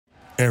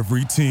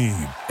Every team,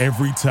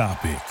 every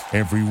topic,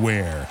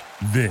 everywhere.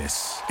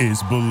 This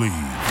is Believe.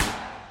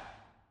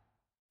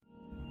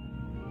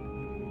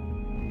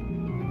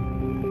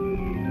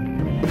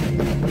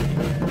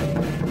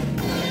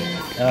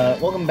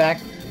 Welcome back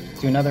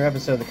to another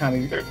episode of the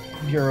Comedy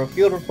Bureau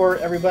Field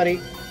Report, everybody.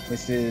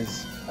 This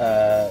is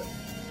the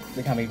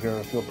Comedy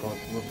Bureau Field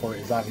Report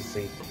is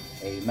obviously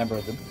a member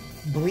of the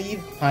Believe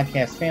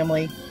podcast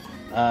family.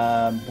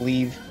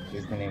 Believe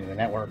is the name of the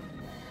network,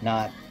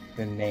 not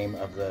the name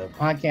of the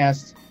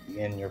podcast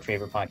in your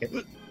favorite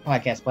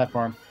podcast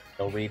platform.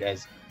 They'll read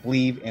as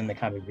Believe in the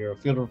Comedy Bureau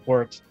Field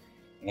Report,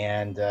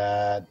 and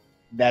I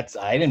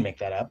didn't make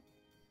that up.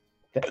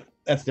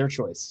 That's their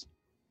choice.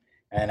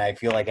 And I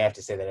feel like I have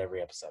to say that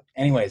every episode.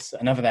 Anyways,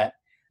 enough of that.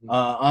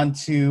 On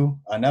to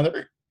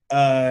another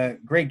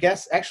great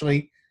guest.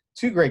 Actually,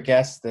 two great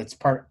guests that's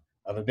part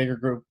of a bigger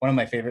group. One of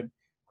my favorite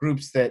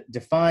groups that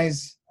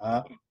defies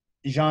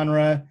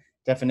genre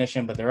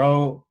definition, but they're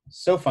all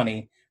so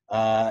funny.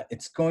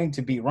 It's going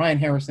to be Ryan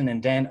Harrison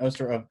and Dan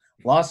Oster of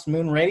Lost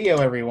Moon Radio,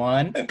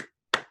 everyone.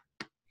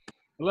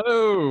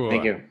 Hello.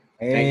 Thank you.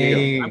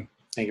 Hey.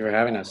 Thank you for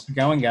having us. How's it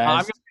going, guys?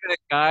 I'm going to be the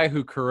guy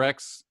who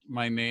corrects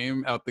my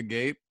name out the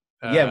gate.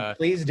 Yeah,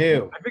 please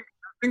do. I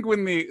think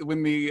when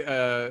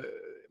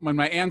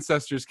my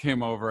ancestors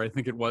came over, I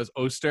think it was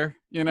Oster,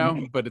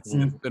 but it's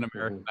been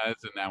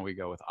Americanized, and now we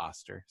go with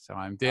Oster. So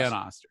I'm Dan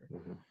Oster.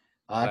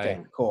 Okay,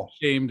 cool.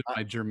 Shamed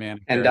my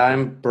Germanic. And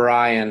I'm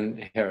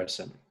Brian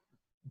Harrison.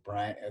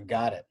 Brian,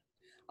 got it.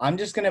 I'm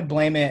just going to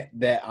blame it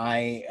that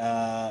I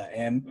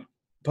am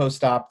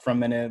post-op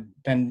from an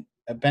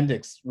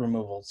appendix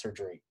removal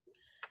surgery.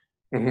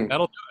 Mm-hmm.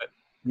 That'll do it.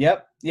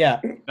 Yep.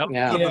 Yeah.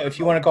 Yeah. If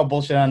you want to call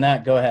bullshit on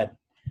that, go ahead.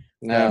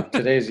 No,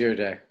 today's your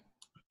day.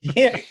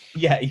 Yeah.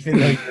 Even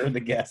though you're the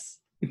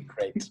guest.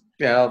 Great.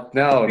 Yeah.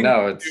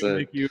 No. It's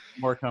make you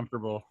more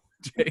comfortable,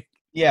 Jake.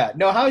 Yeah.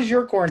 No. How's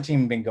your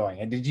quarantine been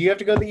going? And did you have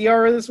to go to the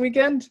ER this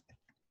weekend?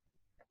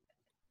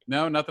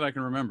 No, not that I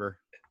can remember.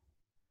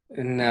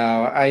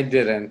 No, I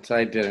didn't.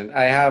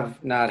 I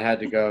have not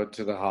had to go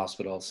to the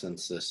hospital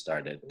since this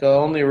started. The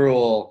only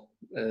rule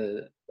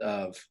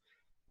of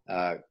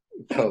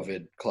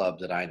COVID club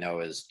that I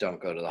know is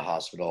don't go to the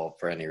hospital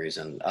for any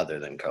reason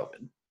other than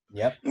COVID.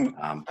 Yep.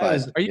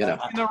 But are you,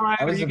 Ryan,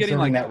 are you getting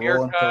like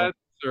haircuts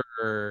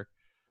or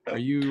are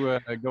you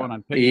going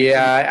on pictures?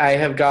 Yeah,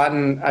 I've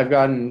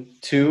gotten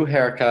two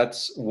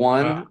haircuts.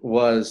 One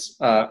was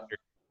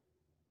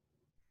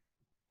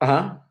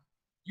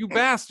You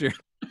bastard.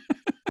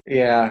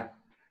 Yeah.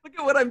 Look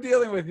at what I'm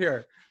dealing with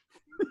here.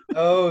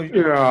 Oh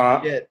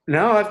yeah. Shit.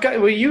 No,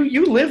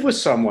 you live with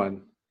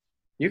someone.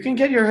 You can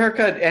get your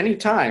haircut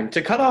anytime.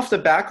 To cut off the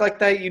back like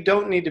that, you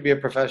don't need to be a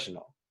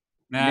professional.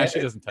 Nah, Yeah,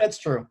 she doesn't. That's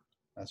true.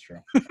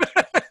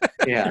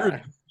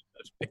 Yeah.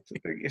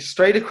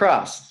 Straight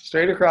across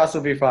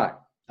will be fine.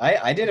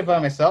 I did it by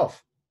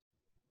myself.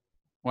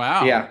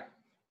 Wow. Yeah.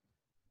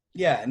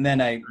 Yeah, and then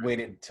I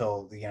waited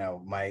till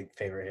my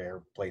favorite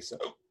hair place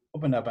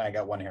opened up and I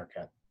got one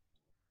haircut.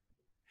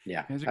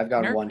 Yeah. I've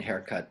got one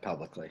haircut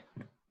publicly.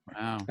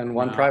 Wow. And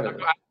one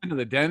privately. I've been to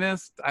the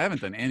dentist. I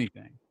haven't done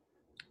anything.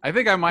 I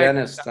think I might.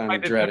 Dentist, I'm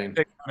dreading.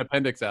 Take an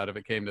appendix out if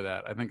it came to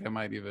that. I think I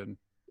might even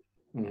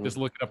just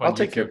look it up. I'll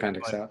take your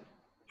appendix out.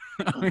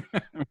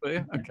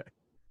 Okay.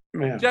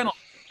 Yeah. Gentle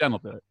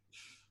bit.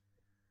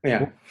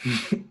 Yeah.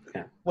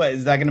 What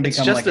is that going to become?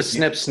 It's just like a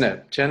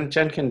snip. Jen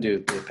can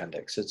do the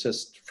appendix. It's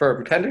just for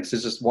appendix.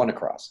 It's just one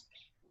across.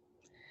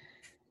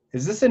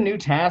 Is this a new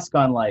task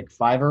on like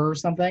Fiverr or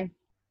something?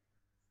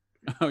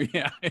 Oh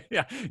yeah.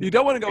 You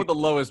don't want to go with the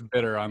lowest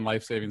bidder on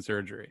life-saving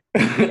surgery.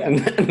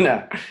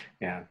 No.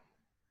 Yeah.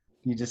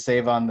 You just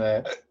save on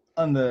the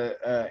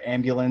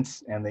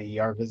ambulance and the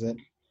ER visit.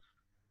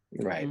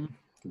 Right.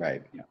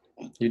 Right. Yeah.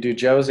 You do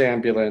Joe's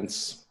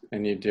ambulance,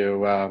 and you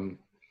do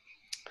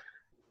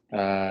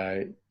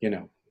your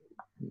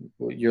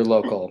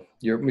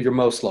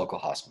most local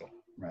hospital.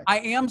 Right. I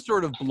am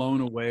sort of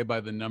blown away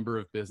by the number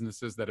of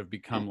businesses that have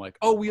become like,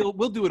 oh, we'll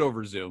do it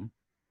over Zoom.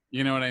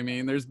 You know what I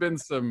mean? There's been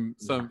some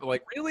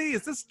like, really,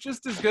 is this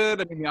just as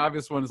good? I mean, the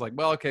obvious one is like,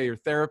 well, okay, your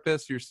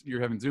therapist, you're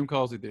having Zoom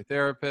calls with your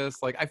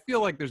therapist. Like, I feel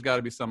like there's got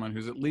to be someone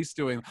who's at least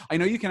doing. I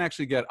know you can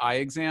actually get eye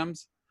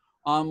exams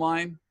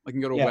online. Like,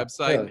 you can go to a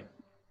website, really?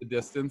 The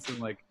distance, and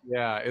like,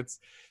 yeah, it's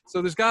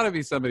so. There's got to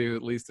be somebody who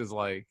at least is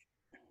like,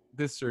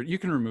 this, or you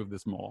can remove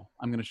this mole.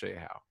 I'm going to show you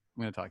how.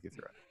 I'm going to talk you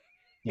through it.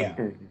 Yeah.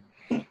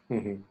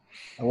 Mm-hmm.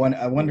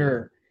 I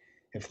wonder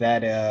if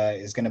that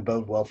is going to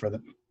bode well for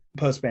the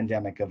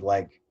post-pandemic of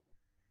like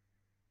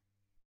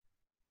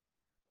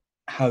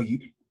how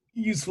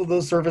useful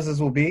those services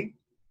will be.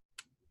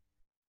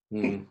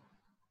 Mm-hmm.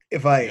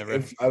 If I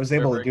was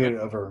able to do it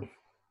over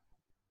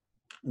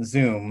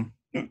Zoom,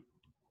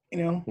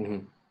 Mm-hmm.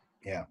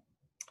 Yeah.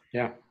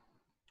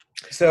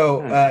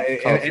 So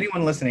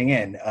anyone listening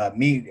in,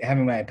 me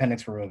having my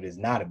appendix removed is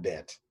not a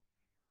bit.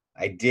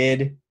 I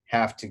did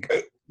have to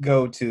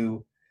go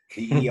to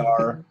the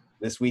ER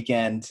this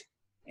weekend,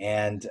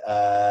 and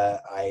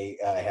I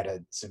had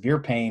a severe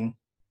pain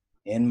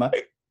in my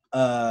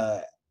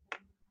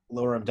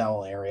lower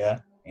abdominal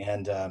area,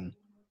 and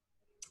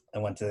I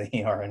went to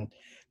the ER and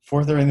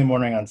 4:30 in the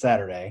morning on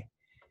Saturday,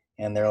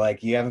 and they're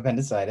like, "You have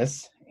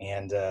appendicitis,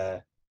 and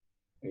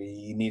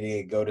you need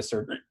to go to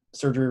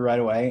surgery right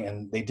away."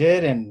 And they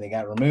did, and they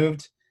got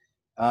removed.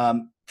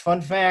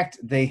 Fun fact: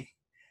 they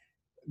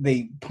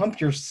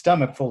pump your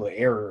stomach full of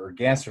air or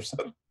gas or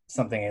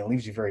something, and it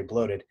leaves you very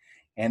bloated,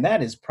 and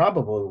that is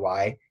probably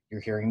why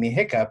you're hearing me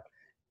hiccup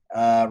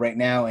right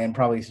now, and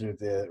probably through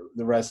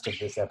the rest of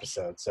this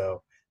episode.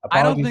 So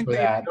I don't apologies think for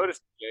they that.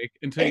 noticed, Jake,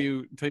 until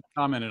you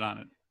commented on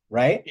it.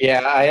 Right?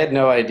 Yeah, I had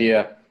no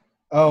idea.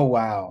 Oh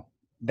wow,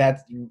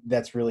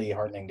 that's really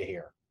heartening to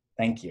hear.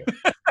 Thank you.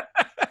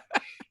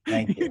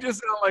 Thank you. You just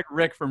sound like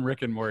Rick from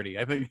Rick and Morty.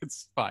 I think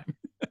it's fine.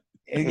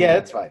 Yeah,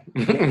 it's fine.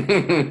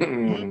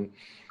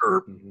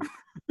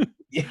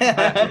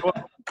 Yeah,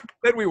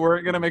 Said we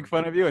weren't gonna make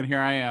fun of you, and here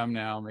I am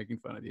now making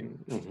fun of you.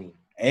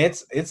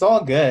 it's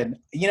all good.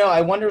 You know,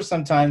 I wonder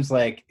sometimes,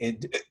 like,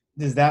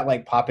 does that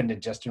like pop into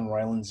Justin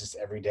Roiland's just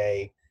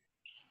everyday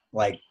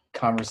like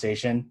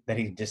conversation that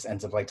he just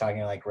ends up like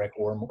talking like Rick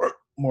or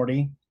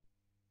Morty?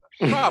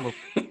 Probably.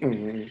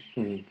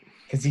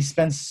 Because he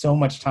spends so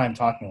much time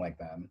talking like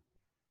that.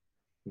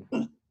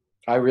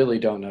 I really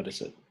don't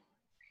notice it.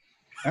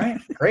 All right,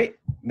 great.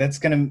 This is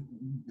gonna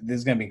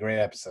be a great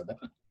episode.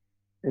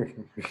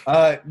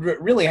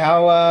 Really,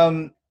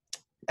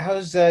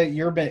 how's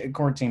your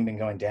quarantine been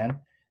going, Dan?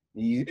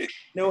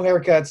 No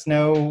haircuts,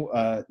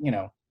 no,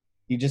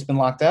 you just been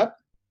locked up?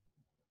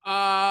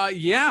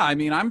 Yeah, I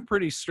mean, I'm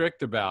pretty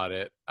strict about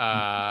it.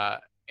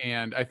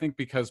 And I think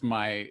because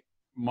my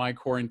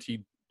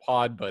quarantine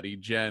pod buddy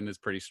Jen is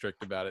pretty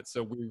strict about it,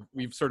 so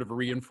we've sort of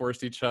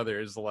reinforced each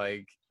other's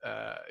like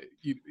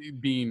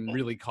being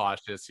really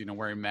cautious,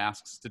 wearing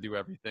masks to do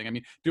everything. I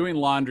mean, doing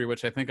laundry,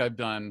 which I think I've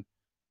done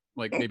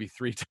like maybe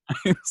 3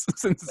 times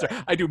since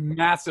I do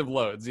massive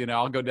loads.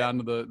 I'll go down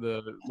to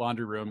the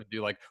laundry room and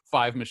do like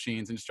 5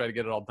 machines and just try to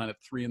get it all done at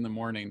 3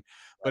 a.m.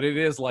 But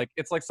it's like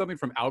something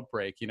from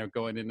Outbreak,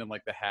 going in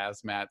like the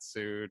hazmat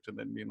suit and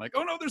then being like,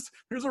 oh no,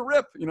 there's a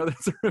rip,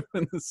 there's a rip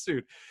in the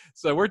suit.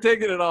 So we're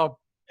taking it all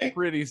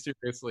pretty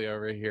seriously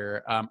over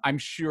here. I'm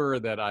sure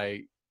that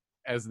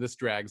as this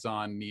drags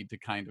on, need to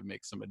kind of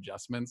make some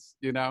adjustments,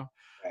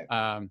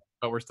 Right.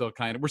 But we're still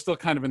kind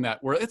of in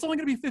that where it's only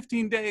going to be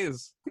 15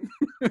 days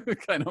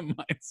kind of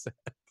mindset.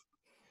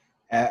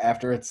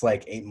 After it's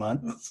like 8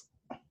 months.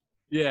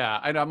 Yeah,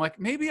 I'm like,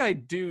 maybe I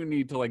do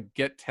need to like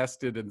get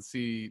tested and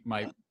see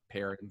my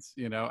parents.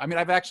 I mean,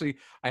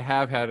 I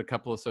have had a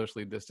couple of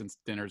socially distanced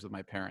dinners with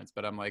my parents,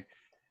 but I'm like,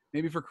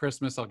 maybe for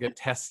Christmas I'll get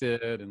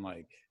tested and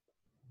like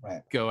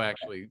go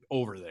actually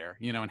over there,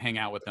 and hang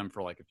out with them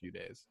for like a few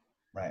days.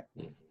 Right.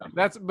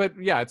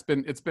 But yeah,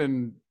 it's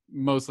been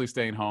mostly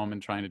staying home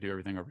and trying to do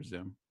everything over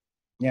Zoom.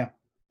 Yeah,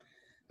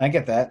 I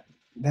get that.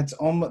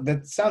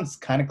 That sounds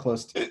kind of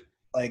close to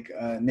like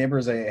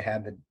neighbors I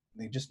had that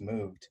they just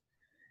moved.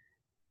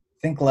 I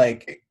think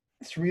like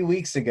 3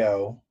 weeks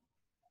ago,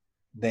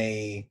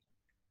 they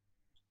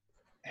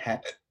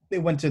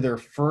went to their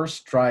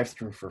first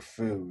drive-through for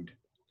food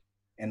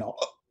in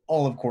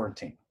all of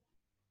quarantine.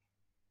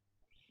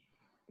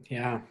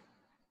 Yeah,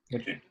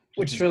 which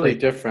is is really great.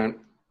 different.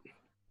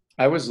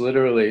 I was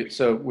literally,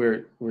 so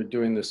we're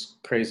doing this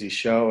crazy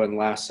show, and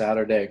last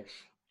Saturday,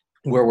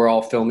 where we're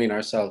all filming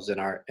ourselves in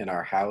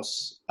our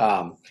house,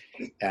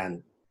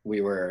 and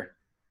we were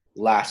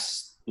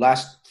last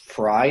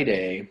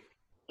Friday,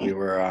 we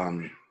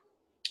were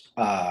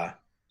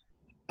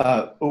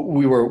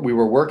we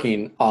were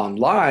working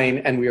online,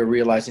 and we were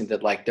realizing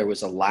that like there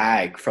was a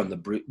lag from the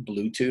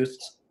Bluetooth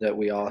that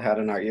we all had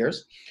in our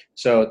ears.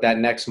 So that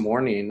next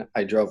morning,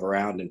 I drove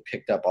around and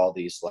picked up all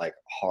these like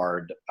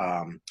hard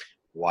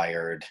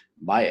wired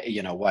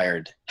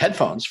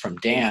headphones from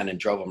Dan and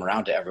drove them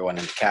around to everyone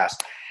in the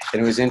cast.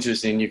 And it was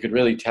interesting. You could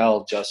really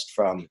tell just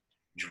from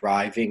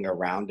driving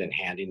around and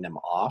handing them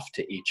off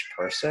to each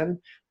person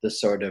the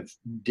sort of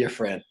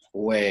different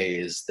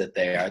ways that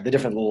they are, the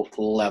different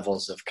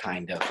levels of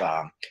kind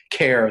of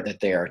care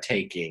that they are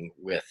taking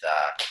with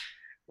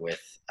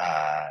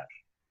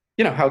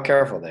how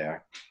careful they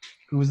are.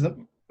 Who's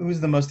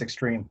the most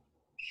extreme?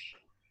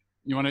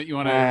 You want to?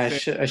 I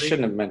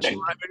shouldn't have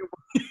mentioned.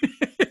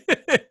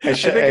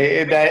 As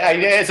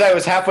I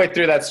was halfway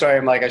through that story,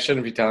 I'm like, I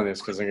shouldn't be telling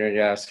this because I'm going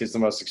to ask who's the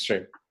most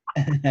extreme.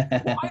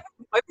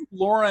 I think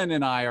Lauren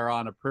and I are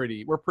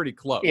we're pretty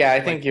close. Yeah, I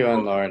think you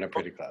and Lauren are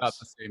pretty close. About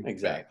the same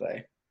exactly.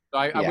 Thing. So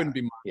I wouldn't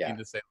be mind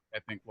to say I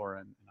think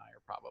Lauren and I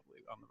are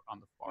probably on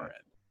the far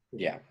end.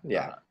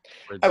 Yeah.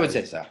 I would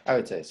say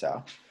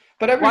so.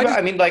 But everybody,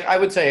 I mean, like, I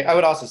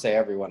would also say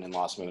everyone in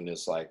Lost Moon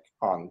is like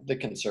on the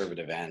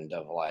conservative end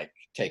of like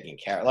taking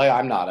care. Like,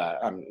 I'm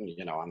not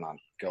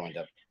going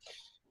to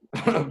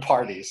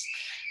parties.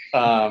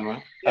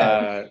 You're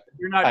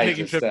not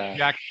taking trips to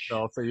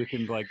Jacksonville, so you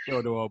can like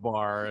go to a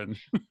bar and.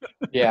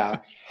 Yeah,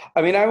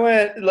 I mean, I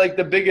went like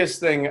the biggest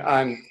thing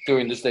I'm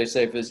doing to stay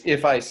safe is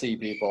if I see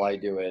people, I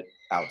do it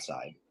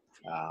outside,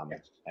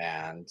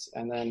 and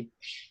then.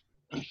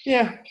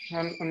 Yeah,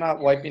 I'm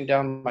not wiping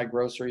down my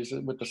groceries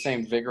with the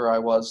same vigor I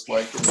was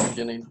like in the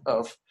beginning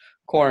of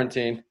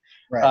quarantine.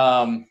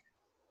 Right.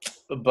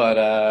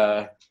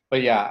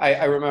 But yeah,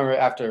 I remember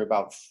after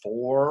about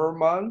 4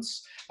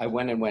 months, I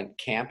went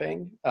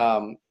camping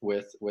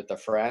with a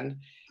friend,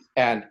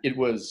 and it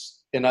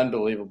was an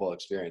unbelievable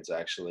experience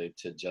actually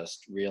to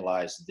just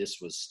realize this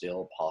was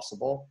still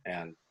possible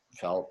and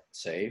felt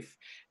safe.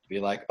 To be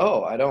like,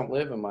 oh, I don't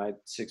live in my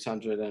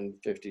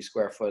 650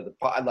 square foot.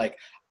 Like,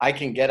 I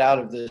can get out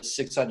of this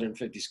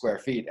 650 square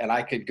feet, and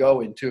I could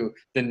go into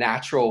the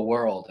natural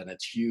world, and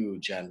it's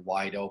huge and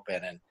wide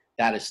open, and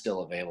that is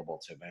still available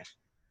to me.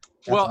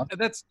 Well,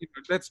 that's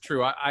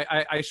true.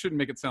 I shouldn't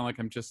make it sound like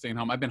I'm just staying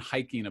home. I've been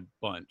hiking a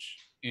bunch,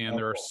 and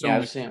there are so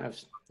many.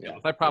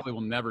 I probably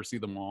will never see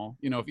them all.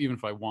 Even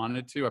if I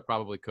wanted to, I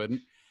probably couldn't.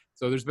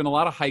 So there's been a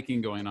lot of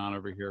hiking going on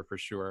over here for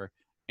sure.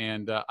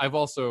 And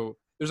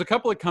there's a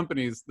couple of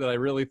companies that I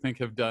really think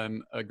have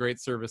done a great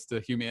service to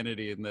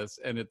humanity in this.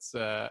 And it's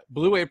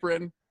Blue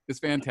Apron is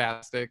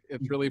fantastic.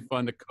 It's really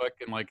fun to cook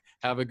and like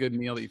have a good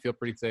meal that you feel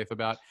pretty safe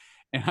about.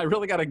 And I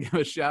really got to give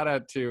a shout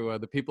out to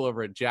the people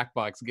over at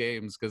Jackbox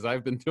Games, because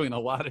I've been doing a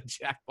lot of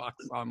Jackbox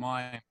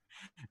online,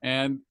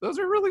 and it's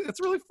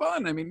really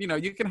fun. I mean,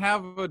 you can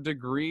have a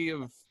degree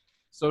of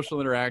social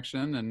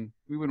interaction, and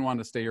we wouldn't want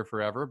to stay here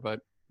forever,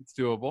 but it's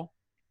doable.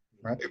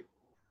 Right.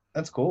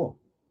 That's cool.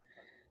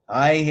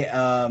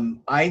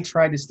 I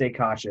try to stay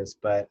cautious,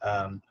 but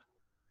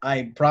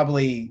I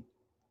probably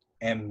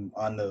am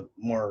on the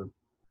more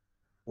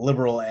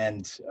liberal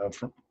end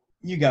of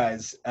you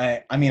guys.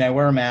 I mean, I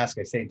wear a mask,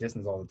 I stay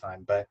distance all the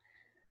time, but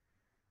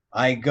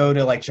I go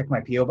to like check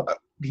my PO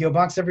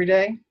box every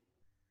day.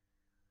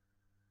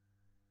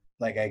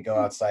 Like, I go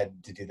outside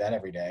to do that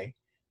every day.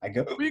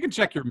 Well, you can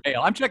check your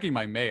mail. I'm checking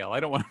my mail. I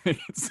don't want to make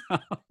it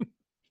sound.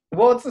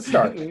 Well, it's a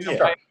start.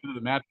 The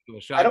match with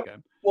a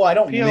shotgun. I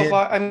don't PO live.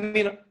 box. I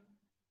mean,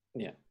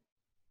 yeah.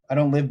 I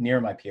don't live near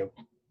my PO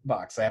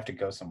box. I have to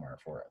go somewhere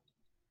for it.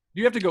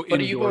 You have to go. But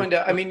are you going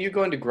to? I mean, you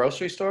going to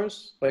grocery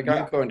stores? Like,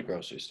 Yeah. I'm going to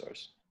grocery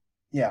stores.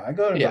 Yeah, I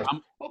go to. Yeah.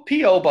 Well,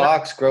 PO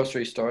box,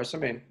 grocery stores. I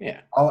mean,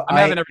 yeah.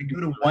 I go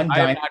to one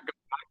diner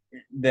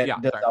that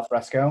does sorry. al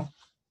fresco.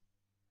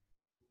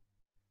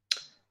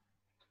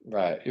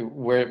 Right.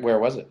 Where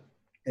was it?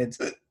 It's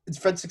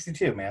Fred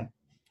 62, man.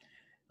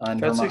 On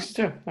Fred Vermont.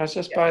 62. I was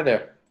just by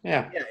there.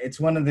 Yeah. Yeah, it's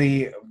one of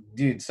the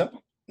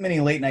so many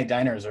late night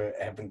diners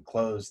have been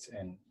closed,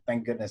 and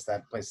thank goodness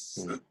that place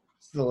is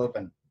still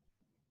open.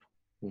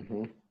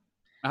 Mm-hmm.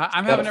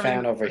 I'm Got having a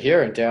fan over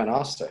here in Dan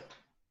Oster.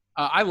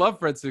 I love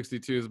Fred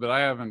 62s, but I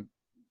haven't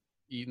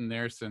eaten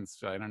there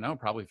since, I don't know,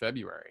 probably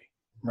February.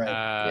 Right.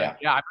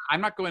 I'm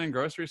not going in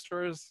grocery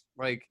stores.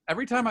 Like,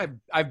 every time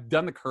I've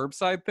done the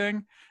curbside thing,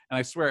 and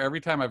I swear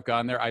every time I've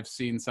gone there, I've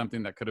seen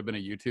something that could have been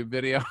a YouTube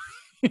video.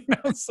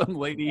 Some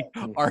lady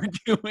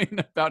arguing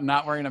about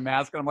not wearing a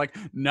mask, and I'm like,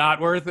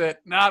 not worth it.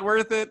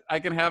 I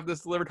can have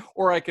this delivered,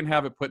 or I can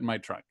have it put in my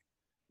trunk.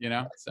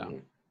 So.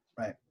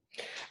 Right.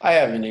 I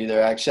haven't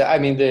either, actually. I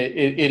mean,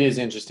 it is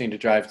interesting to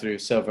drive through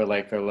Silver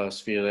Lake or Los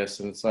Feliz,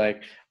 and it's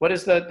like, what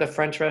is the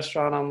French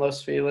restaurant on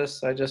Los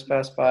Feliz I just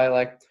passed by?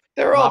 Like,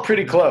 they're all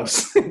pretty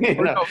close.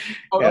 Figaro.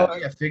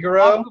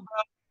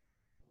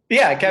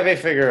 Yeah, Cafe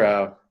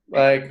Figaro.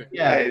 Like,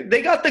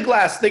 they got the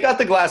glass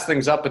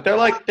things up, but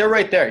they're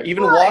right there.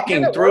 Even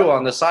walking through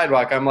on the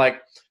sidewalk, I'm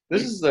like,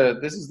 this is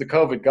the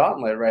COVID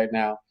gauntlet right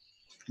now.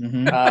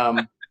 Mm-hmm.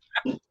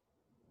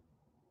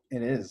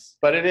 It is.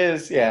 But it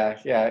is, yeah,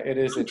 it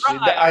is interesting.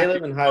 I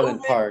live in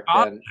Highland Park.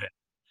 And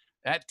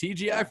at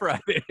TGI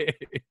Fridays.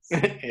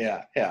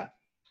 Yeah.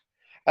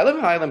 I live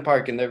in Highland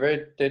Park, and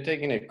they're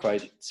taking it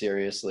quite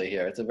seriously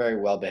here. It's a very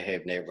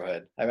well-behaved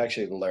neighborhood. I've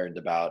actually learned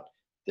about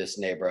this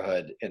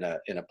neighborhood in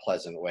a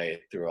pleasant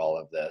way through all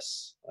of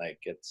this. Like,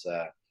 it's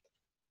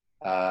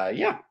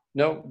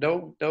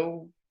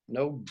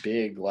no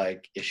big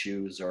like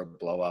issues or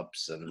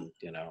blow-ups, and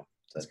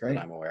that's great.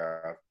 that I'm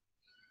aware of.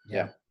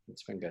 Yeah,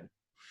 it's been good.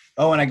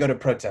 Oh, and I go to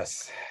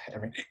protests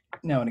every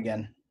now and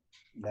again.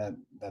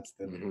 That's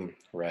the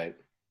right.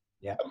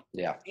 Yeah.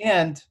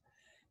 And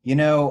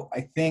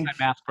I think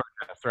anti-mask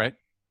protests, right?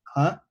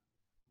 Huh?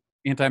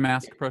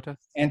 Anti-mask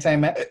protests.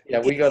 Anti-mask.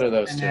 Yeah, we go to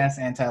those too.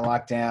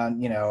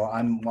 Anti-lockdown.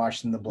 I'm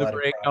washing the blood.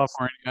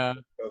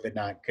 California.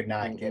 COVID could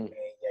not get me.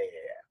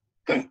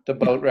 Yeah. The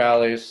boat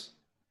rallies.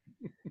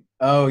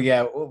 Oh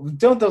yeah,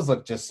 don't those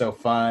look just so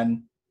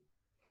fun?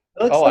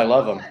 I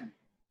love them.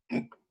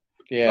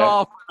 Yeah. It's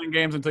all fun and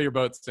games until your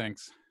boat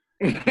sinks.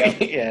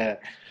 Yeah.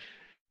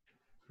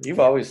 You've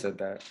always said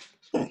that.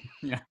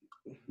 Yeah.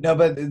 No,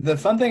 but the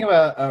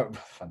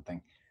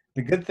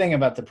the good thing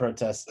about the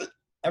protests,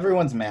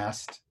 everyone's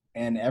masked,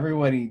 and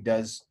everybody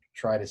does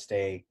try to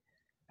stay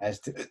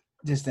as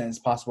distant as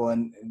possible.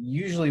 And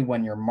usually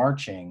when you're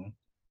marching,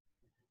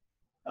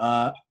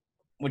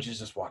 which is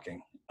just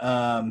walking,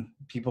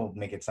 people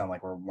make it sound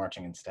like we're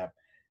marching in step.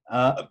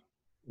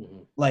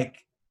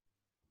 Like,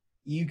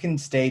 you can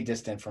stay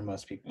distant from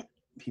most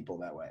people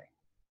that way,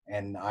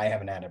 and I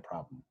haven't had a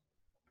problem.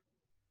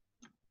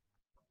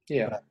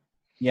 Yeah. But,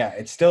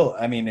 it's still,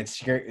 I mean, it's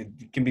scary.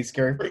 It can be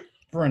scary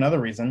for another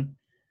reason.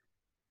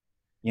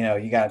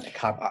 You got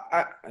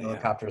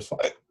helicopters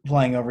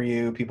flying over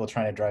you, people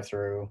trying to drive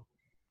through.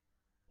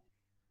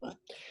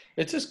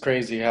 It's just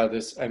crazy how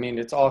this, I mean,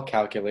 it's all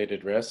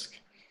calculated risk.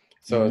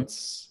 So Mhm.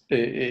 it's,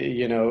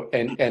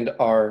 and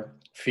our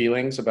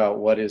feelings about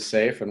what is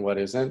safe and what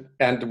isn't,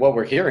 and what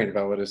we're hearing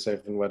about what is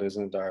safe and what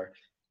isn't are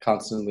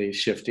constantly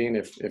shifting,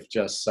 if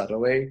just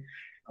subtly.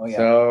 Oh yeah.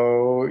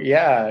 So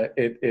yeah,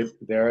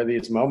 there are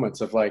these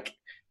moments of like,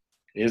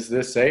 is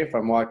this safe?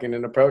 I'm walking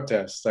in a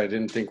protest. I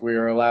didn't think we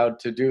were allowed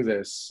to do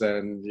this.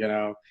 And,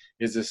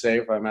 is this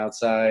safe? I'm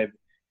outside,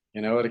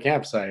 at a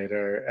campsite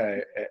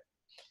or,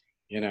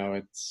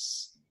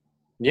 it's,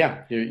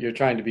 yeah, you're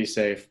trying to be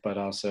safe, but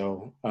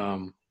also,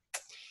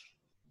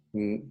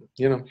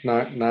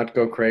 not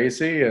go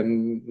crazy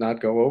and not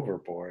go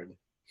overboard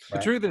The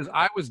Right. truth is,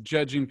 I was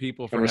judging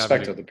people and for having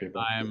respect a other good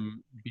people.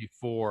 time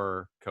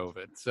before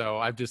COVID, so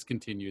I've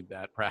discontinued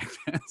that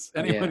practice.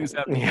 Anyone Yeah. who's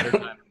having a better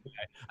time,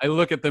 I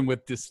look at them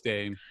with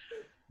disdain.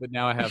 But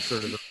now I have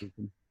sort of a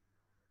reason.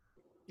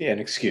 Yeah, an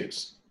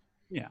excuse.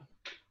 Yeah,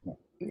 There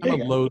I'm a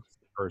you go. loathsome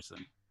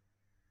person.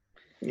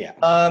 Yeah.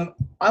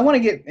 I want to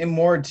get in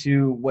more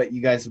to what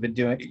you guys have been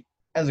doing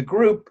as a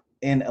group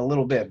in a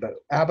little bit, but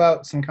how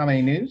about some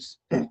comedy news?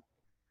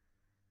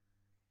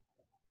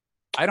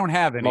 I don't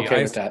have any. okay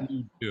I with that.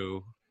 still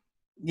do.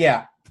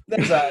 Yeah,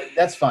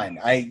 that's fine.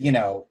 I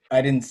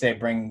didn't say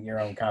bring your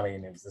own comedy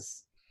news.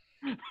 This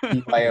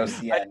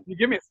BYOCN. You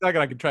give me a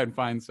second, I can try and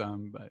find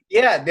some. But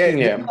Yeah, there's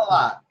Yeah. a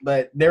lot,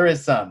 but there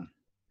is some,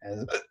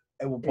 as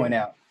I will point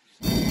out.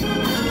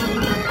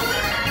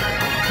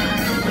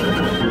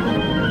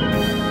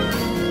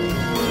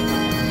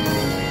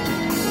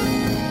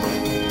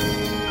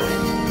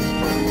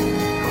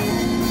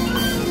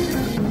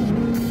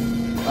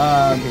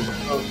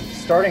 So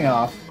starting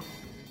off,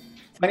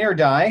 Funny or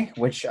Die,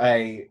 which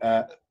I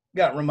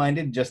got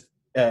reminded just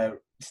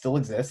still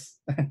exists.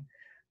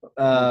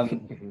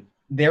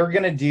 They're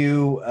gonna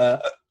do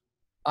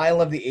I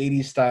Love the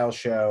 80s style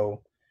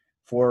show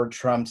for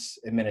Trump's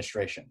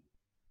administration.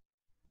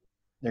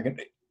 They're gonna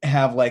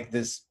have like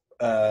this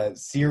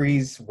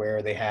series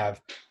where they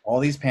have all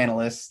these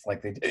panelists,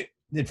 like they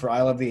did for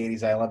I Love the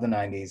 80s, I Love the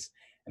 90s,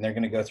 and they're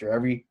gonna go through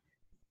every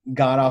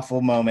god awful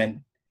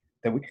moment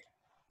that we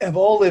have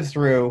all lived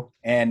through.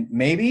 And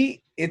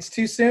maybe it's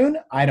too soon.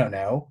 I don't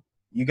know.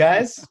 You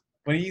guys,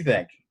 what do you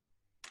think?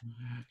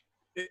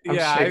 I'm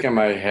yeah, shaking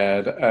my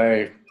head.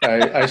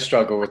 I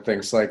struggle with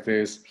things like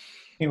these.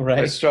 I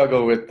Right?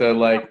 struggle with the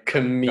like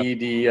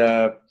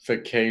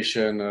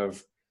comedification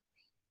of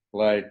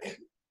like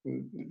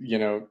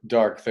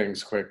dark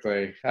things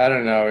quickly. I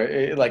don't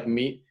know. Like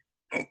me.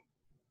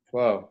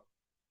 Whoa.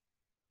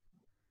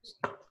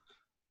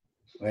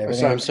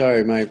 I'm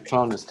sorry. My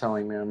phone is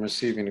telling me I'm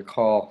receiving a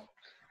call.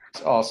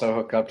 It's also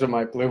hooked up to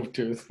my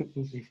Bluetooth.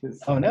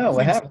 Oh no,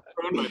 what happened?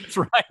 That's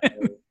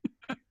right.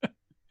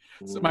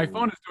 So my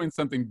phone is doing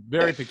something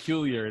very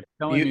peculiar. It's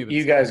telling me that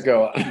You guys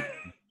go.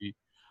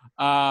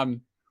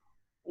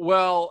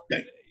 Well,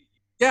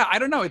 yeah, I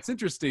don't know. It's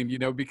interesting,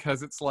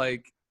 because it's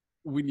like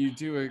when you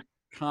do a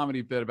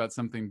comedy bit about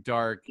something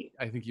dark,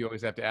 I think you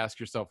always have to ask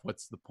yourself,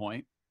 what's the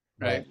point,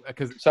 right?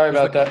 Because Sorry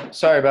about that.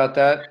 Sorry about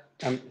that.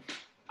 I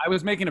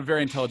was making a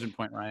very intelligent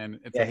point, Ryan.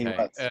 It's Yeah, okay. he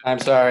was. I'm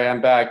sorry.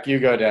 I'm back. You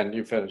go, Dan.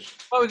 You finish.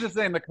 I was just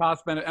saying the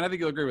cost benefit, and I think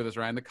you'll agree with this,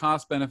 Ryan. The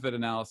cost benefit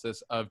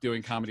analysis of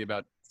doing comedy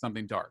about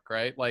something dark,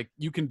 right? Like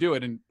you can do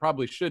it and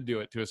probably should do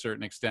it to a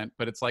certain extent,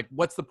 but it's like,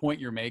 what's the point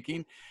you're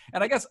making?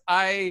 And I guess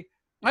I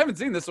haven't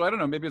seen this, so I don't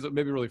know. Maybe it's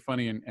really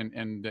funny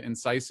and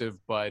incisive,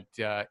 but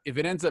if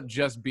it ends up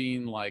just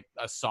being like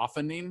a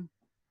softening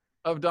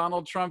of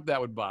Donald Trump,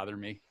 that would bother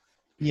me.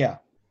 Yeah.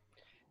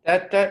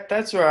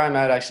 That's where I'm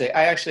at. Actually,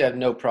 I actually have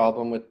no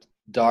problem with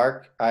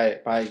dark.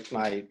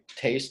 My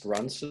taste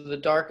runs to the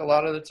dark a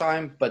lot of the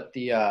time, but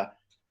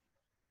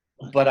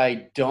but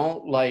I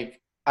don't like.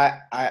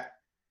 I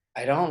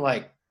don't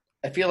like.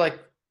 I feel like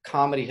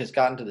comedy has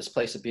gotten to this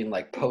place of being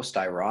like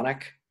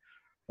post-ironic,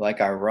 like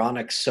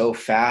ironic so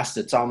fast.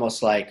 It's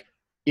almost like,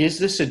 is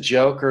this a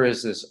joke or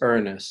is this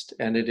earnest?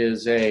 And it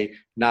is a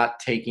not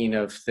taking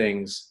of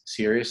things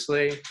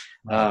seriously.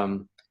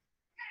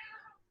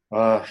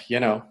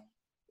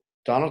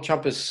 Donald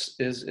Trump is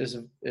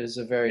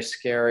a very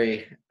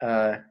scary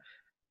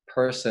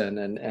person,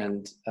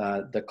 and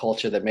the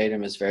culture that made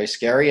him is very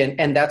scary,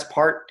 and that's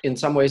part in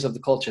some ways of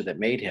the culture that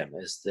made him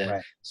is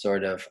the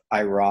sort of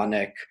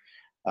ironic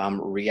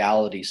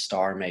reality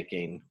star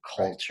making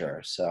culture.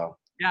 Right. So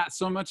yeah,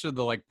 so much of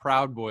the like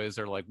Proud Boys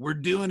are like, we're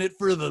doing it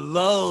for the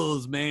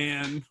lulz,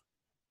 man.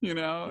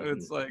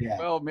 It's like,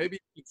 well, maybe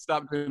you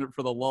stop doing it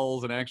for the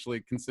lulz and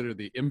actually consider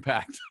the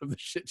impact of the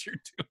shit you're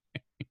doing.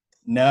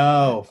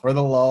 No, for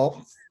the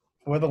lulz.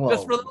 For the lulz.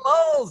 Just for the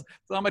lulz.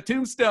 It's on my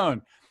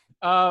tombstone.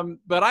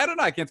 But I don't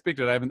know. I can't speak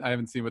to it. I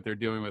haven't seen what they're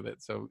doing with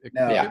it. So it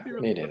could be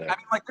really me neither. I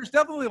mean, like, there's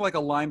definitely like a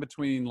line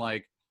between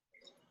like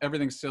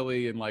everything's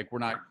silly and like we're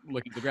not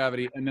looking at the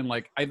gravity, and then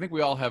like I think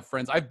we all have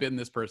friends. I've been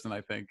this person,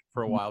 I think,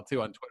 for a while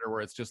too on Twitter,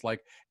 where it's just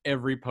like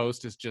every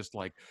post is just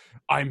like,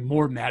 I'm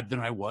more mad than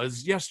I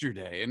was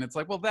yesterday, and it's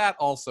like, well, that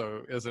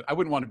also isn't. I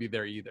wouldn't want to be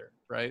there either,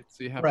 right?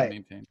 So you have to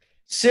maintain.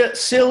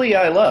 Silly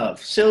I love.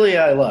 Silly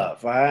I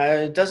love.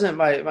 It doesn't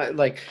my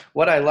like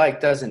what I like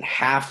doesn't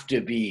have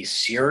to be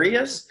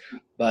serious,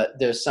 but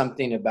there's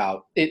something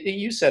about it.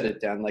 You said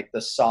it, Dan, like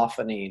the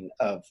softening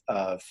of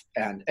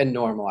and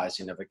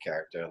normalizing of a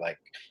character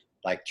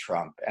like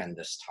Trump, and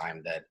this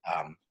time that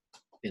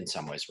in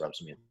some ways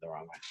rubs me the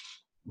wrong way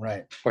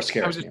Right. or I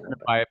scares was me just a trying little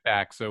to buy it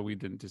back so we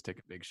didn't just take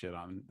a big shit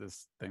on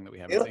this thing that we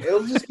haven't seen.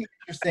 It'll just be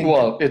interesting. bit.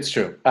 Well, it's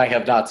true. I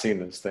have not seen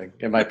this thing.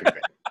 It might be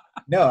great.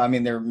 No, I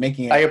mean they're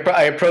making it.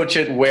 I approach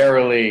it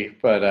warily,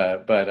 but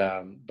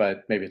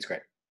maybe it's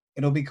great.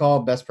 It'll be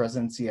called Best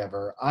Presidency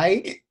Ever.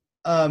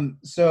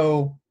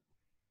 So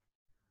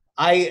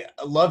I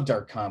love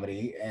dark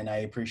comedy and I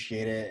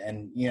appreciate it.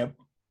 And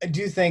I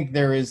do think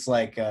there is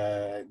like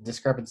a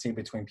discrepancy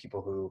between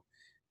people who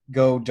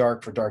go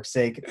dark for dark's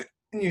sake,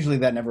 and usually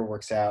that never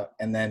works out,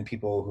 and then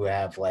people who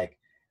have like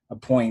a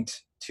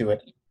point to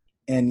it.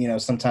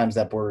 And sometimes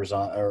that borders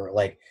on or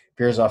like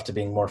veers off to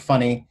being more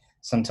funny.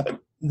 Sometimes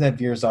that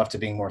veers off to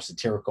being more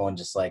satirical and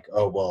just like,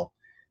 oh well,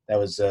 that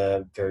was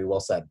very well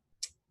said.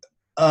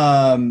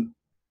 I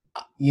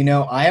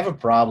have a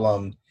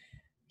problem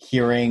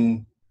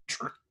hearing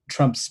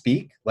Trump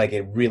speak. Like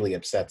it really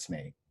upsets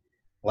me.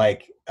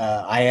 Like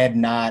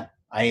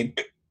I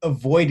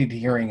avoided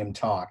hearing him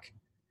talk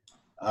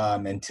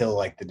until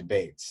like the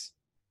debates.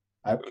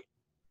 I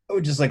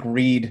would just like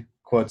read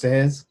quotes of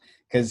his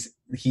because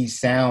he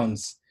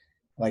sounds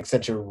like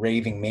such a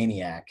raving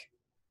maniac.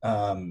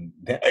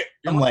 That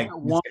I'm like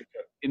one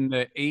in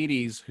the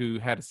 80s who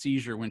had a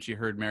seizure when she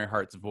heard Mary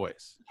Hart's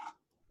voice.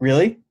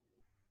 Really?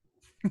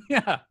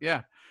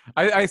 Yeah.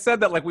 I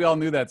said that like we all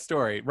knew that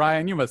story.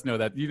 Ryan, you must know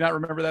that. Do you not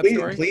remember that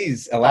story?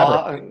 Please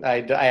elaborate.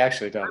 I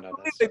actually don't know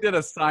that. They did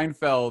a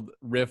Seinfeld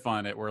riff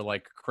on it where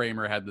like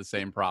Kramer had the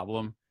same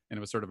problem, and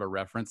it was sort of a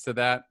reference to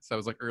that. So it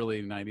was like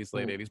early 90s,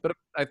 late 80s. But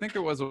I think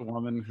there was a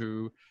woman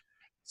who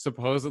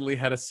supposedly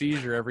had a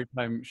seizure every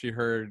time she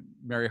heard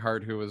Mary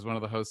Hart, who was one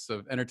of the hosts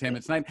of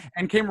Entertainment Tonight,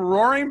 and came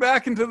roaring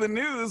back into the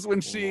news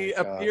when she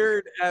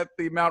appeared at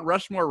the Mount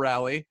Rushmore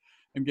rally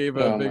and gave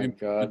a big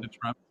endorsement to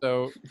Trump.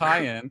 So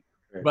tie-in.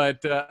 But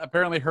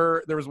apparently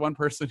there was one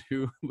person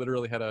who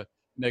literally had a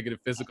negative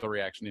physical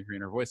reaction to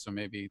hearing her voice. So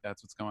maybe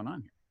that's what's going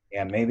on here.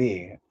 Yeah,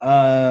 maybe.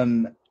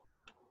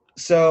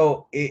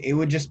 So it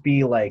would just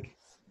be like,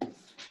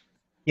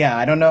 yeah,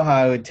 I don't know how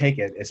I would take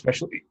it,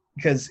 especially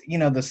because,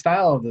 the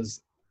style of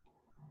those,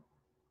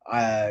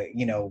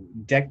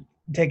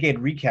 decade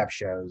recap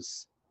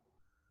shows,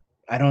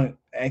 I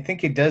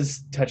think it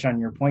does touch on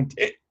your point.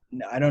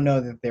 I don't know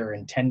that they're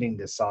intending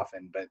to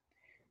soften, but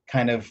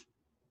kind of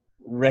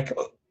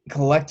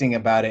collecting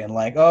about it and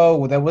like, oh,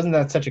 well, that wasn't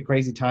that such a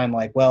crazy time.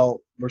 Like,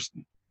 well, we're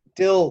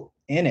still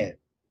in it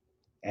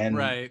and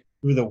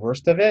through the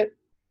worst of it.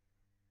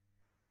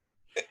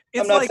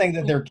 I'm not saying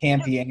that there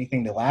can't be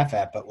anything to laugh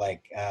at, but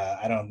like,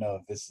 I don't know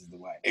if this is the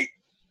way.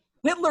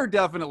 Hitler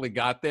definitely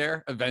got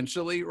there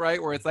eventually,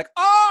 right? Where it's like,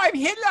 oh, I'm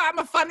Hitler. I'm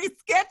a funny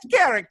sketch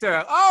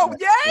character. Oh,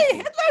 yay,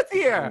 Hitler's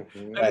here.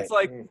 And it's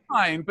like,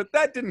 fine, but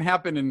that didn't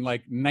happen in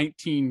like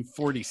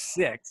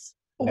 1946.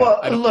 Well,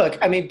 look,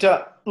 I mean,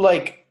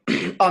 like,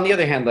 on the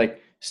other hand,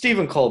 like,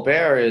 Stephen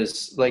Colbert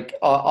is like,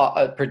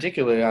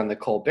 particularly on the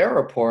Colbert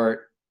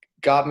Report,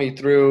 got me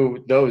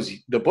through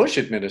the Bush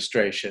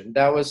administration.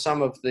 That was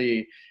some of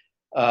the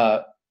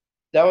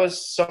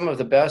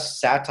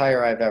best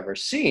satire I've ever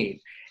seen.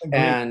 Agreed.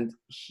 And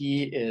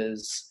he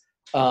is,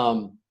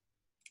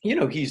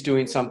 he's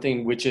doing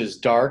something which is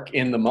dark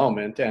in the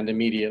moment and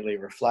immediately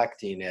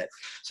reflecting it.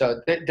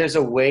 So there's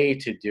a way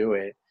to do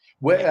it.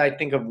 I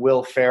think of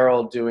Will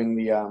Ferrell doing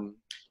the,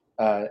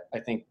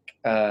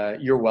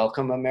 You're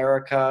Welcome,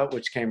 America,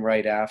 which came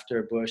right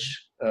after Bush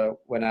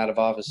went out of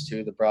office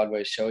too, the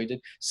Broadway show he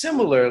did.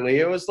 Similarly,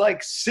 it was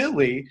like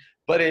silly,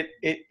 but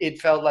it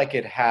felt like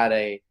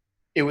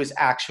it was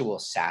actual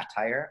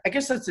satire. I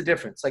guess that's the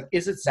difference. Like,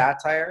 is it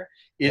satire?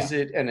 Is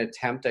it an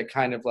attempt at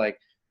kind of like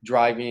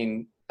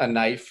driving a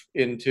knife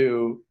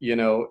into,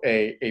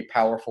 a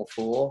powerful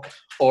fool?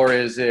 Or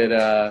is it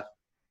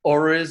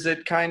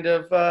kind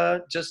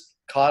of just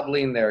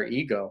coddling their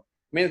ego?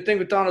 I mean, the thing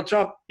with Donald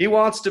Trump, he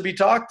wants to be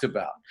talked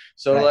about.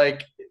 So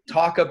like,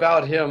 talk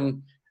about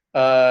him,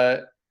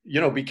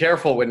 be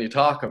careful when you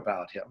talk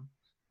about him.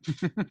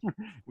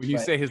 When you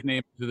say his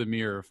name to the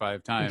mirror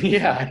 5 times.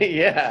 Yeah.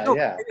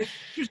 It's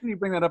interesting you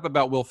bring that up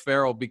about Will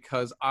Ferrell,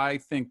 because I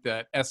think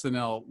that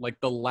SNL, like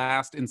the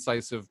last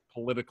incisive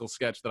political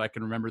sketch that I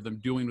can remember them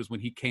doing was when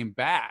he came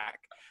back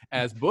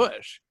as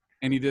Bush.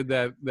 And he did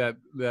that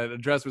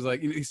address was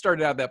like, he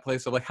started out that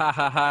place of like, ha,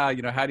 ha, ha,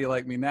 how do you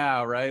like me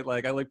now, right?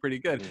 Like, I look pretty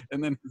good.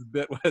 And then his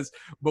bit was,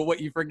 but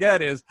what you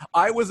forget is,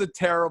 I was a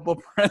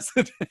terrible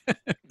president.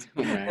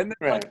 And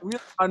then like really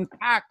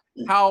unpack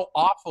how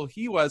awful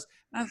he was.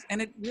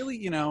 And it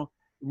really,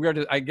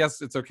 I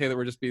guess it's okay that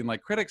we're just being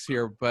like critics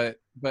here, but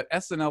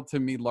SNL to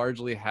me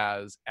largely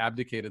has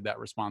abdicated that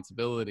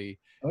responsibility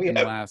in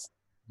the last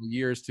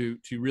years to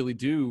really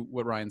do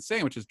what Ryan's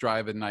saying, which is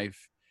drive a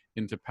knife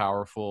into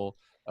powerful,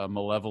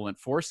 malevolent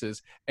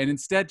forces, and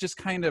instead just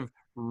kind of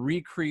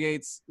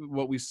recreates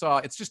what we saw.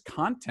 It's just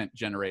content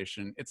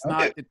generation. It's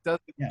not, it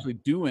doesn't actually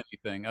do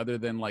anything other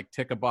than like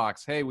tick a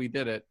box. Hey, we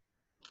did it.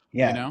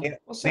 Yeah. You know?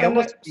 They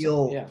almost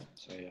feel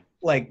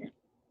like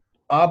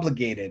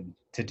obligated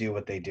to do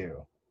what they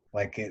do.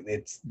 Like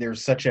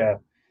there's such a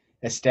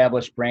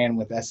established brand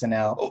with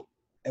SNL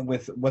and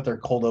with what their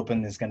cold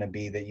open is going to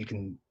be that you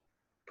can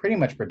pretty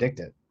much predict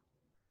it.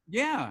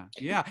 Yeah.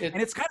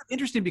 And it's kind of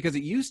interesting because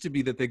it used to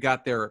be that they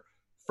got there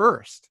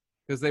first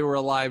because they were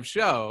a live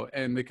show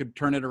and they could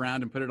turn it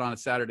around and put it on a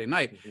Saturday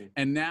night. Mm-hmm.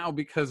 And now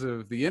because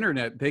of the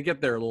internet, they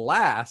get there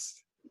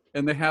last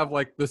and they have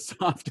like the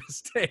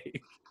softest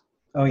take.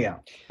 Oh yeah.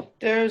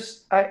 And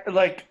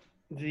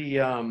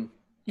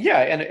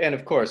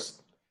of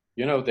course,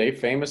 you know, they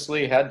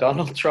famously had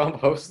Donald Trump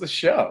host the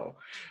show.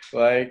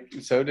 Like,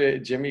 so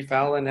did Jimmy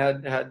Fallon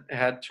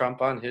had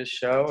Trump on his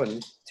show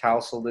and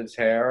tousled his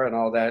hair and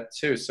all that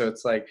too. So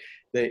it's like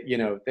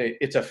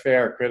it's a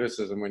fair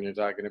criticism when you're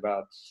talking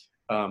about,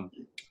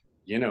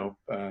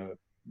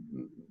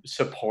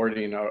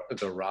 supporting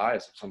the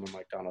rise of someone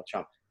like Donald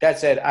Trump. That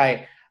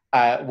said,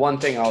 one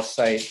thing I'll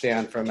cite,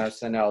 Dan, from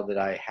SNL that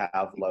I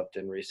have loved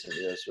in recent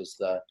years was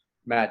the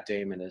Matt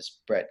Damon as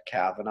Brett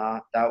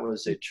Kavanaugh. That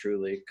was a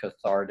truly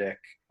cathartic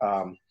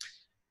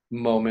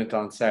moment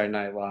on Saturday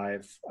Night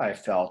Live. I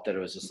felt that it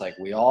was just like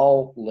we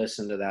all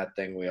listened to that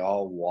thing, we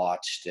all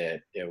watched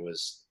it. It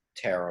was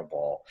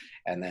terrible,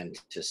 and then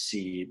to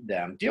see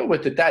them deal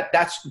with it,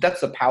 that's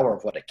the power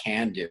of what it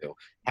can do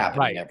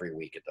happening every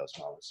week at those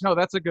moments. No,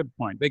 that's a good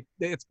point.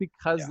 It's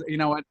because you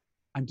know what?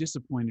 I'm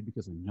disappointed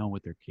because I know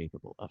what they're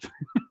capable of.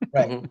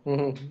 Right.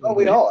 Oh,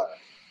 we all are.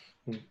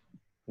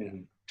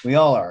 Mm-hmm. We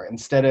all are.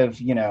 Instead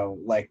of, you're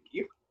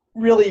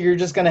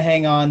just going to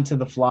hang on to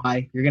the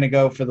fly. You're going to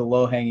go for the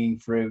low-hanging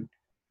fruit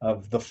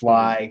of the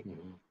fly.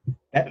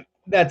 Mm-hmm.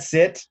 That's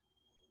it.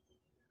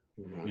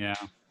 Yeah.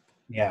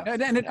 Yeah.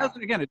 And it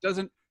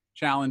doesn't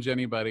challenge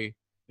anybody.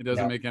 It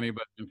doesn't make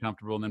anybody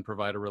uncomfortable and then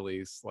provide a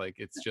release. Like,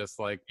 it's just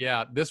like,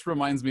 yeah, this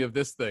reminds me of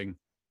this thing.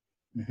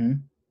 Mm-hmm.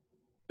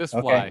 This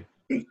fly.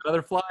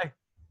 Another fly.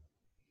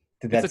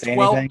 Did that it's say a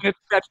 12-minute anything?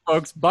 sketch,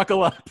 folks.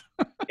 Buckle up.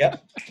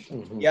 Yep.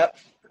 Mm-hmm. Yep.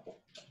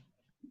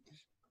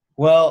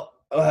 Well,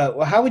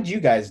 how would you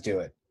guys do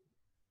it?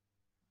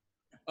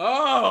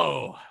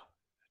 Oh,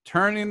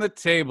 turning the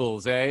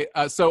tables, eh?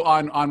 So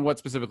on what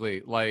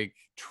specifically? Like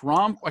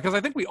Trump? Because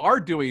I think we are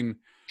doing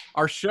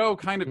our show.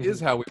 Kind of is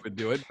how we would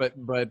do it, but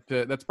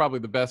that's probably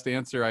the best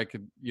answer I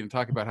could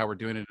talk about how we're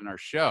doing it in our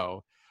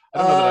show. I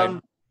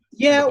don't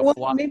know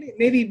that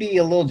maybe be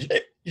a little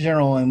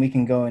general, and we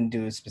can go and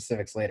do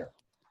specifics later.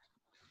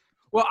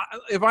 Well,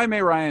 if I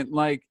may, Ryan,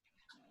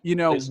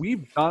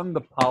 we've done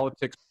the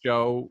politics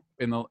show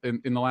in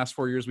the last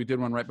 4 years. We did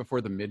one right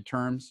before the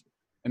midterms,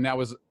 and that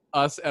was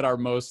us at our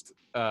most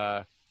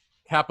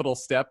capital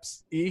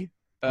steps.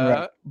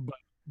 Right.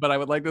 But I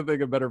would like to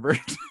think of better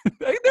versions.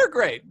 They're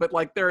great, but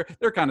they're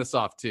kind of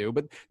soft too.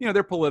 But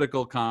they're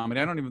political comedy.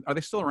 Are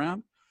they still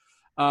around?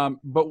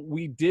 But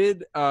we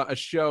did a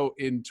show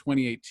in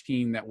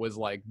 2018 that was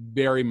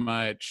very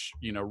much,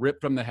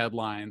 ripped from the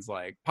headlines,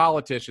 like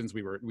politicians.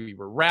 We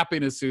were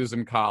rapping as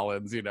Susan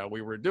Collins,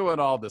 we were doing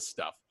all this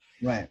stuff.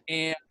 Right.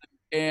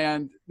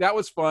 And that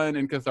was fun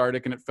and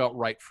cathartic, and it felt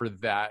right for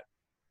that,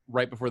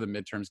 right before the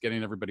midterms,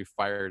 getting everybody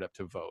fired up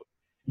to vote.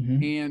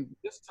 Mm-hmm. And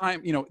this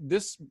time,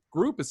 this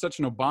group is such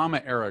an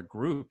Obama era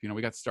group.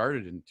 We got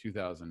started in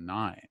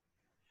 2009.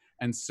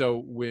 And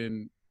so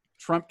when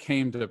Trump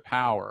came to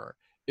power,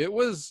 it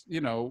was,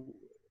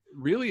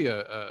 really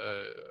a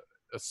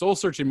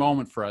soul-searching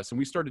moment for us. And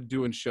we started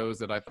doing shows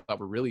that I thought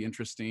were really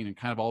interesting and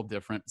kind of all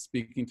different,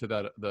 speaking to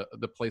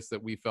the place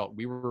that we felt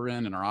we were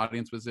in and our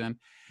audience was in.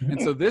 Mm-hmm.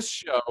 And so this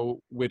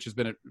show, which has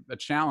been a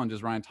challenge,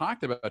 as Ryan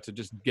talked about, to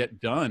just get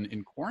done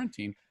in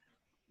quarantine,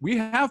 we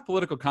have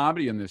political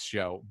comedy in this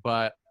show,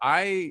 but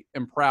I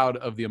am proud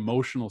of the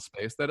emotional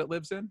space that it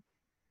lives in.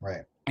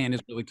 Right. And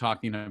is really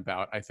talking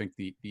about, I think,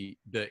 the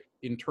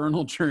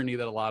internal journey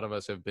that a lot of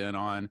us have been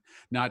on,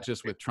 not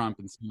just with Trump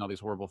and seeing all these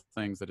horrible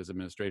things that his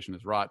administration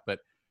has wrought, but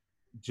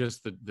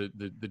just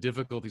the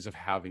difficulties of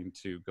having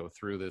to go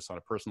through this on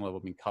a personal level,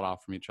 being cut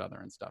off from each other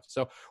and stuff.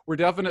 So we're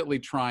definitely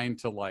trying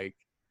to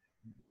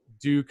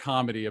do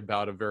comedy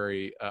about a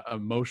very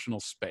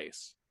emotional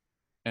space.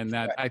 And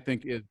that I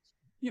think is,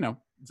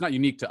 it's not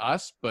unique to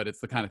us, but it's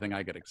the kind of thing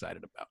I get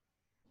excited about.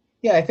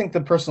 Yeah, I think the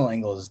personal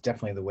angle is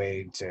definitely the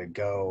way to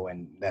go,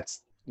 and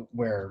that's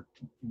where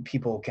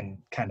people can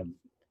kind of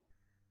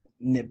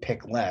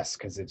nitpick less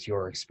because it's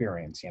your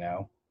experience,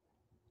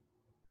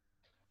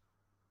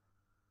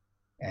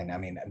 And I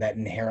mean, that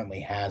inherently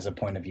has a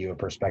point of view, a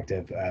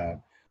perspective,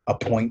 a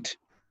point.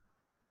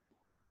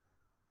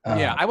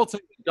 Yeah, I will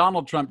tell you,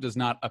 Donald Trump does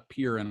not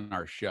appear in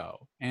our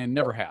show and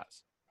never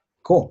has.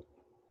 Cool.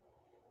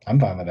 I'm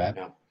fine with that.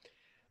 Yeah.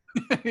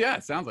 Yeah,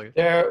 it sounds like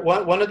it.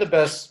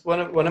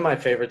 One of my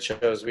favorite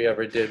shows we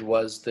ever did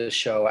was the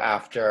show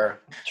after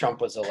Trump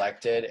was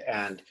elected,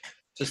 and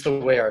just the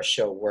way our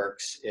show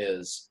works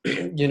is,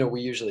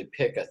 we usually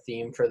pick a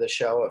theme for the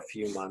show a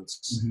few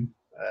months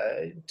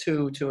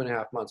two and a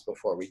half months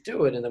before we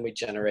do it, and then we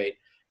generate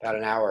about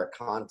an hour of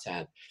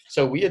content.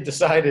 So we had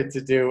decided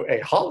to do a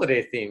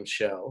holiday themed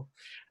show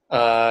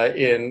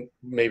in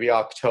maybe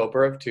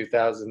October of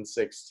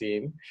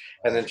 2016,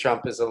 and then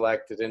Trump is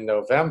elected in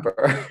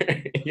November,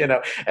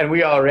 and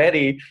we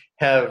already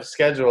have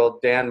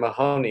scheduled Dan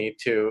Mahoney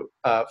to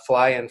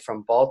fly in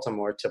from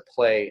Baltimore to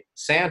play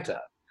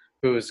Santa,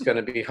 who's going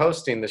to be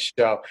hosting the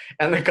show.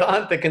 And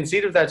the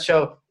conceit of that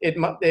show,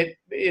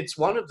 it's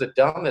one of the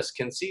dumbest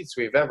conceits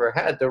we've ever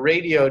had. The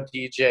radio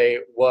DJ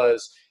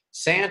was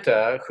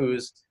Santa,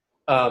 who's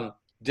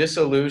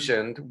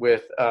disillusioned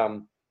with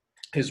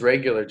his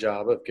regular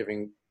job of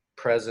giving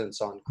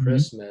presents on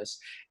Christmas,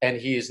 and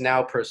he is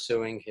now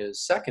pursuing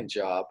his second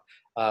job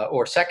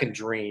or second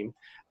dream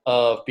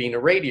of being a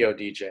radio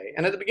DJ.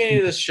 And at the beginning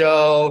of the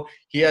show,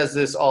 he has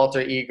this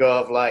alter ego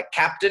of like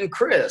Captain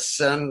Chris,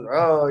 and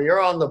oh,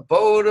 you're on the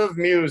boat of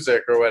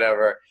music or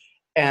whatever.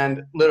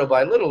 And little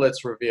by little,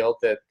 it's revealed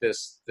that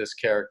this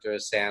character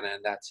is Santa,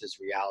 and that's his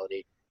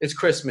reality. It's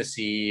Christmas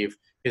Eve.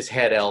 His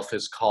head elf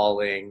is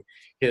calling.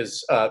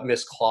 His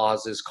Miss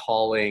Claus is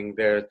calling.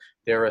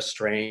 They're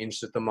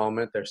estranged at the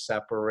moment. They're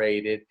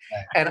separated.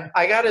 And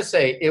I gotta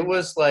say, it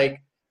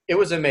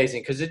was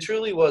amazing, because it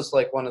truly was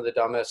like one of the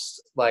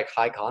dumbest like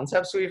high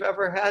concepts we've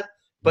ever had.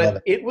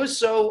 But it was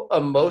so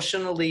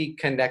emotionally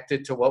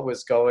connected to what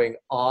was going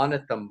on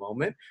at the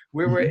moment.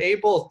 We were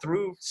able,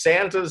 through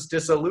Santa's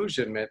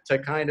disillusionment, to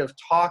kind of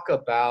talk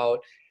about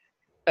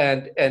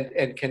and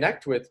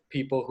connect with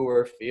people who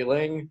are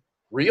feeling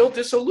real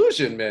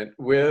disillusionment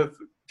with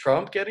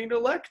Trump getting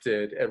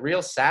elected and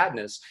real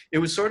sadness. It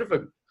was sort of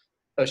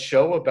a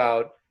show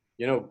about,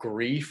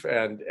 grief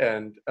and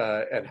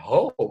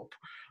hope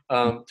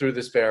through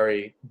this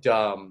very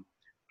dumb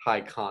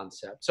high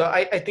concept. So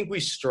I think we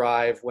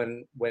strive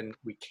when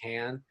we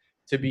can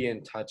to be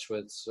in touch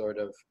with sort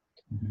of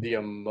the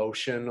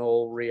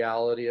emotional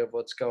reality of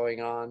what's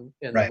going on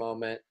in the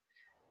moment.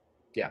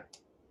 Yeah.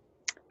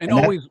 And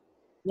always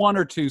one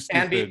or two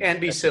stupid, and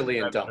be silly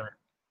and dumb.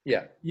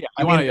 Yeah. Yeah.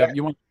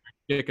 You want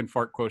kick and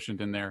fart quotient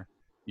in there,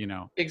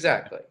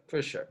 Exactly,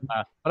 for sure.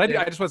 But I do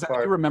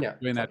remember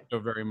doing that show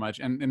very much,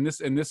 and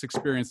this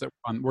experience that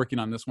I'm working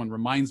on this one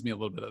reminds me a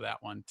little bit of that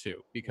one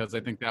too, because I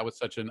think that was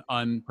such an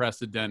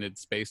unprecedented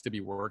space to be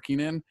working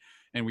in,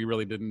 and we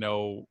really didn't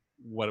know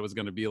what it was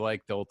going to be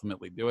like to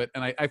ultimately do it.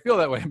 And I feel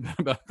that way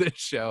about this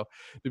show,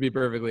 to be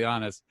perfectly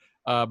honest.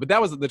 But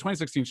that was the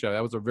 2016 show.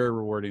 That was a very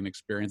rewarding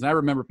experience, and I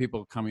remember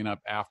people coming up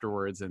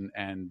afterwards and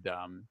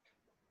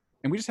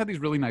we just had these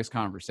really nice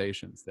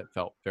conversations that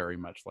felt very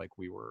much like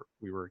we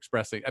were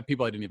expressing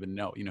people I didn't even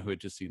know, who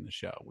had just seen the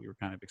show. We were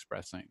kind of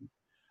expressing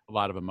a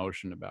lot of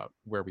emotion about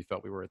where we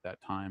felt we were at that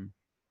time.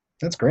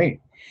 That's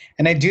great.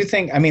 And I do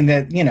think,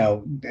 that,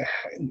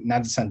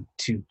 not to sound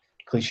too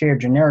cliche or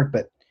generic,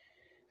 but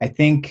I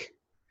think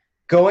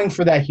going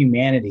for that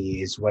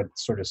humanity is what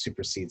sort of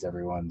supersedes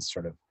everyone's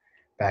sort of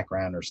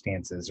background or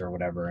stances or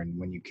whatever. And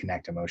when you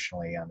connect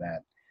emotionally on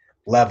that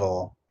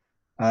level,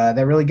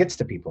 that really gets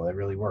to people. It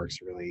really works.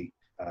 It really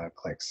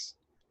clicks.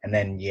 And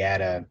then you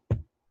add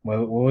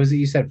what was it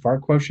you said?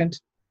 Fart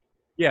quotient?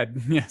 Yeah.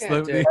 Yes.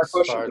 Fart quotient.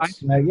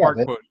 Fart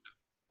quotient.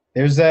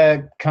 There's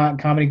a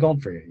comedy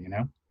gold for you,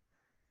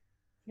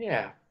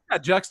 Yeah.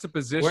 That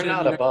juxtaposition. We're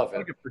not above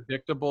it.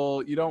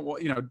 Predictable. You don't,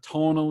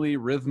 tonally,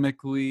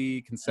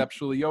 rhythmically,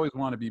 conceptually. You always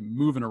want to be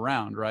moving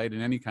around, right?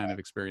 In any kind of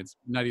experience,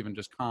 not even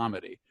just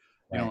comedy.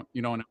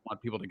 You don't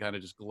want people to kind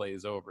of just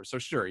glaze over. So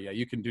sure, yeah,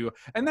 you can do,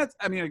 and that's,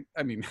 I mean,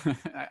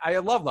 I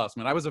love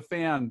Lossman. I was a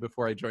fan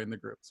before I joined the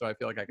group, so I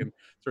feel like I can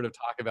sort of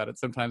talk about it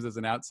sometimes as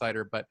an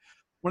outsider. But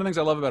one of the things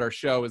I love about our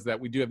show is that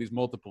we do have these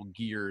multiple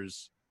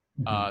gears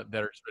that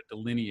are sort of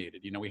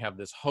delineated. We have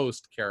this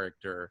host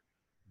character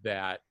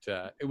that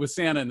it was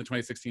Santa in the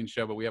 2016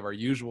 show, but we have our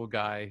usual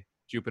guy,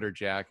 Jupiter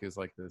Jack, who's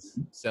like this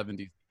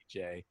 70s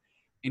DJ,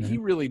 and he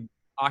really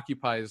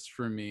occupies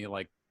for me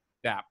like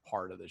that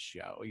part of the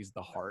show. He's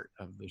the heart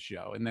of the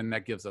show, and then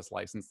that gives us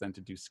license then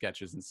to do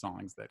sketches and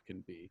songs that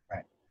can be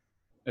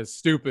as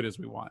stupid as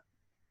we want,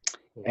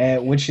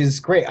 which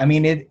is great. I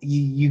mean,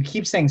 you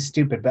keep saying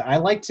stupid, but I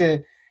like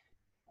to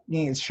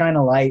shine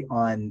a light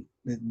on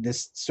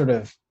this sort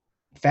of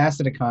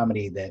facet of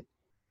comedy that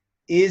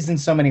is in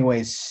so many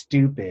ways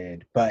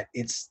stupid, but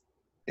it's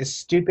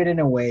stupid in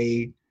a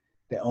way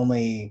that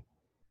only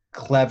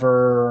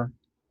clever,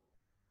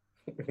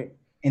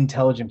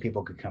 intelligent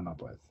people could come up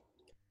with.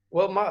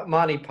 Well,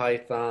 Monty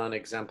Python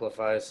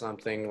exemplifies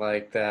something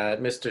like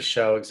that. Mr.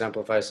 Show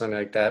exemplifies something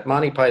like that.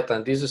 Monty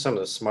Python, these are some of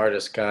the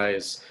smartest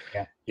guys,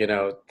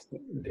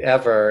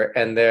 ever.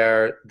 And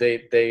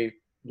they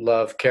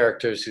love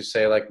characters who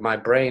say like, my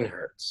brain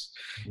hurts.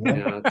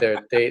 They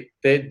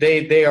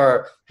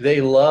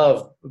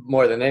love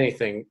more than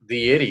anything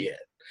the idiot.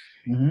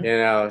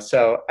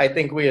 So I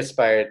think we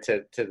aspire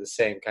to the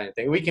same kind of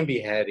thing. We can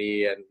be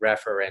heady and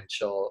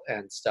referential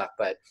and stuff,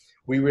 but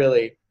we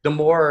really,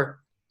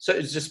 so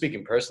it's just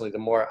speaking personally, the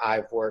more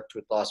I've worked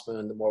with Lost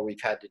Moon, the more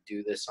we've had to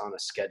do this on a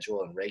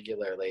schedule and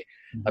regularly,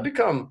 I've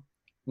become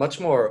much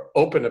more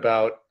open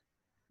about,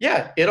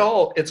 Yeah,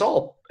 it's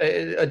all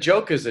a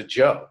joke is a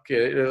joke.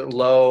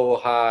 Low,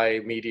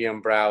 high,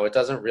 medium, brow. It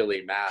doesn't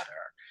really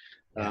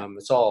matter.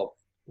 It's all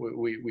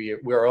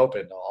we're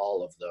open to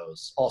all of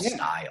those, all Yeah.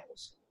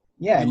 styles.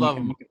 Yeah, We and love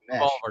you can them. make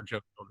it All mesh. of our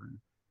joke children.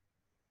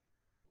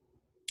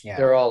 Yeah.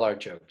 They're all our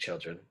joke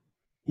children.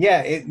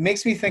 Yeah, it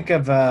makes me think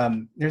of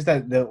there's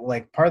the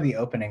like part of the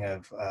opening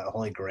of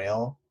Holy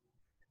Grail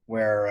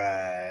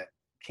where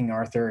King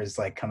Arthur is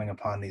like coming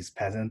upon these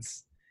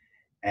peasants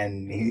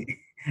and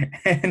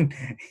and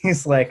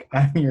he's like,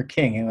 I'm your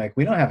king. And like,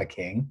 we don't have a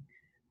king.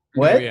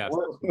 What? Oh, yeah.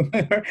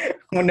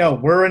 Well, no,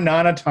 we're a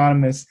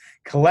non-autonomous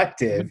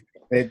collective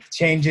that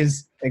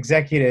changes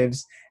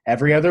executives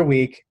every other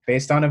week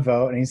based on a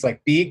vote. And he's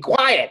like, be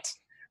quiet.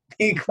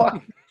 Be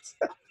quiet.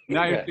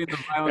 Now you're Yeah. seeing the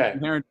violence Yeah.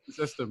 inherent in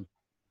the system.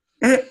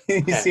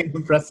 You see him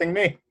impressing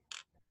me.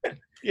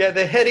 Yeah,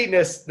 the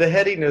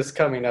headiness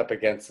coming up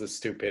against the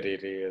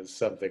stupidity is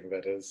something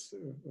that is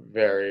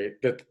very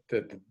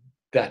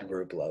that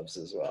group loves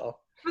as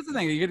well. That's the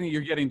thing.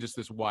 You're getting just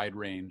this wide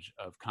range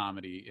of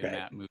comedy in Right.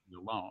 that movie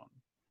alone.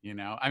 You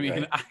know, I mean,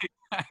 Right.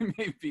 I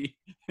may be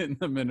in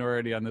the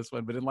minority on this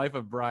one, but in Life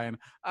of Brian,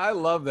 I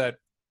love that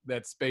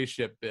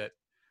spaceship bit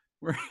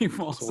where he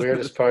falls. It's the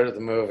weirdest part of the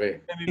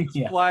movie. And he just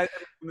Yeah. flies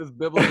in this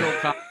biblical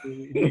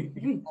comedy.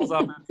 He falls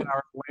off the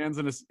tower, lands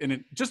in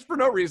it just for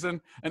no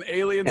reason. An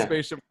alien Yeah.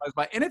 spaceship flies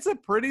by, and it's a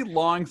pretty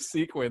long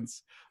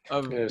sequence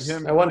of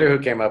him. I wonder who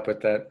came up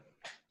with that.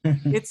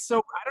 It's so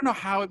I don't know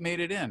how it made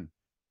it in,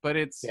 but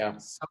it's Yeah.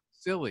 so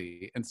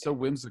silly and so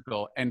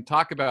whimsical. And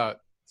talk about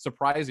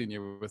surprising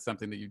you with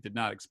something that you did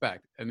not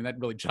expect. I mean, that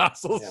really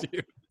jostles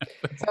you.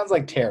 It sounds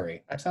like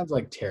Terry. It sounds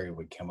like Terry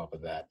would come up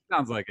with that.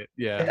 Sounds like it.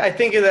 Yeah. I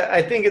think of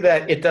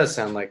that. It does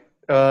sound like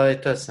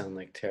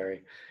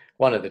Terry,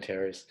 one of the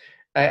Terrys.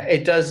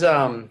 It does.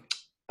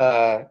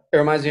 It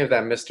reminds me of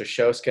that Mr.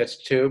 Show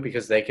sketch too,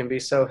 because they can be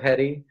so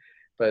heady.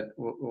 But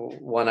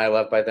one I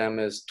love by them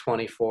is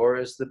 24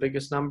 is the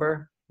biggest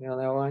number. You know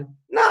that line?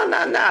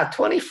 No,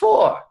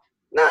 24.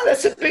 No,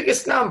 that's the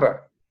biggest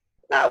number.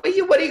 No,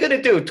 what are you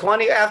gonna do?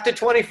 20 after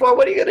 24?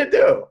 What are you gonna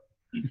do?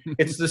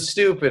 It's the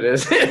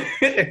stupidest.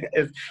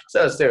 It's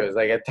so stupid. It's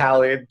like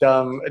Italian,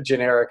 dumb,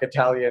 generic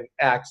Italian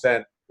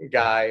accent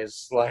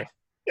guys, like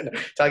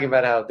talking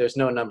about how there's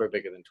no number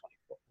bigger than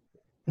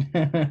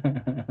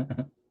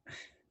 24.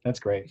 That's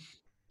great.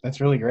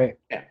 That's really great.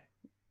 Yeah.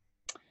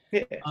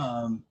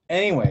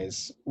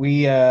 Anyways,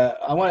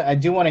 I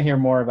do want to hear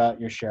more about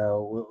your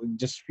show.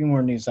 Just a few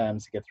more news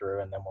items to get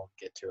through, and then we'll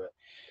get to it.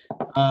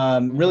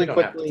 Really We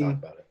don't have to quickly. talk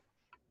about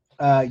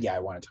it. Yeah, I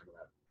want to talk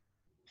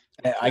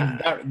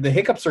about it. The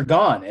hiccups are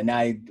gone, and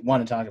I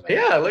want to talk about it.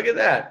 Yeah, look at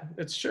that.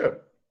 It's true.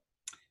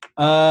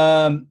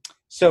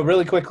 So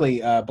really quickly,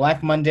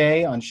 Black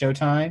Monday on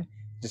Showtime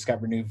just got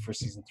renewed for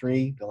season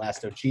 3. The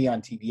Last OG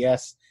on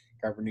TBS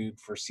got renewed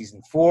for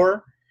season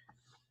 4,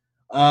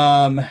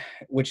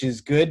 which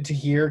is good to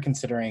hear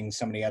considering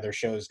so many other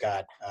shows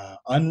got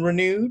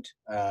unrenewed,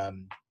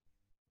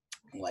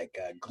 like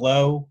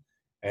Glow.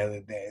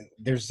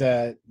 There's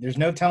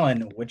no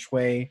telling which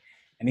way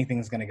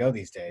anything's going to go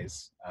these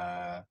days.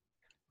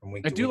 From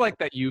week I to do week. like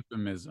that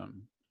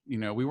euphemism. You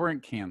know, we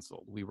weren't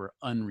canceled. We were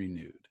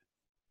unrenewed.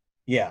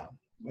 Yeah,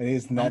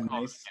 isn't that Don't call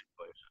it nice?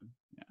 cancellation.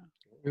 Yeah.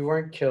 We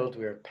weren't killed.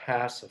 We were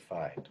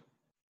pacified.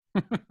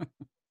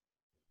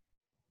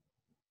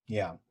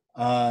 Yeah.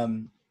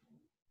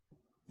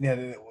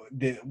 Yeah.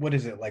 What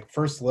is it like?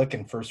 First look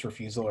and first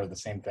refusal are the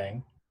same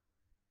thing.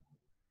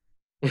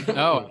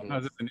 Oh,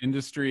 is this an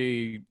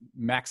industry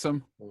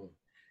maxim?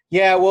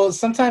 Yeah. Well,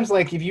 sometimes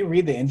like if you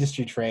read the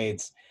industry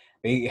trades,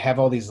 they have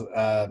all these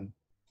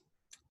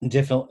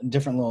different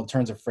little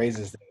turns of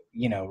phrases that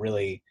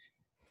really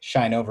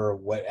shine over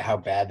how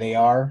bad they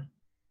are.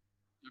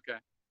 Okay.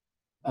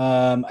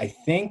 I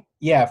think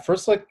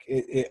first look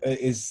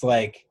is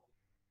like,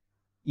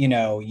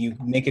 you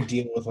make a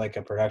deal with like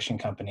a production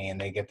company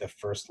and they get the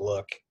first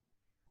look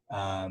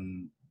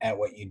at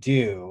what you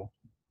do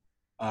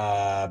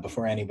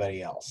before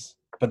anybody else.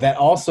 But that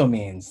also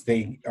means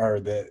they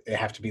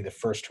have to be the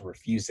first to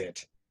refuse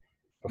it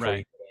before you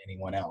Right. go to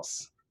anyone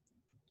else.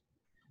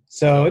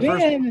 So it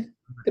First-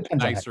 depends on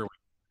Nicer way.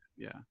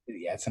 Yeah.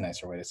 yeah, it's a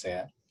nicer way to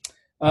say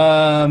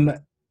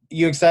it.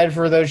 You excited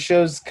for those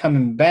shows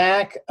coming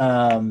back?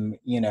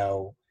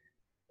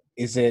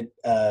 Is it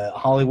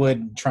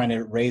Hollywood trying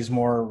to raise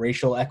more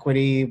racial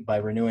equity by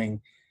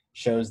renewing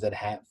shows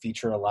that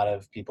feature a lot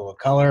of people of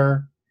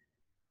color?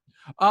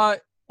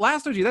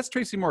 Last OG, that's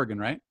Tracy Morgan,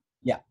 right?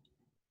 Yeah.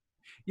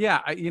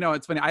 Yeah,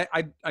 it's funny.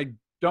 I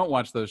don't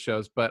watch those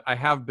shows, but I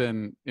have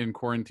been in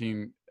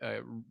quarantine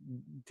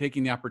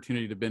taking the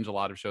opportunity to binge a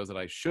lot of shows that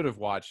I should have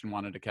watched and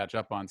wanted to catch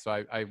up on. So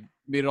I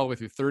made it all the way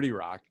through 30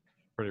 Rock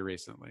pretty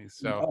recently.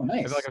 So Oh, nice.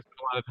 I feel like I spent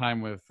a lot of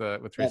time with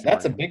Tracy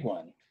That's a Morgan. big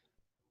one.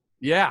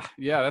 Yeah,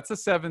 that's a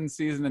 7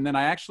 season. And then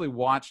I actually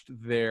watched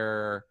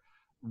their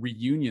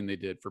reunion they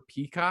did for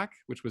Peacock,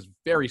 which was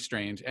very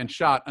strange and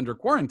shot under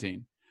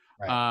quarantine.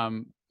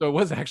 Right. So it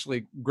was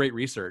actually great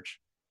research.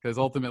 Because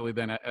ultimately,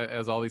 then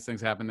as all these things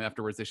happen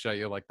afterwards, they show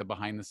you like the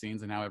behind the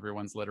scenes and how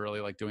everyone's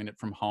literally like doing it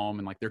from home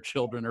and like their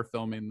children are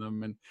filming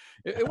them, and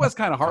it was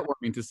kind of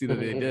heartwarming to see that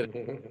they did.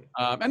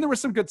 And there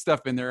was some good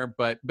stuff in there,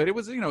 but it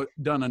was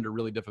done under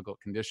really difficult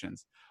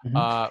conditions.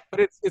 But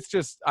it's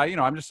just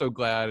I'm just so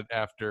glad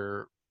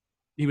after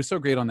he was so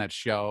great on that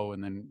show,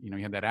 and then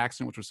he had that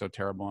accident which was so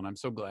terrible, and I'm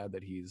so glad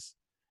that he's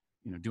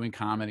doing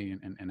comedy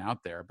and out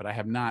there. But I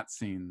have not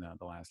seen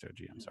the last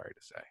OG. I'm sorry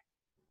to say.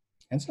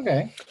 It's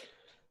okay.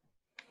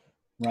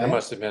 Right? I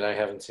must admit I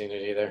haven't seen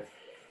it either.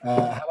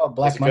 How about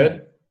Black Monday?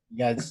 Good? You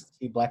guys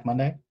see Black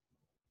Monday?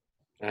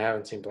 I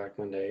haven't seen Black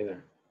Monday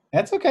either.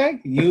 That's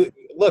okay. You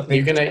look.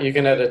 You can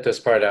edit this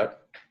part out.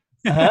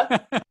 Uh-huh.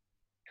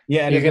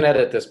 Yeah, you can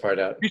edit this part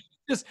out.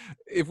 Just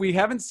if we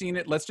haven't seen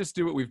it, let's just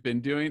do what we've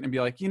been doing and be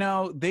like,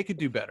 they could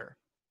do better.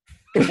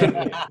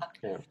 Yeah.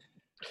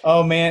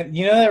 Oh man,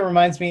 that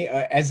reminds me.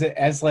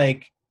 As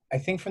like I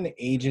think from the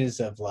ages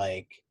of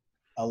like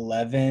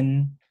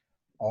 11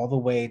 all the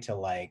way to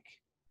like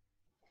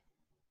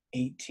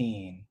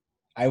 18,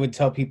 I would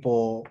tell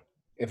people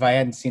if I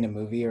hadn't seen a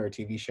movie or a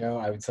TV show,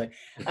 I would say,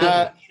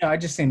 I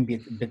just seen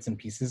bits and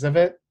pieces of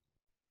it.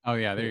 Oh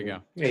yeah, there you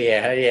go.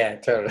 Yeah,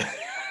 totally.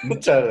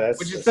 Totally.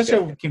 Which is such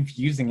a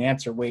confusing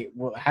answer. Wait,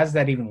 well, how does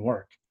that even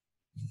work?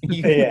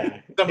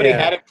 Somebody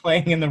had it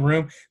playing in the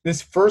room.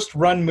 This first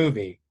run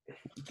movie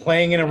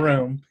playing in a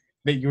room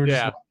that you were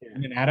just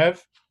in and out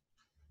of.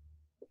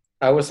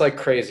 I was like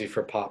crazy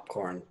for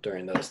popcorn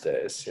during those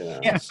days.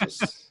 It's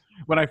just...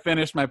 When I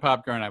finished my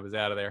popcorn, I was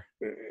out of there.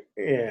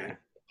 Yeah,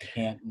 I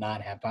can't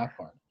not have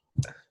popcorn.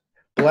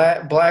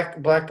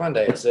 Black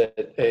Monday. Is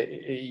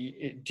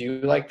it? Do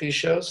you like these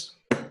shows?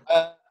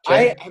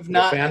 I have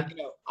not.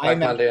 Black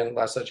Monday and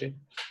Last OG.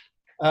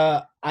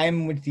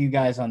 I'm with you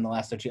guys on the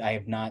Last OG. I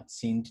have not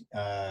seen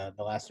the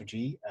Last OG,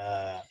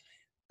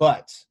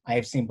 but I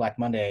have seen Black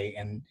Monday.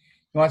 And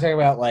you want to talk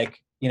about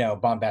like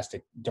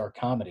bombastic dark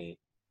comedy?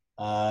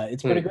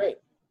 It's pretty great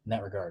in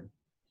that regard.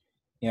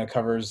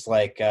 Covers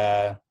like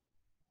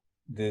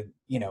the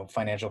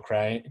financial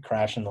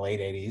crash in the late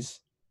 80s.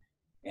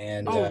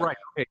 And right,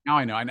 okay, now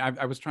I know.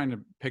 I was trying to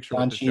picture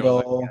Don what the show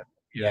was like.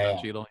 Yeah.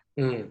 Don Cheadle.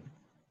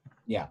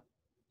 Yeah.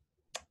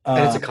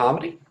 And it's a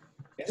comedy?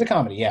 It's a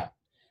comedy, yeah.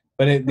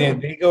 But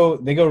they go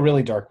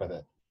really dark with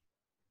it.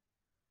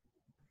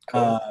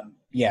 Cool.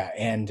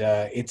 And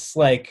it's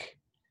like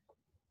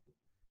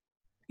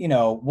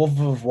Wolf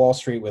of Wall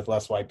Street with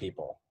less white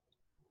people.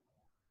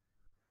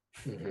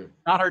 Mm-hmm.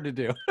 Not hard to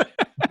do.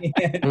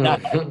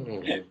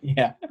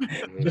 Yeah.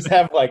 Just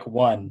have like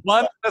one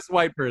less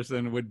white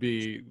person would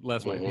be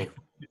less white people.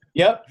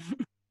 Yep.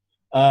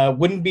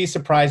 Wouldn't be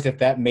surprised if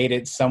that made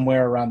it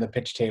somewhere around the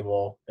pitch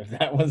table, if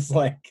that was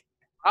like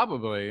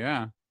probably,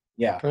 yeah.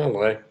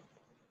 Probably.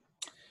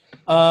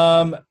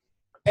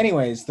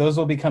 Anyways, those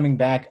will be coming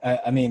back.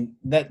 I mean,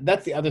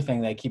 that's the other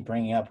thing that I keep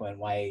bringing up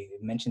why I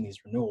mention these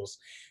renewals.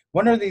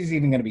 When are these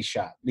even going to be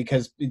shot?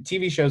 Because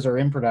TV shows are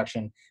in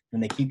production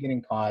and they keep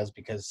getting paused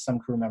because some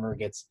crew member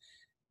gets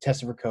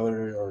tested for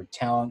COVID or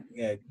talent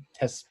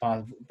tests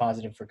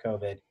positive for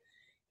COVID.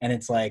 And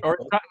it's like... Or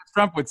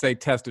Trump would say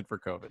tested for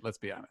COVID, let's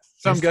be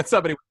honest.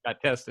 Somebody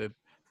got tested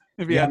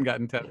if he hadn't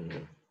gotten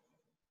tested.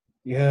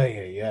 Yeah.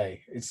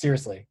 It's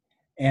seriously.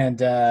 And,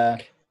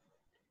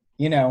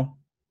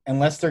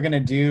 unless they're going to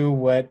do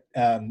what...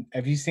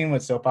 have you seen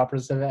what soap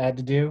operas have had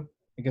to do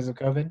because of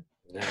COVID?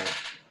 No.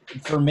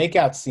 For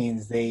makeout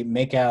scenes, they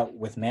make out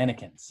with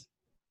mannequins.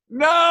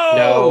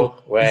 No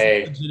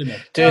way, dude.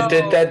 No.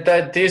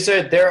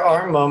 There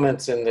are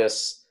moments in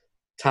this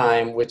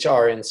time which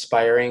are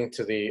inspiring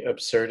to the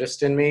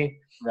absurdist in me.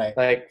 Right.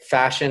 Like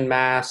fashion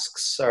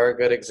masks are a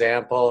good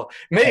example.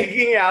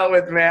 Making out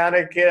with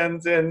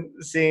mannequins in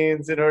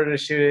scenes in order to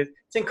shoot it.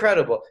 It's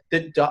incredible.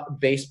 The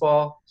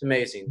baseball, it's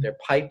amazing. They're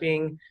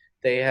piping.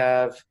 They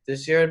have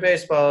this year in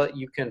baseball,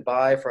 you can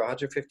buy for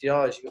 $150,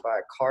 you can buy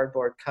a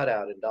cardboard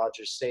cutout in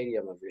Dodger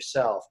Stadium of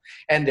yourself.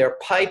 And they're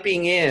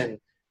piping in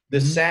the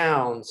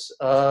sounds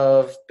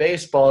of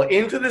baseball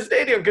into the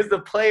stadium because the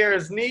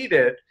players need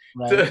it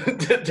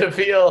to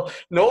feel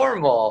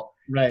normal.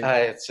 Right.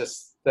 It's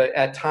just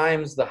at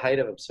times the height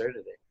of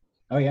absurdity.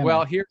 Oh yeah.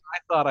 Well, here I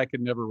thought I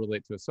could never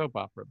relate to a soap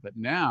opera, but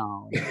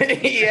now.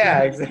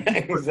 Yeah,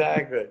 exactly.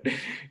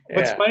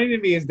 What's funny to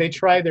me is they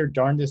try their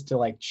darndest to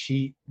like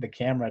cheat the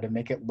camera to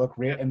make it look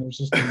real, and there's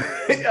just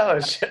oh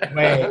shit.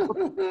 Way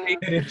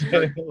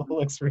it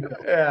looks real.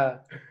 Yeah,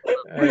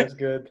 that's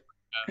good.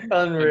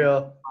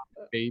 Unreal.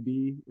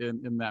 Baby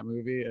in that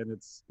movie, and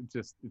it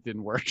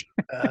didn't work.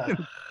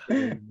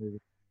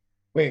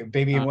 Wait,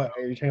 baby, what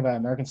are you talking about?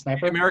 American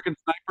Sniper? American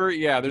Sniper,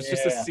 yeah. There's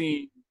just a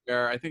scene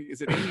where I think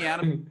is it Amy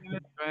Adams? Do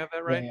I have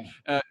that right?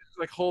 Yeah. It's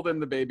like holding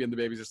the baby, and the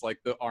baby's just like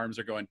the arms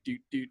are going doot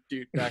doot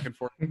doot back and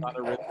forth on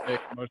a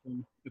rhythmic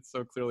motion. It's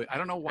so clearly. I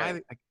don't know why. I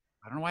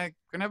don't know why I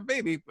couldn't have a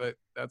baby, but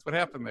that's what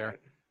happened there.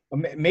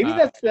 Maybe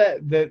that's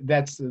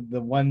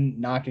the one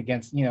knock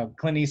against,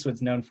 Clint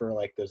Eastwood's known for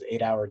like those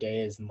 8-hour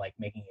days and like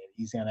making it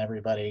easy on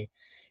everybody.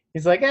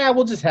 He's like,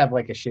 we'll just have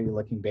like a shitty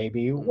looking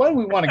baby. Why do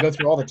we want to go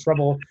through all the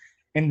trouble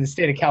in the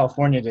state of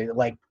California to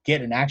like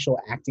get an actual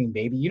acting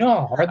baby. You know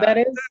how hard that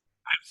is?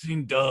 I've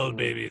seen doll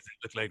babies that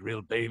look like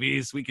real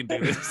babies. We can do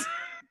this.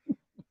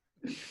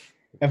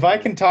 If I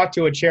can talk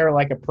to a chair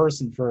like a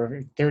person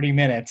for 30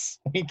 minutes,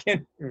 we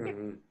can.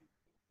 Mhm.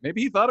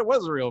 Maybe he thought it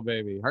was a real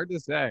baby. Hard to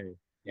say.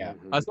 Yeah.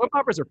 Mhm. Soap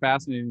operas are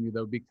fascinating to me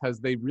though because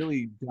they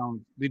really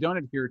don't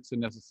adhere to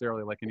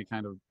necessarily like any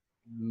kind of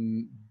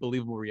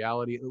believable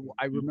reality.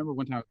 I remember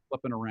one time I was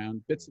flipping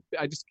around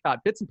I just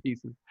caught bits and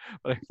pieces,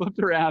 but I flipped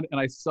around and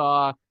I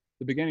saw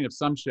the beginning of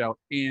some show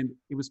and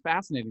it was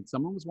fascinating.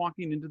 Someone was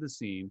walking into the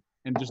scene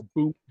and just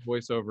boom,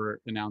 voiceover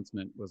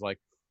announcement was like,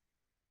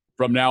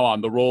 from now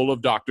on, the role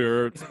of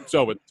Dr.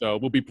 So-and-so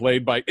will be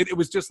played by, it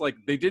was just like,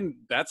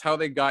 that's how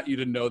they got you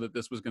to know that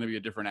this was going to be a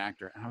different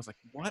actor. And I was like,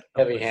 what?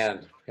 Heavy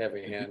hand.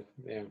 Yeah.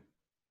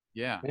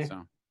 Yeah,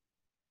 so.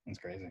 That's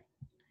crazy.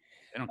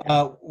 They don't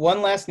care.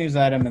 One last news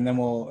item, and then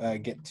we'll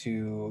get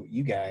to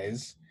you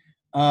guys.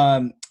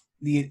 The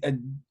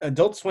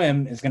Adult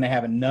Swim is going to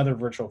have another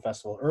virtual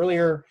festival.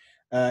 Earlier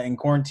in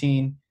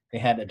quarantine, they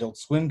had Adult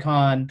Swim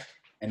Con,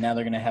 and now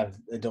they're going to have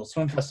Adult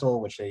Swim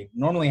Festival, which they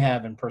normally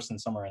have in person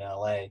somewhere in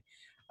LA.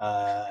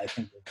 I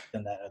think they've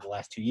done that the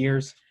last 2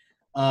 years.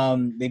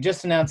 They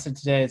just announced it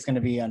today. It's going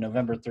to be on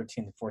November 13th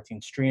and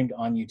 14th, streamed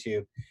on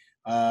YouTube.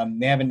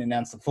 They haven't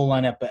announced the full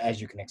lineup, but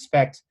as you can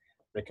expect,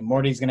 Rick and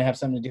Morty is going to have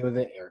something to do with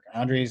it. Eric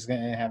Andre is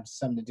going to have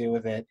something to do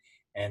with it.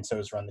 And so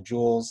is Run the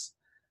Jewels.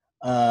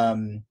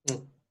 You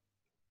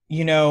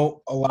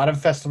know, a lot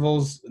of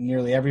festivals,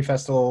 nearly every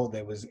festival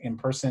that was in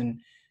person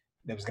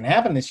that was going to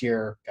happen this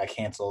year got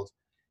canceled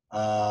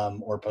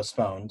or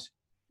postponed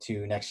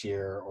to next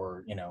year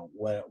or, you know,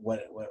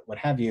 what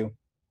have you.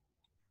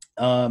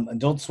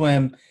 Adult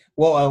Swim,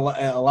 well,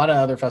 a lot of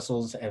other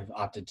festivals have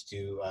opted to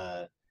do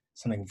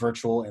something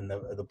virtual in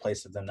the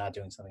place of them not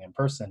doing something in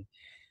person.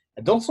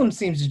 Adult Swim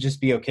seems to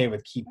just be okay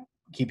with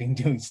keeping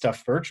doing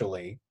stuff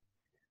virtually.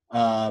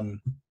 Do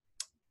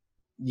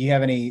you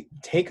have any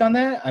take on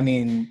that? I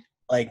mean,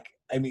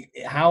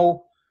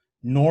 how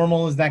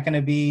normal is that going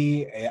to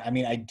be? I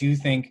mean, I do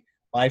think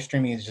live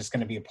streaming is just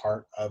going to be a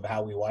part of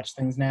how we watch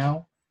things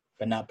now,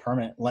 but not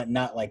permanent,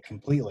 not like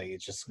completely.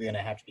 It's just going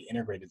to have to be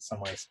integrated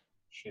some way,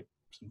 shape,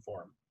 some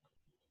form.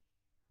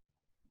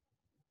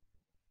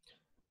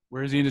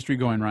 Where's the industry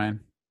going,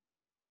 Ryan?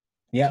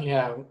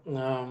 Yeah.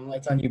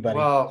 That's on you, buddy.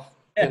 Well,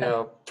 you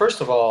know,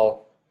 first of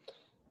all,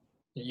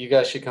 you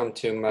guys should come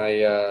to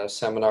my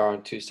seminar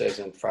on Tuesdays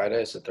and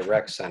Fridays at the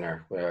Rec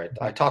Center, where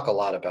I talk a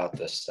lot about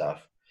this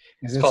stuff.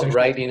 It's called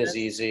Writing is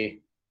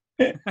Easy.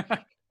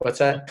 What's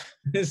that?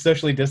 It's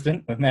socially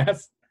distant with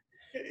masks.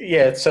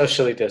 Yeah, it's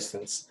socially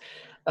distanced.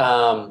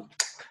 Yeah,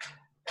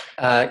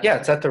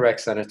 it's at the Rec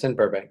Center. It's in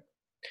Burbank.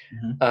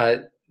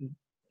 Mm-hmm.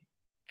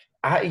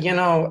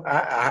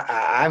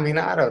 I mean,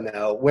 I don't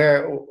know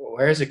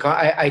where is it going.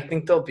 I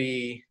think there'll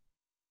be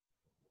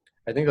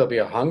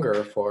a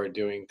hunger for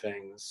doing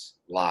things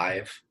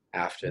live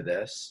after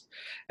this,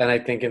 and I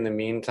think in the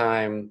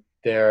meantime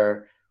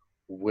there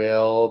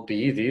will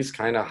be these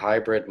kind of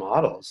hybrid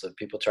models of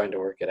people trying to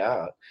work it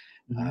out.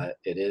 Mm-hmm.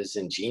 It is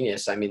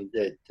ingenious. I mean,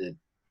 the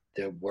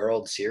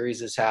World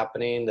Series is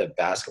happening. The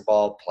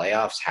basketball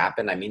playoffs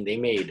happen. I mean, they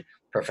made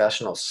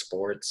professional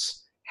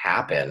sports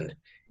happen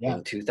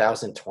in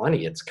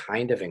 2020. It's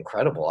kind of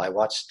incredible. I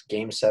watched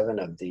Game 7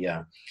 of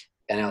the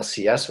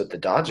NLCS with the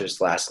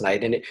Dodgers last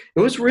night, and it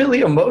was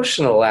really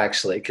emotional,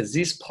 actually, because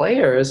these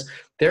players,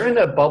 they're in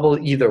a bubble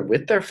either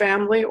with their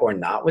family or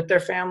not with their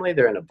family.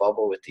 They're in a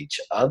bubble with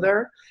each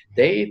other.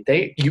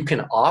 You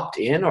can opt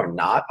in or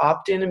not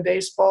opt in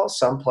baseball.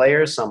 Some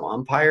players, some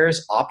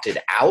umpires opted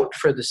out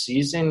for the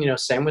season, you know,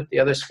 same with the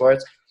other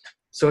sports.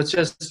 So it's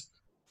just,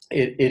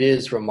 it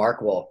is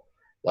remarkable.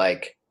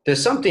 Like,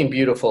 there's something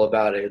beautiful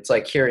about it. It's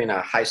like hearing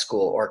a high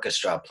school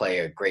orchestra play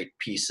a great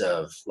piece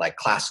of like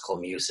classical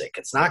music.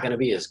 It's not going to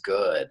be as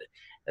good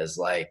as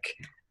like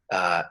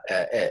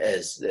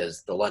as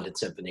the London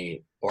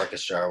Symphony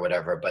Orchestra or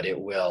whatever, but it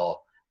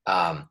will.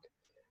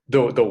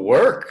 The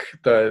work,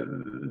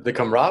 the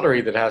camaraderie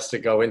that has to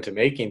go into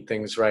making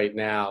things right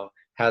now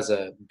has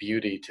a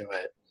beauty to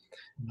it.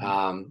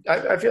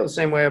 I feel the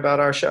same way about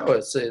our show.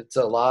 It's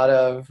a lot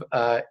of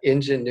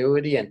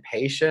ingenuity and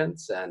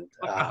patience, and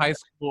like a high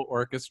school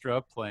orchestra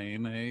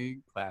playing a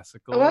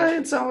classical. Well,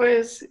 in some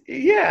ways,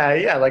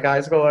 yeah, like a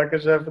high school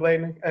orchestra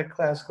playing a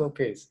classical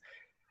piece.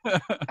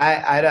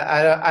 I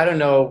don't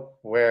know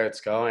where it's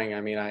going.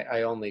 I mean,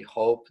 I only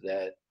hope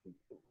that,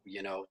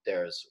 you know,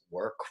 there's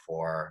work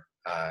for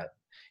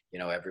you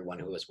know, everyone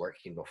who was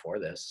working before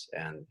this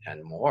and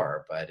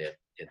more. But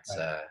it's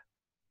right.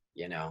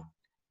 You know.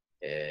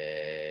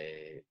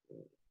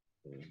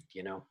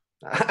 You know,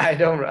 I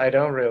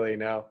don't really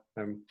know.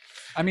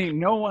 I mean,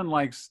 no one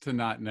likes to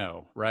not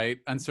know, right?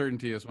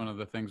 Uncertainty is one of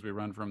the things we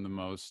run from the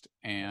most,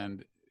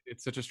 and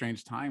it's such a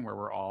strange time where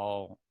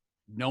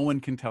no one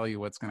can tell you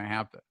what's going to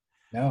happen.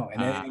 No,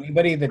 and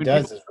anybody that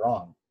does is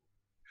wrong.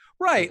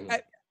 Right. Mm-hmm.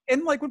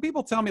 And like when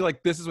people tell me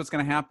like this is what's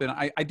going to happen,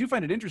 I do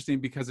find it interesting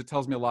because it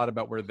tells me a lot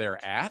about where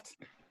they're at.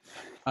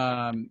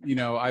 You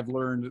know, I've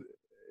learned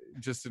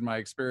just in my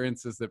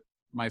experiences that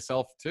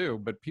myself too,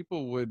 but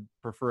people would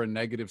prefer a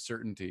negative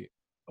certainty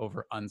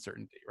over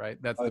uncertainty, right?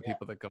 That's the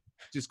people that go,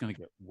 it's just going to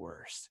get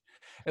worse.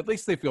 At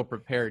least they feel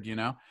prepared, you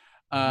know?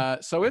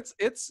 So it's,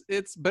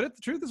 but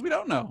the truth is we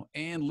don't know.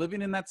 And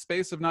living in that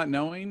space of not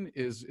knowing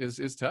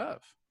is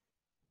tough.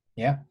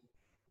 Yeah,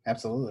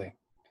 absolutely.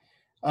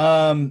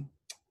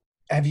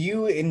 Have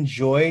you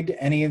enjoyed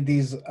any of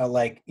these,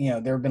 like, you know,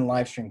 there have been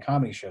live stream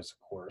comedy shows,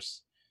 of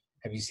course.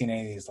 Have you seen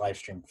any of these live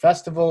stream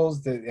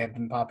festivals that have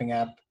been popping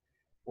up?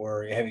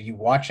 Or have you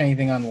watched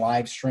anything on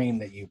live stream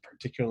that you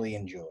particularly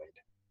enjoyed?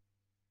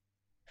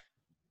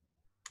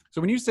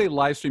 So when you say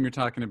live stream, you're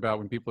talking about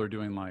when people are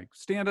doing like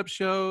stand-up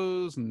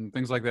shows and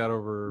things like that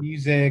over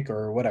music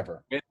or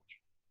whatever.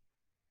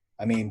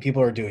 I mean,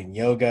 people are doing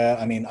yoga.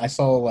 I mean, I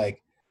saw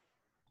like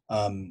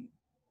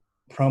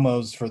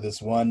promos for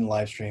this one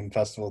live stream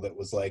festival that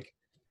was like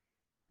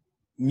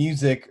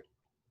music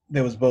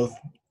that was both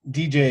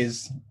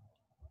DJs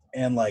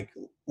and like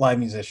live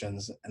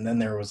musicians, and then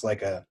there was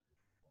like a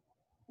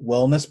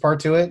wellness part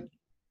to it,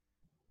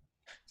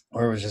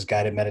 or it was just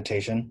guided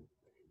meditation,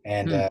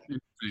 and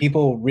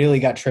people really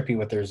got trippy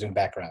with their Zoom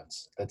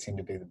backgrounds. That seemed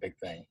to be the big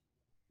thing.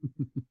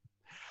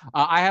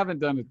 I haven't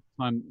done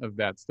a ton of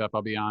that stuff.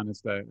 I'll be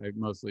honest. I've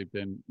mostly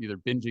been either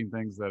binging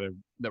things that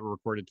were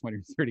recorded 20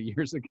 or 30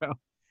 years ago,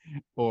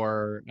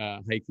 or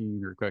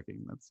hiking or cooking.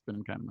 That's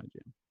been kind of my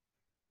jam.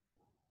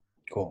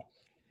 Cool.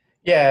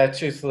 Yeah,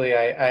 truthfully,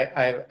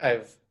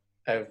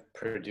 I've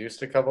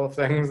produced a couple of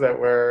things that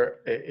were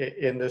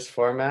in this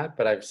format,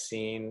 but I've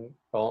seen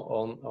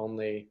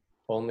only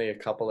a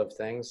couple of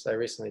things. I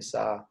recently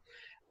saw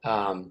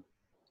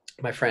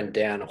my friend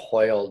Dan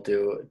Hoyle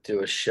do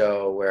a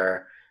show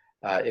where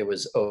it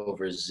was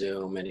over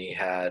Zoom, and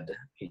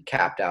he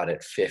capped out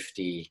at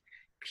 50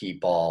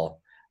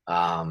 people,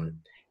 and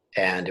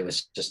it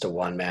was just a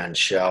one-man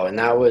show, and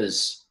that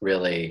was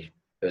really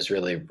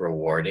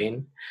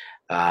rewarding.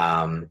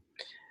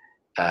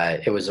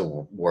 It was a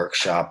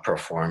workshop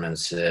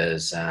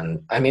performances,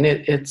 and I mean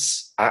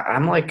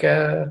I'm like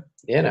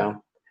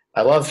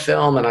I love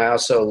film, and I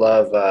also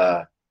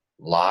love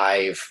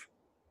live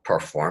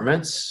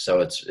performance.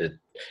 So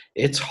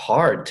it's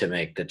hard to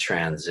make the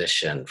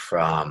transition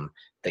from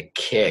the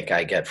kick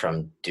I get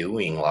from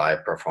doing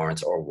live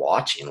performance or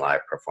watching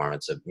live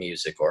performance of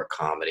music or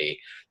comedy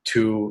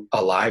to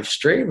a live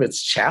stream.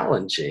 It's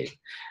challenging,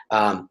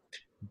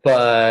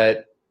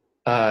 but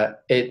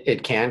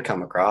it can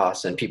come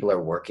across, and people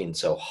are working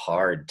so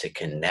hard to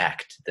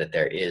connect that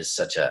there is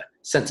such a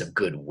sense of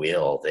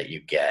goodwill that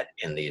you get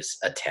in these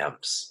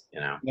attempts, you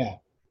know? Yeah.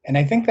 And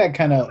I think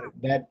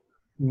that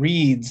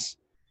reads,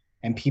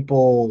 and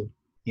people,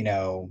 you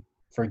know,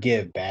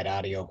 forgive bad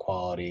audio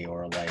quality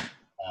or like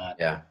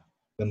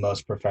the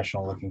most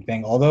professional looking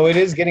thing, although it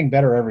is getting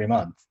better every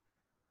month.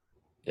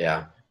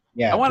 Yeah.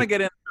 I want to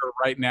get in there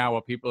right now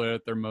while people are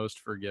at their most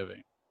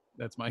forgiving.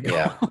 That's my goal.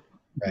 Yeah.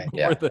 Right.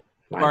 Yeah.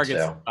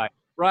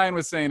 Ryan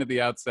was saying at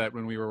the outset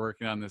when we were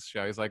working on this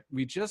show, he's like,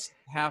 we just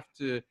have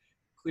to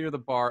clear the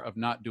bar of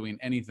not doing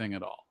anything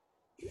at all.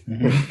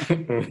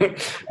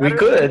 We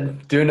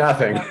could do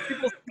nothing.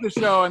 People see the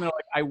show and they're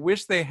like, I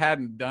wish they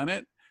hadn't done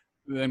it.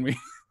 Then we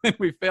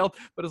failed.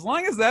 But as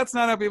long as that's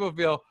not how people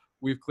feel,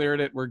 we've cleared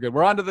it. We're good.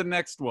 We're on to the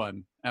next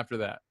one after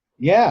that.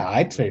 Yeah,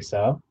 I'd say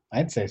so.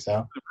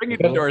 Bring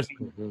it indoors.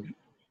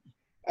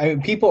 I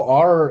mean, people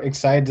are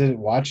excited to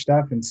watch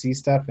stuff and see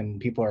stuff, and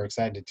people are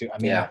excited to. I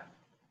mean,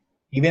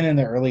 even in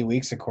the early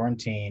weeks of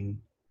quarantine,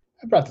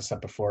 I brought this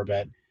up before,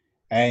 but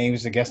he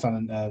was a guest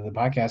on the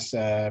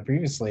podcast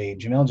previously.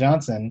 Jamil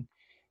Johnson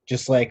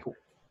just went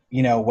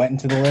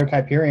into the Lyric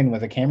Hyperion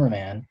with a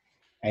cameraman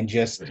and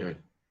just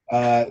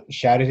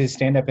shouted his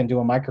stand-up into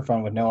a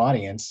microphone with no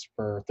audience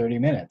for 30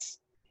 minutes,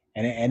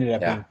 and it ended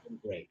up being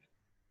great.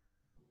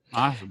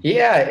 Awesome.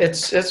 Yeah,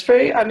 it's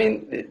very, I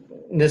mean,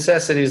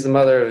 necessity is the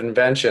mother of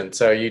invention.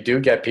 So you do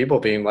get people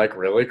being like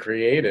really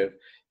creative.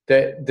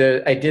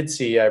 I did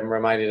see, I'm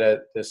reminded of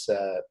this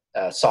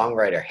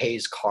songwriter,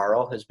 Hayes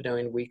Carl, has been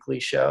doing weekly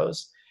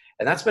shows.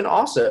 And that's been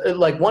awesome.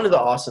 Like, one of the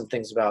awesome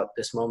things about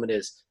this moment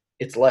is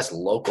it's less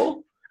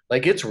local.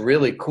 Like, it's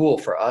really cool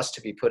for us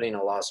to be putting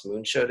a Lost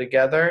Moon show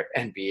together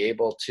and be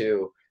able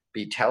to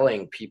be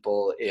telling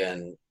people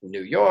in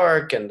New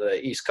York and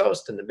the East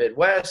Coast and the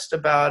Midwest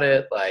about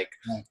it. Like,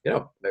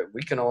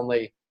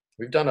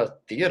 we've done a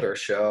theater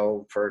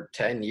show for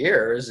 10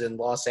 years in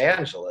Los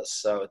Angeles.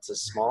 So it's a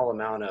small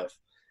amount of,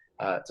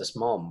 it's a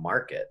small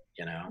market,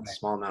 a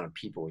small amount of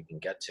people we can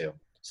get to.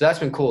 So that's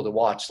been cool to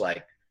watch.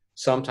 Like,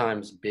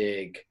 sometimes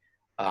big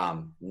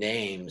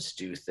names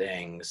do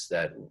things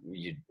that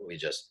we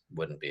just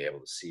wouldn't be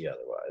able to see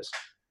otherwise.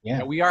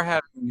 Yeah, we are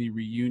having the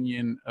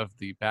reunion of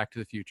the Back to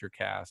the Future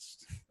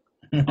cast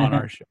on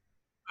our show.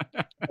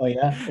 Oh,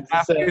 yeah?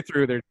 Halfway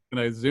through, they're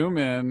going to zoom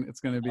in.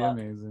 It's going to be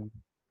amazing.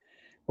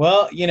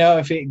 Well,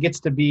 if it gets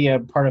to be a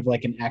part of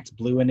like an Act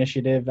Blue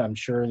initiative, I'm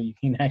sure you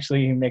can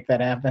actually make that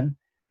happen.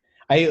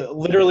 I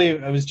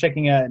was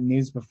checking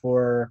news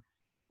before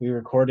we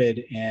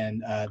recorded,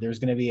 and there's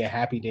going to be a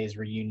Happy Days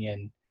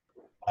reunion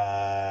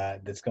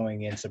that's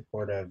going in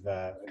support of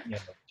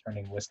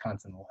turning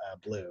Wisconsin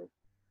blue.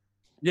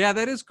 Yeah,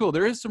 that is cool.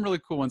 There is some really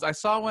cool ones. I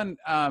saw one,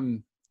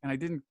 and I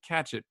didn't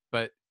catch it,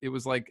 but it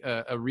was like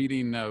a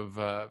reading of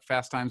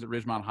Fast Times at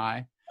Ridgemont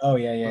High. Oh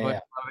yeah, yeah, Like,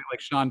 yeah.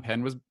 like Sean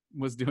Penn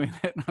was doing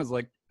it, and I was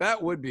like,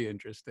 that would be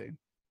interesting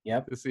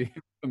Yep. to see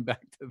him come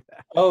back to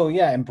that. Oh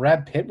yeah, and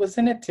Brad Pitt was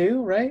in it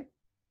too, right?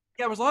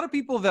 Yeah, there was a lot of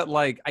people that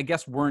like I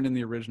guess weren't in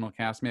the original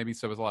cast, maybe,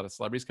 so there was a lot of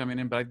celebrities coming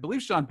in. But I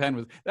believe Sean Penn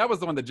was. That was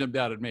the one that jumped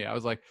out at me. I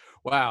was like,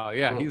 wow,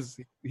 yeah,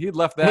 he'd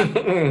left that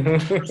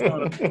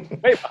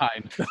way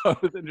behind. So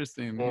it was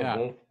interesting. Yeah,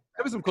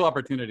 there was some cool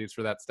opportunities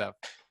for that stuff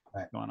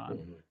going on.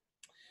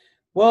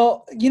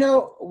 Well,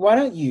 why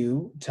don't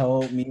you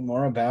tell me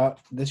more about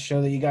this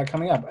show that you got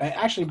coming up?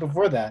 Actually,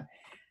 before that,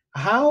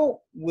 how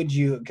would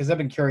you, because I've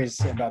been curious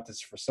about this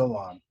for so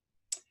long,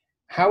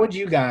 how would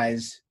you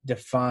guys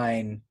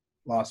define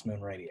Lost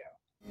Moon Radio?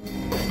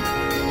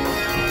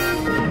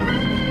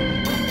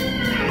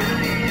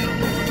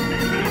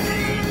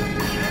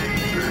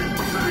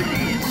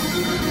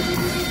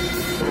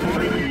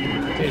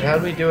 Dude, how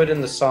do we do it in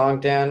the song,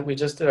 Dan? We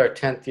just did our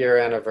 10th year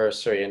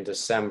anniversary in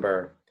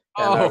December.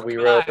 And we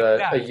wrote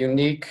a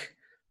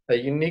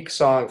unique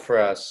song for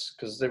us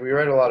because we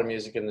write a lot of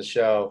music in the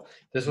show.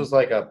 This was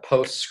like a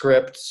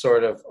postscript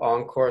sort of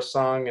encore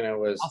song, and it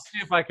was I'll see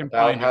if I can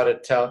about find how to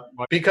tell,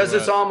 because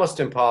it's almost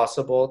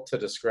impossible to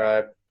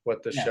describe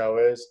what the show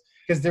is.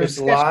 Because there's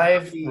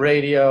live comedy,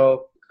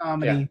 radio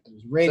comedy,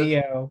 there's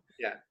radio.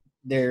 Yeah.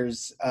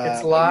 There's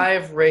it's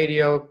live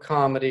radio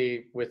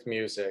comedy with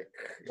music.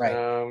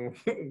 Right.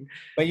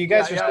 But you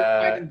guys are still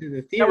right into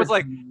the theater. That was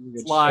like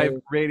live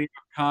radio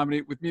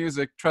comedy with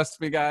music. Trust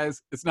me,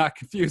 guys, it's not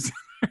confusing.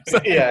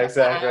 Yeah,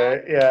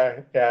 exactly.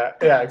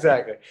 Yeah,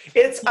 exactly.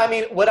 I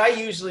mean, what I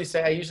usually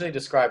say, I usually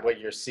describe what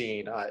you're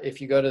seeing.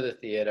 If you go to the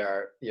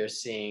theater, you're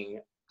seeing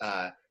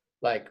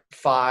like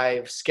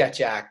 5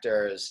 sketch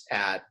actors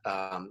at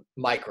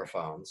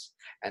microphones,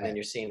 and then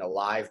you're seeing a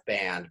live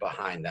band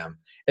behind them,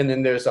 and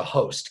then there's a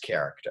host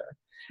character.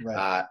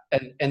 Right.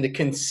 And the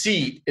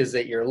conceit is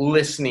that you're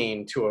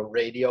listening to a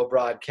radio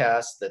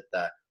broadcast, that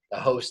the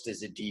host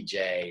is a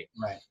DJ.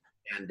 Right.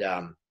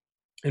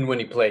 And when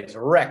he plays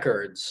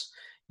records,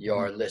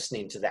 you're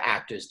listening to the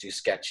actors do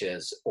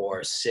sketches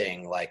or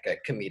sing like a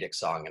comedic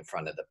song in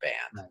front of the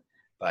band.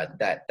 Right.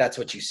 But that's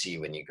what you see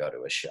when you go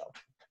to a show.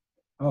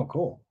 Oh,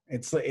 cool.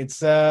 It's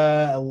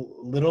a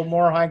little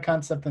more high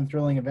concept than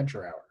Thrilling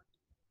Adventure Hour.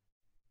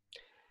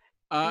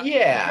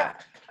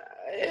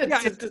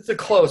 It's a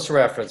close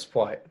reference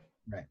point.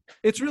 Right.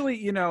 It's really,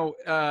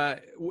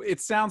 it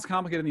sounds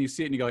complicated and you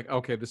see it and you go like,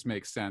 okay, this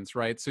makes sense,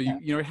 right? So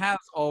it has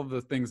all the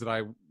things that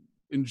I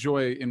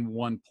enjoy in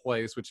one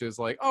place, which is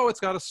like, oh, it's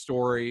got a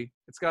story,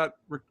 it's got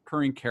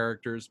recurring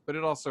characters, but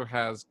it also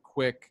has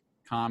quick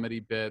comedy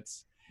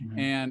bits. Mm-hmm.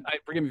 And I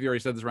forgive me if you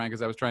already said this, Ryan,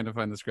 because I was trying to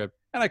find the script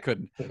and I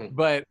couldn't. Mm-hmm.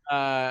 But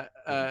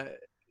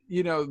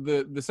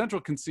the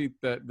central conceit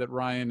that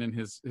Ryan and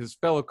his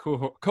fellow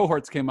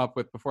cohorts came up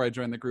with before I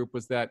joined the group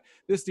was that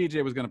this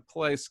DJ was going to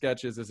play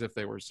sketches as if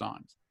they were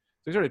songs.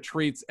 So he sort of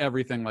treats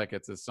everything like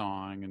it's a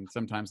song, and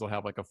sometimes they'll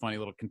have like a funny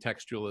little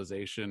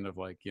contextualization of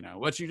like,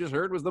 what you just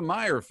heard was the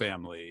Meyer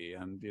family,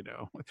 and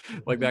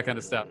like that kind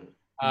of stuff.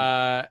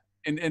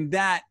 And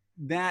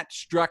that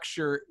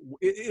structure,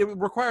 it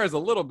requires a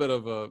little bit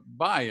of a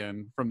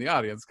buy-in from the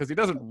audience because he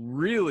doesn't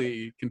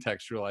really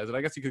contextualize it. I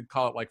guess you could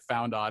call it like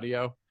found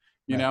audio.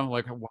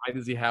 Like, why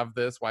does he have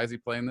this? Why is he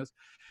playing this?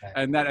 Right.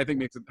 And that, I think,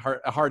 makes it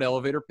a hard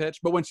elevator pitch.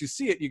 But once you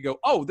see it, you go,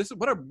 oh, this is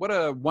what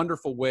a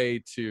wonderful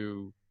way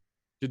to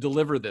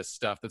deliver this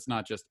stuff that's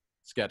not just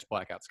sketch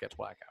blackout,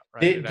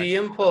 right? The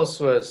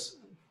impulse was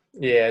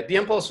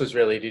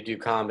really to do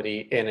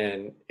comedy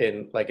in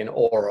like an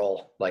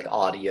oral, like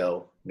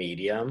audio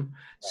medium,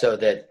 so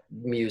that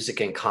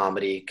music and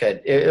comedy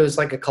it was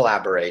like a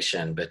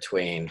collaboration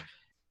between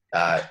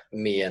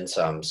me and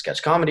some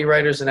sketch comedy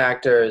writers and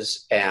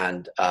actors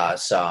and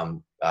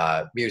some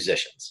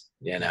musicians,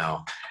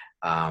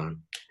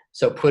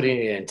 so putting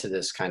it into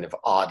this kind of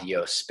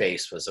audio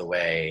space was a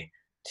way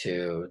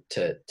to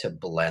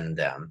blend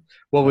them.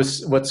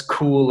 What's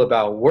cool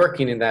about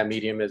working in that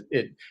medium is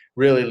it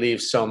really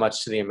leaves so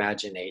much to the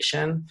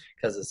imagination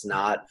because it's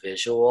not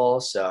visual.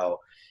 So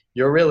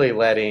you're really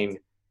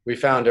we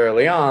found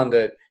early on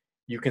that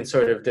you can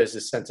there's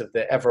a sense of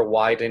the ever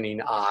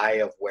widening eye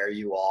of where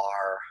you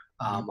are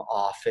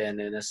often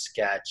in a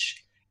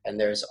sketch. And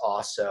there's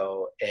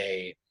also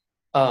a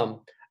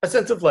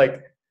sense of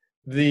like,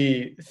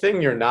 the thing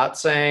you're not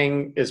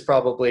saying is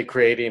probably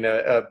creating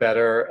a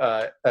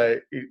better,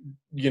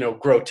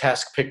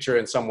 grotesque picture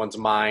in someone's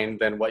mind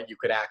than what you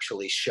could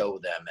actually show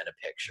them in a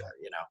picture,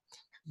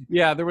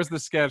 Yeah, there was the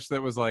sketch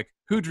that was like,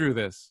 who drew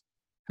this?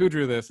 Who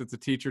drew this? It's a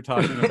teacher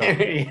talking about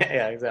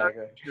yeah,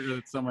 exactly.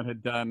 That someone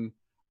had done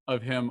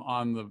of him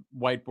on the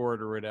whiteboard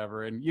or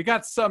whatever. And you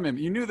got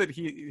you knew that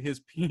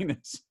his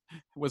penis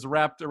was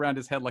wrapped around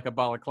his head like a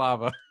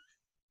balaclava.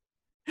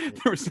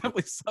 There was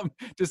definitely some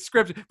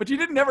description, but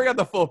you never got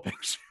the full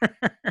picture.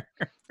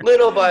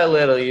 Little by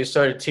little, you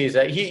started to tease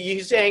that.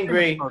 He's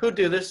angry. Who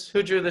drew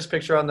this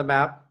picture on the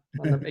map?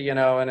 You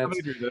know, and I'm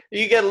it's, gonna do this.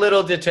 you get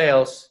little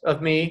details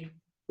of me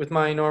with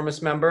my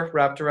enormous member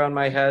wrapped around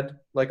my head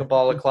like a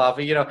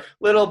balaclava. You know,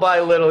 little by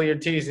little, you're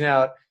teasing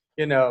out,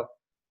 you know,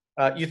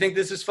 you think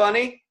this is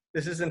funny?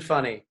 This isn't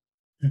funny.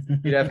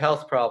 You'd have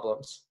health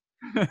problems.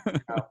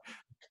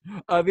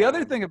 The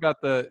other thing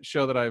about the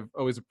show that I've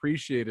always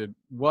appreciated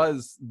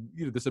was,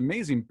 you know, this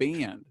amazing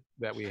band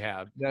that we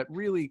have that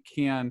really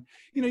can,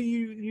 you know,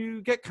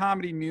 you get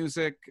comedy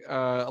music.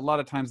 A lot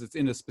of times it's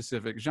in a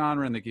specific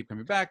genre and they keep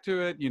coming back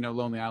to it. You know,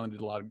 Lonely Island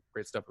did a lot of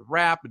great stuff with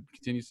rap and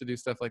continues to do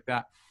stuff like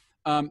that.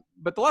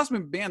 But the Lost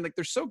Man Band, like,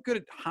 they're so good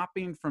at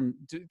hopping from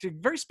to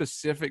very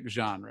specific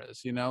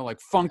genres, you know, like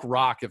funk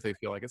rock if they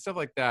feel like it, stuff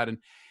like that. And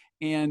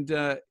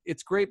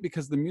it's great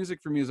because the music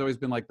for me has always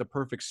been like the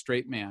perfect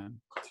straight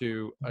man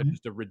to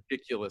just a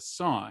ridiculous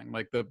song.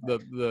 Like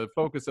the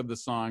focus of the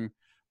song,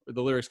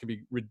 the lyrics can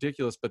be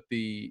ridiculous, but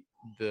the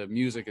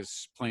music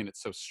is playing it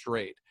so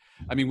straight.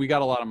 I mean, we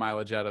got a lot of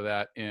mileage out of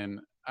that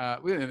in I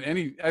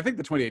think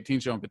the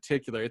 2018 show in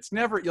particular. It's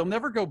never, you'll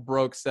never go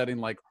broke setting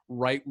like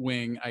right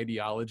wing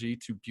ideology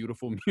to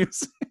beautiful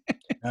music.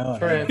 Oh,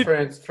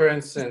 For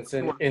instance,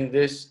 in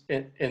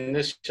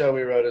this show,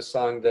 we wrote a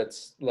song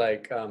that's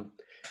like,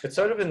 it's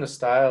sort of in the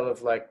style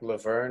of like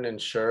Laverne and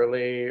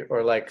Shirley,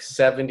 or like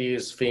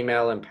 70s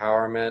female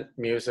empowerment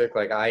music,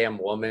 like I Am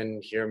Woman,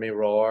 Hear Me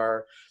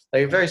Roar,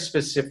 like very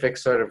specific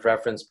sort of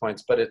reference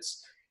points, but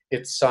it's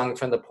sung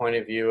from the point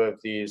of view of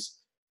these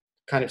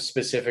kind of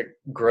specific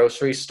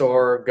grocery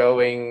store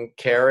going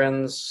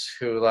Karens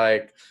who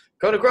like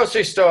go to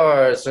grocery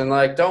stores and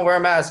like don't wear a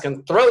mask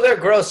and throw their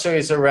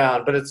groceries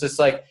around. But it's just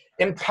like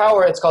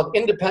empower. It's called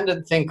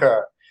Independent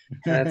Thinker.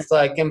 And it's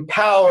like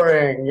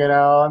empowering, you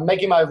know, I'm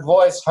making my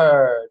voice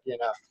heard, you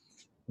know,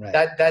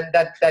 right.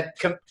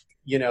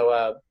 you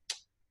know,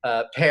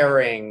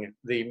 pairing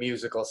the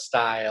musical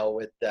style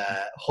with the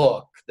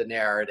hook, the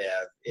narrative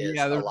is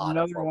yeah, there's a lot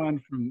another of one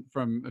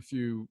from a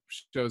few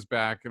shows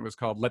back. It was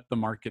called "Let the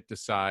Market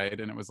Decide,"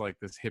 and it was like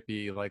this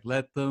hippie, like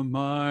 "Let the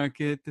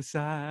market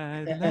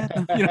decide,"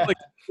 you know, like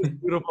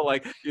beautiful,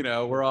 like, you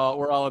know, we're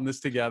all in this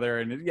together,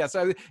 and yeah,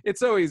 so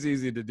it's always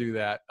easy to do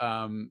that.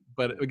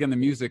 But again, the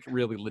music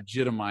really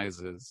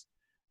legitimizes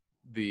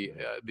the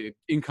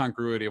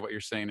incongruity of what you're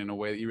saying in a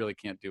way that you really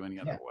can't do any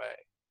other way.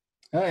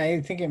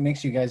 I think it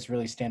makes you guys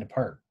really stand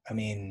apart. I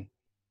mean,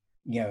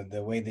 you know,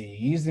 the way that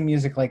you use the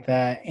music like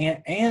that,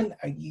 and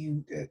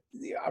you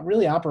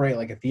really operate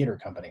like a theater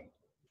company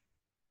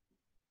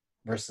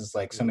versus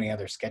like so many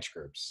other sketch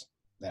groups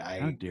that I.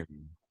 How dare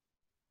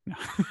you?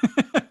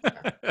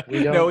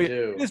 We don't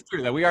do. It's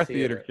true that we are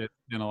theater kids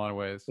in a lot of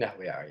ways. Yeah,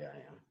 we are.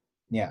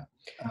 Yeah.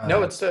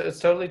 No, it's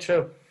totally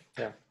true.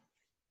 Yeah.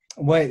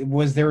 What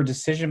was there a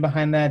decision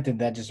behind that? Did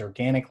that just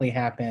organically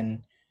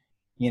happen?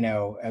 You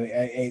know,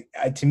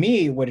 to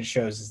me, what it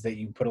shows is that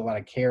you put a lot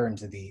of care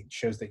into the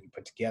shows that you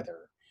put together.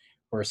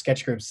 Where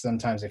sketch groups,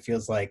 sometimes it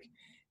feels like,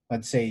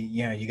 let's say,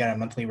 you know, you got a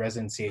monthly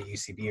residency at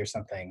UCB or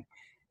something,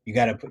 you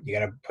got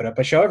to put up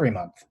a show every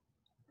month.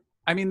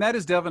 I mean, that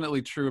is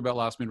definitely true about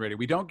Lost Man Radio.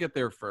 We don't get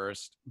there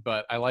first,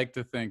 but I like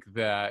to think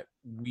that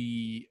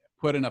we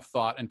put enough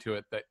thought into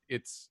it that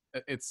it's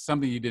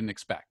something you didn't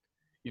expect.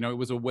 You know, it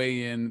was a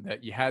way in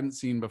that you hadn't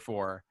seen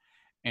before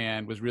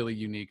and was really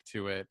unique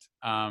to it.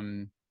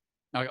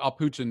 I'll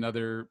pooch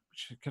another.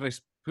 Could I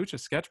pooch a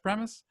sketch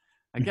premise?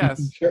 I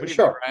guess.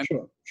 Sure.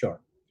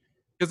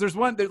 Because there's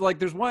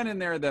one in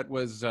there that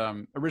was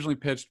originally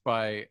pitched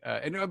by.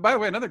 And by the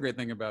way, another great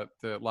thing about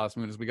Lost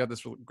Moon is we got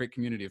this great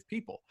community of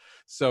people.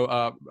 So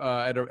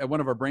at one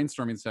of our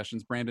brainstorming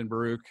sessions, Brandon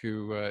Baruch,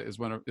 who is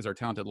our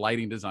talented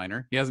lighting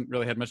designer, he hasn't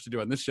really had much to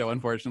do on this show,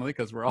 unfortunately,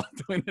 because we're all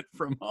doing it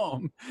from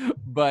home.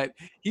 But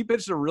he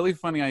pitched a really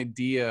funny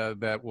idea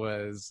that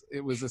was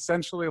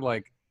essentially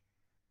like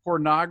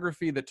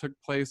pornography that took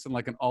place in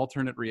like an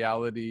alternate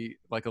reality,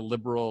 like a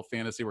liberal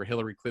fantasy where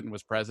Hillary Clinton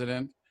was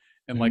president.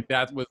 And like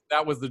that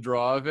was the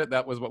draw of it.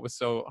 That was what was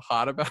so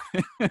hot about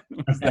it.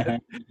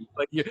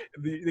 Like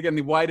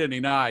the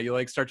widening eye, you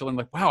like start to learn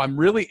like, wow, I'm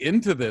really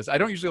into this. I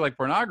don't usually like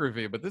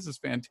pornography, but this is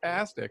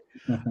fantastic.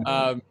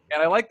 And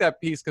I like that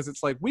piece because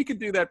it's like we could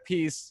do that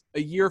piece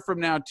a year from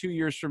now, 2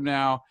 years from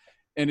now,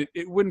 and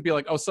it wouldn't be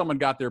like, oh, someone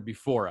got there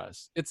before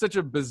us. It's such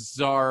a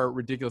bizarre,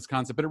 ridiculous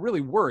concept, but it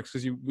really works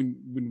because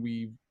when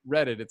we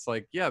read it, it's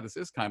like, yeah, this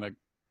is kind of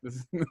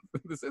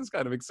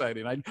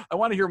exciting. I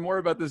want to hear more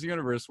about this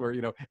universe where,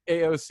 you know,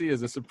 AOC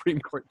is a Supreme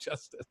Court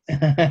justice,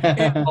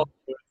 and also,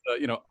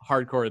 you know,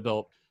 hardcore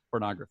adult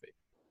pornography.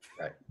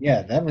 Right.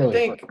 Yeah, that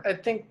really. I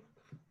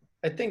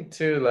think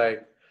too.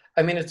 Like,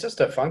 I mean, it's just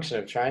a function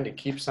of trying to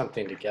keep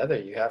something together.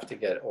 You have to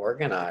get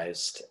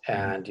organized,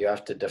 and you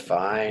have to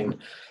define,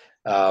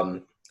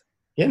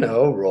 you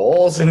know,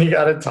 roles, and you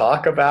got to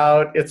talk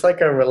about. It's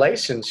like a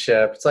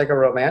relationship. It's like a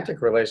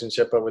romantic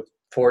relationship, but with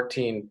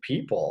 14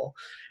 people.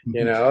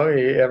 You know,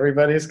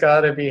 everybody's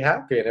got to be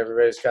happy and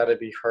everybody's got to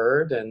be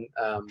heard. And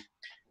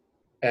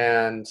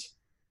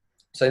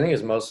so I think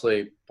it's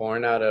mostly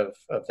born out of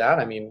that.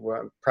 I mean,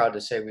 I'm proud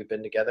to say we've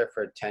been together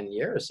for 10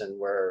 years and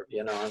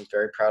I'm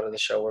very proud of the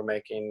show we're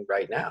making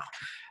right now.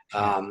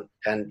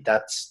 And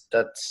that's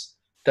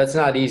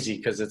not easy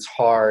because it's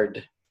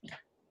hard.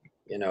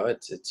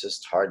 It's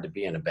just hard to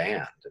be in a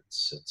band.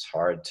 It's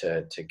hard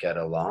to get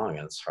along,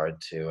 and it's hard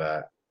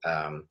to.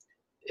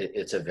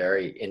 It's a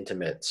very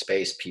intimate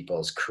space,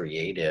 people's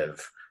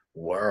creative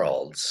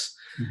worlds.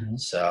 Mhm.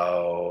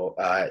 So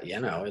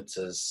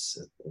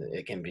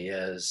it can be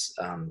as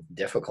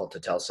difficult to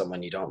tell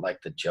someone you don't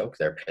like the joke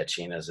they're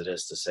pitching as it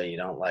is to say you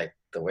don't like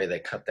the way they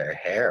cut their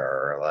hair,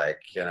 or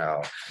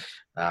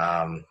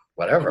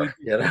whatever.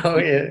 We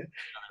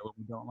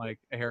don't like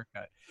a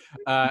haircut.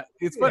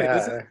 It's funny.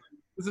 Yeah.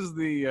 This is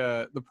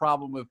the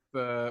problem with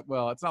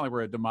well, it's not like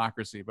we're a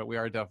democracy, but we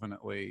are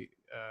definitely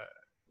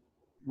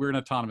we're an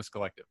autonomous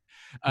collective,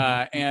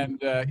 and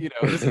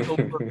this is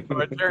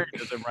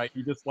authoritarianism, right?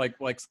 You just like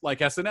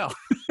SNL,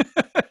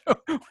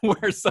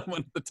 where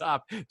someone at the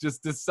top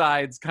just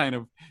decides kind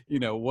of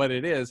what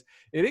it is.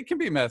 It can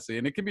be messy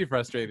and it can be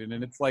frustrating,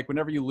 and it's like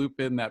whenever you loop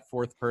in that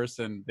fourth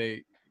person,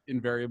 they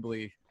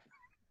invariably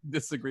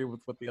disagree with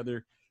what the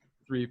other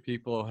three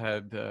people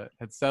had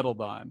settled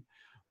on.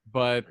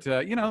 But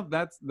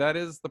that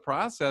is the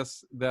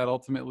process that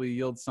ultimately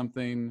yields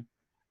something,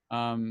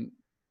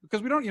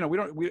 because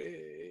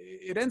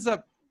it ends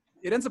up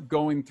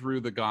going through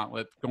the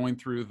gauntlet, going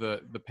through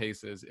the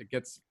paces. It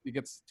gets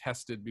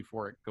tested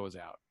before it goes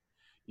out.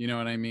 You know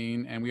what I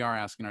mean? And we are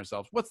asking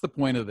ourselves, what's the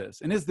point of this?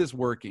 And is this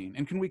working?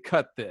 And can we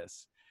cut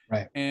this?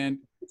 Right. And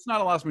it's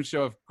not a Lost Moon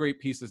show if great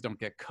pieces don't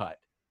get cut.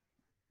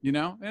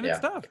 And it's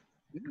tough.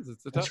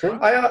 It's a tough true.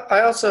 process.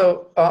 I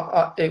also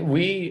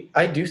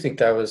I do think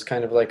that was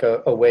kind of like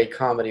a way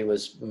comedy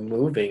was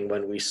moving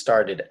when we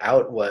started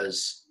out,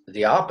 was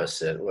the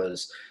opposite,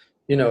 was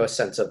a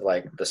sense of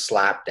like the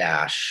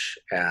slapdash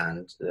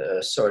and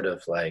sort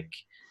of like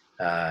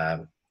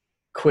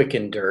quick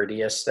and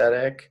dirty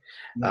aesthetic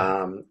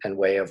and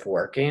way of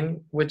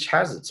working, which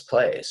has its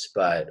place,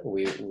 but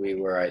we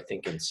were, I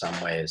think, in some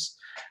ways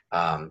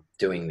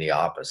doing the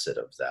opposite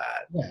of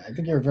that. Yeah, I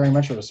think you're very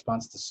much a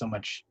response to so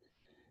much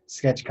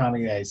sketch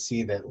comedy that I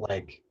see, that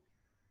like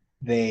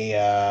they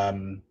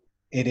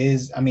it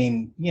is, I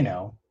mean,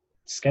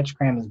 sketch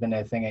cram has been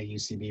a thing at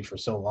UCB for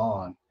so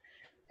long,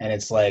 and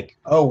it's like,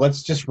 oh,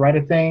 let's just write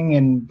a thing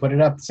and put it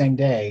up the same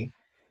day,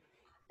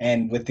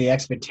 and with the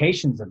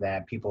expectations of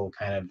that, people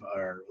kind of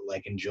are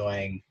like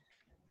enjoying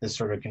this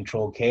sort of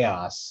controlled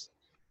chaos.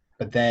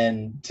 But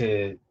then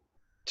to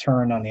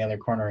turn on the other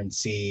corner and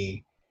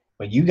see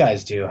what you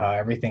guys do, how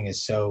everything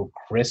is so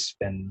crisp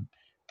and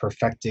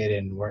perfected,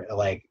 and we're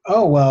like,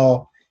 oh,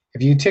 well,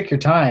 if you take your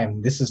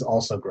time, this is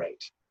also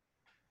great.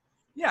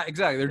 Yeah,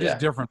 exactly. They're just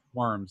different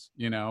forms,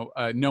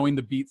 knowing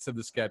the beats of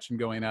the sketch and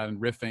going out and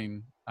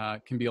riffing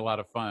can be a lot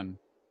of fun.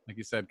 Like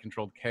you said,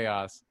 controlled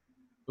chaos.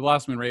 With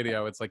Lost Moon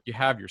Radio, it's like you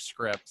have your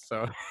script.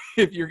 So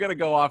if you're going to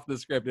go off the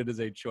script, it is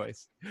a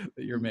choice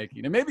that you're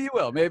making. And maybe you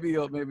will. Maybe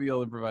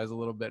you'll improvise a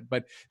little bit.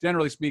 But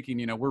generally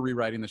speaking, we're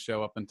rewriting the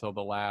show up until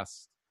the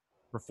last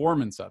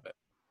performance of it.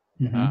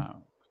 Mm-hmm.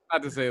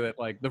 Not to say that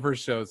like the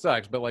first show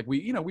sucks, but like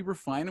we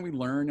refine and we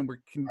learn, and we're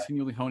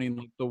continually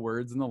honing the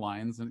words and the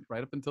lines, and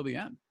right up until the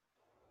end.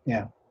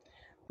 Yeah.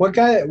 What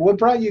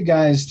brought you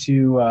guys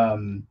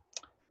to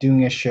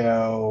doing a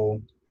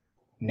show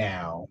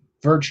now,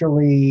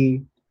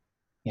 virtually,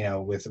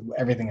 with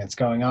everything that's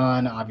going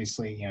on?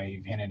 Obviously,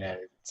 you've hinted at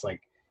it's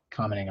like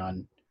commenting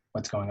on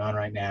what's going on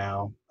right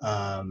now.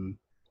 And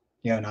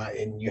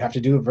you have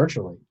to do it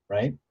virtually,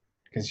 right?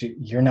 Because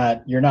you're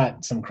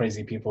not some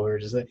crazy people who are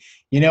just like,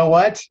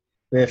 what?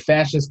 The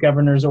fascist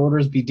governor's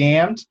orders be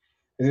damned.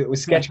 With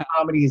sketch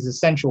comedy is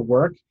essential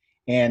work,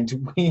 and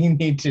we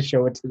need to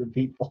show it to the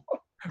people.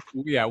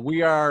 Yeah,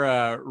 we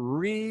are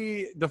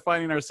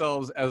redefining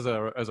ourselves as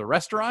a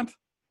restaurant.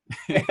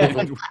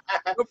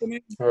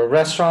 Or a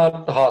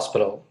restaurant,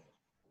 hospital.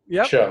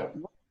 Yep. Show.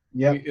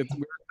 Yeah, we're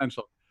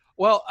essential.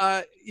 Well,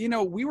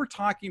 we were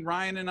talking,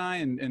 Ryan and I,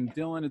 and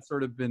Dylan had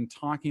sort of been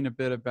talking a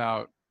bit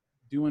about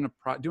doing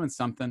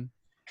something,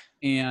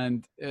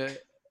 and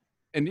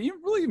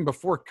even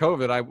before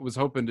COVID, I was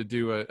hoping to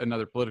do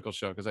another political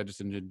show, because I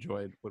just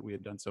enjoyed what we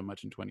had done so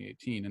much in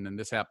 2018, and then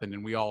this happened,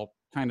 and we all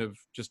kind of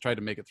just tried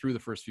to make it through the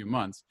first few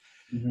months.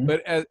 Mm-hmm.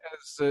 But as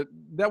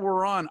that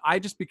we're on, I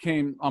just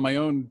became, on my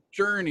own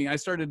journey, I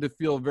started to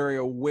feel very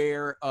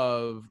aware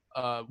of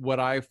what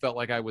I felt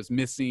like I was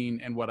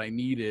missing and what I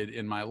needed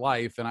in my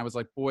life, and I was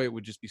like, boy, it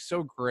would just be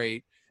so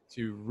great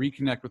to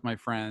reconnect with my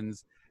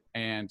friends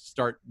and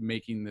start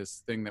making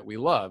this thing that we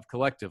love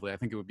collectively. I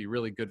think it would be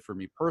really good for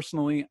me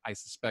personally. I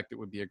suspect it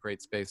would be a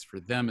great space for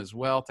them as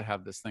well to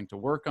have this thing to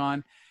work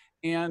on.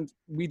 And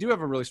we do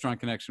have a really strong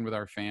connection with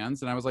our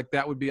fans. And I was like,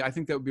 I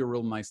think that would be a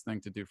real nice thing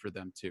to do for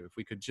them too. If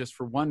we could just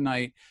for one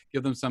night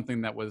give them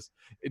something that was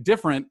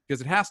different, because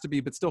it has to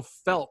be, but still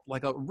felt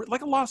like a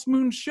Lost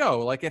Moon show.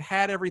 Like it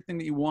had everything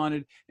that you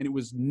wanted, and it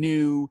was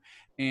new,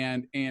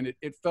 and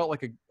it felt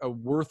like a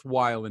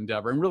worthwhile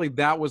endeavor. And really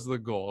that was the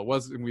goal. It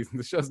wasn't,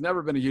 the show's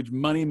never been a huge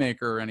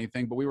moneymaker or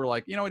anything, but we were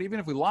like, what, even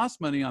if we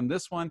lost money on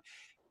this one,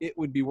 it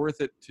would be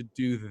worth it to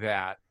do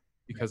that,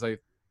 because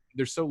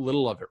there's so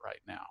little of it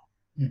right now.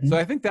 So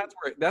I think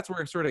that's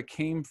where it sort of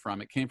came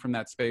from. It came from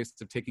that space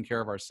of taking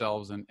care of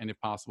ourselves and if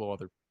possible,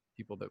 other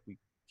people that we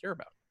care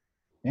about.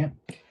 Yeah.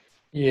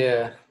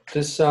 Yeah,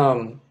 this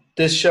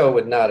show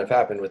would not have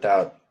happened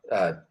without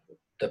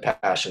the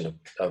passion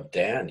of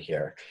Dan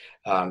here.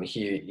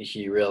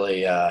 He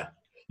really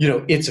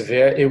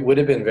it would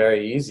have been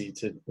very easy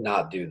to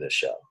not do the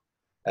show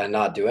and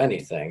not do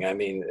anything. I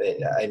mean,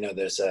 I know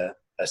there's a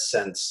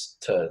sense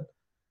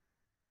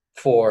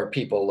for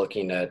people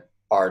looking at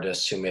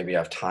artists who maybe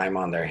have time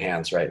on their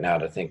hands right now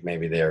to think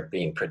maybe they're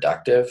being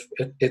productive.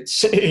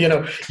 It's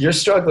you're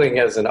struggling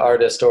as an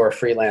artist or a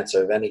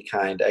freelancer of any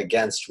kind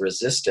against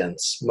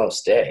resistance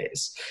most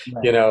days.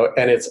 Right.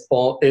 And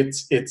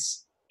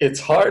it's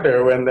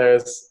harder when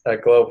there's a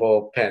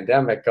global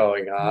pandemic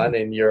going on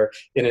and you're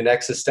in an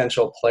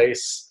existential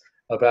place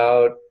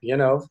about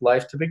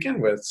life to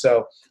begin with.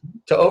 So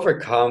to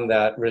overcome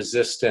that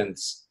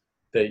resistance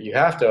that you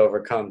have to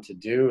overcome to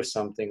do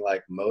something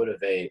like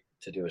Motivate,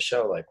 to do a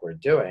show like we're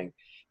doing,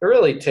 it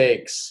really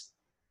takes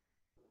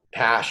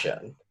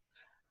passion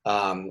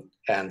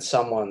and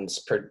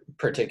someone's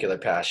particular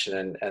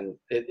passion. And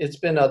it's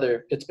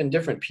been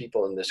different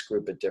people in this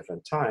group at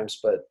different times,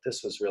 but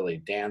this was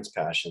really Dan's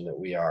passion that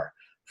we are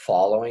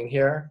following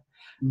here.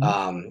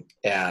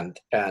 And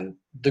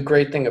the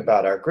great thing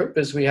about our group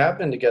is we have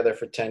been together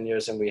for 10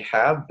 years and we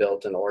have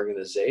built an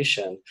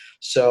organization.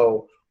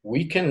 So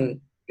we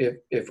can,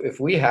 if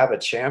we have a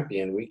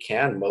champion, we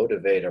can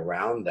motivate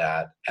around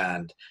that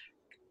and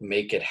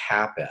make it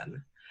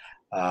happen.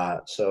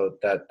 So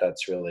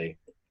that's really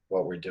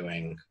what we're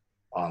doing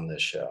on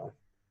this show.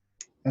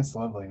 That's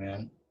lovely,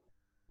 man.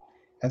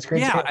 That's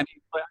great. Yeah, I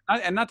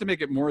mean, and not to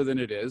make it more than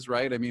it is,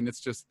 right? I mean, it's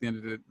just the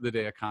end of the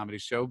day a comedy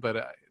show,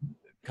 but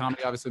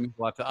comedy obviously means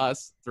a lot to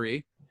us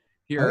three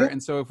here. Oh, yeah.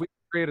 And so if we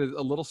create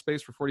a little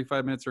space for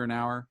 45 minutes or an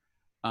hour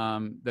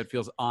that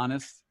feels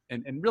honest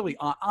and really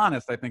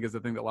honest, I think is the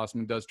thing that Lost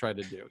Man does try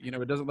to do.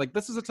 It doesn't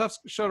this is a tough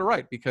show to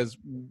write because,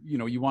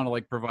 you want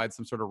to provide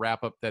some sort of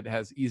wrap up that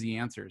has easy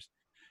answers.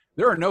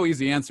 There are no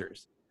easy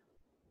answers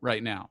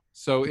right now.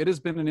 So it has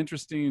been an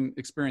interesting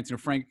experience.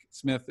 Frank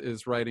Smith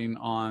is writing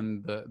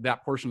on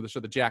that portion of the show,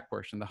 the Jack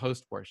portion, the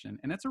host portion.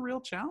 And it's a real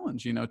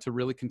challenge, to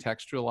really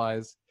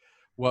contextualize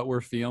what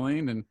we're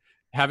feeling and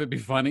have it be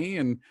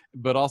funny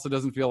but also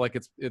doesn't feel like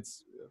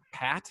it's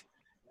pat.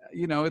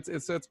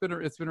 It's been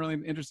a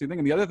really interesting thing.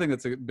 And the other thing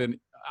that's been,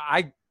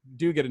 I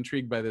do get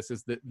intrigued by this,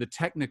 is the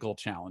technical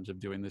challenge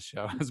of doing this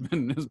show has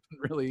been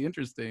really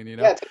interesting.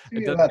 Yeah, tell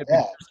me about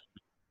that.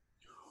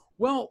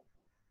 Well,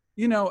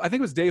 I think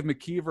it was Dave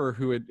McKeever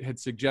who had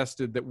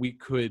suggested that we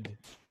could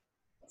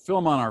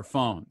film on our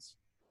phones,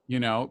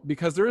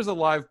 because there's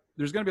going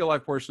to be a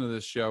live portion of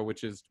this show,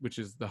 which is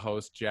the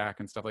host Jack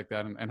and stuff like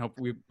that. And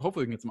hopefully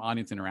we can get some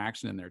audience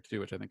interaction in there too,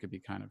 which I think could be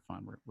kind of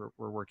fun.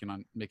 We're working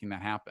on making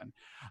that happen.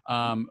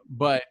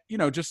 But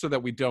just so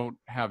that we don't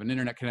have an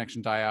internet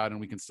connection die out and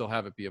we can still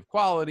have it be of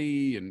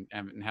quality and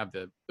have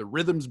the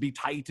rhythms be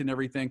tight and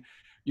everything.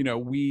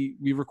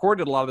 We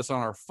recorded a lot of this on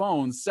our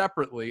phones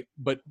separately,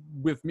 but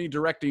with me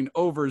directing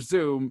over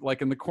Zoom,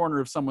 in the corner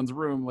of someone's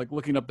room,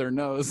 looking up their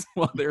nose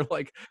while they're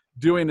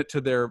doing it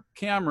to their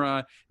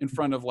camera in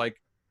front of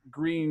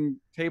green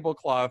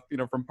tablecloth,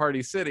 from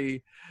Party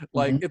City.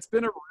 It's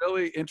been a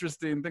really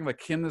interesting thing.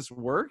 Can this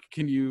work?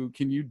 Can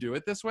you do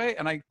it this way?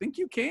 And I think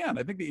you can.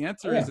 I think the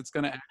answer is it's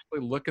going to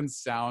actually look and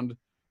sound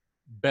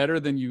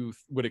better than you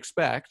would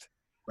expect.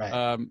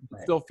 Right.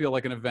 Still feel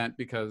like an event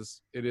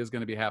because it is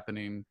going to be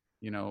happening.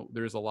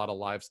 There's a lot of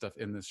live stuff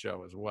in this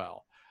show as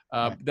well.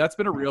 That's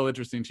been a real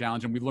interesting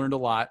challenge, and we learned a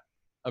lot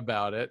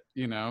about it,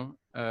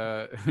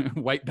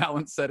 white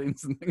balance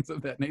settings and things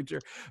of that nature.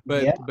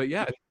 But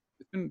yeah,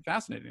 it's been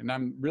fascinating, and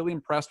I'm really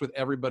impressed with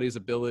everybody's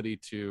ability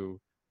to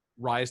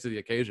rise to the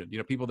occasion.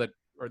 People that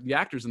are the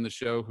actors in the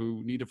show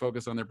who need to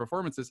focus on their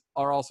performances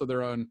are also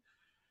their own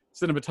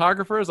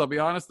cinematographers. I'll be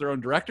honest, their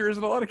own directors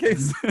in a lot of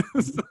cases.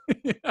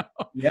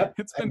 Yep,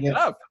 it's been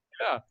tough.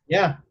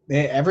 Yeah.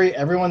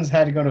 Everyone's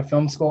had to go to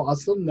film school. I'll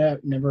still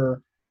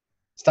never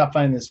stop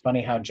finding this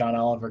funny how John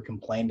Oliver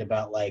complained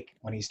about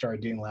when he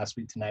started doing Last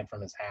Week Tonight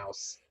from his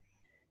house,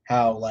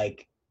 how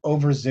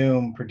over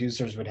Zoom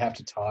producers would have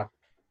to talk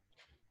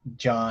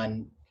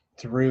John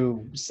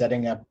through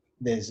setting up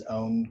his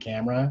own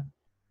camera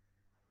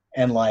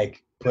and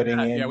putting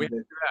in we have to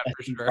do that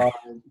for sure.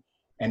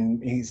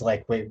 And he's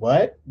like, wait,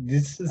 what?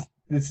 This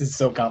is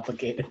so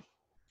complicated.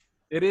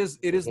 It is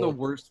the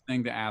worst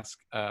thing to ask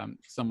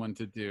someone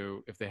to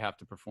do if they have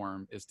to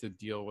perform, is to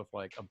deal with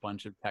a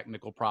bunch of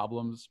technical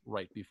problems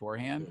right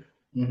beforehand.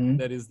 Mm-hmm.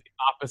 That is the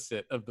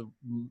opposite of the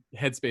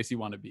headspace you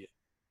want to be in.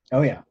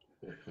 Oh yeah.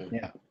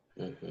 Yeah.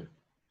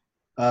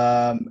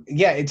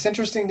 It's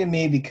interesting to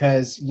me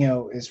because,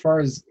 as far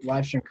as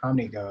live stream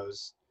comedy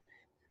goes,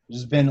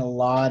 there's been a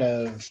lot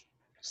of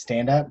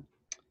stand-up.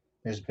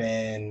 There's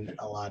been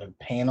a lot of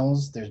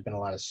panels. There's been a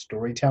lot of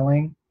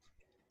storytelling.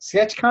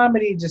 Sketch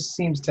comedy just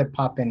seems to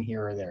pop in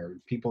here or there.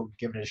 People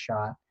give it a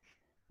shot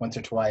once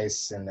or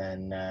twice, and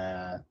then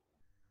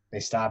they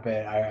stop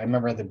it. I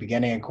remember at the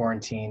beginning of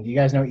quarantine. Do you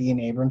guys know Ian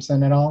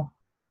Abramson at all?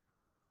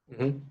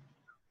 Mm-hmm.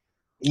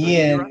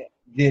 Ian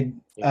did.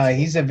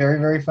 He's a very,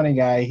 very funny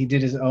guy. He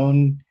did his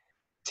own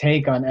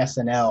take on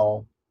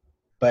SNL,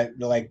 but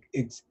like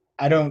a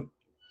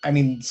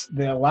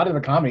lot of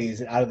the comedy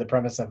is out of the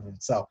premise of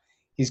itself.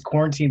 He's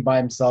quarantined by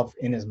himself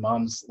in his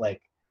mom's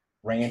like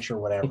ranch or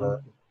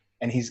whatever,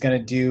 and he's gonna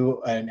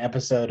do an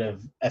episode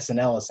of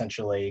SNL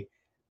essentially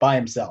by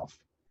himself.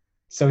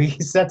 So he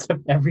sets up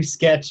every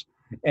sketch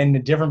in the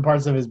different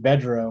parts of his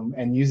bedroom,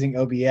 and using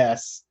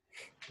OBS,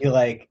 he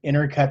like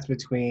intercuts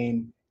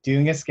between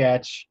doing a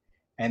sketch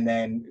and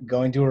then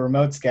going to a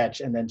remote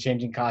sketch and then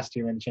changing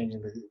costume and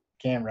changing the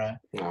camera.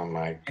 Oh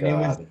my And it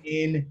was God.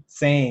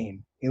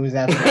 insane. It was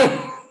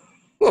absolutely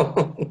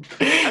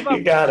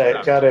You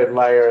gotta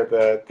admire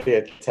the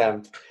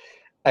attempt.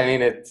 I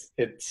mean, it's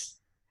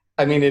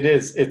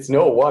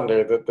no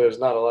wonder that there's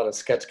not a lot of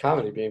sketch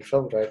comedy being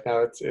filmed right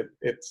now.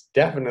 It's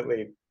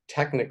definitely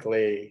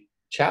technically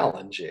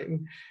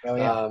challenging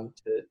to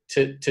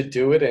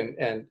do it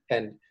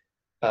and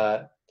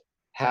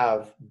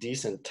have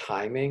decent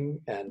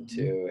timing and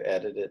to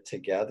edit it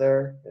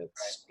together.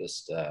 It's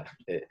just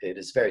it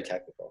is very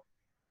technical.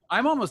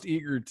 I'm almost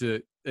eager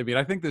to. I mean,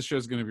 I think this show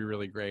is going to be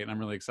really great, and I'm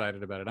really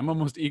excited about it. I'm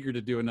almost eager to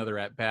do another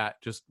at bat,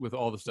 just with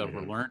all the stuff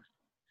we're learning.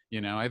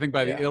 You know, I think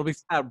it'll be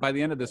sad. By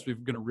the end of this, we're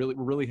going to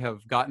really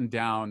have gotten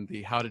down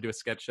the how to do a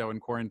sketch show in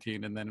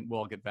quarantine, and then we'll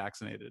all get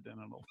vaccinated, and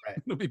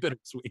it'll be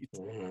bittersweet.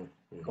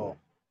 Cool.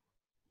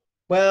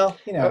 Well,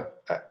 you know,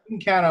 you can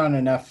count on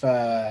enough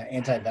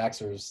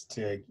anti-vaxxers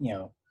to,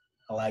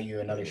 allow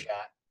you another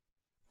shot.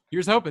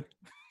 Here's hoping.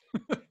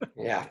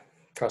 Yeah,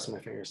 crossing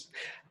my fingers.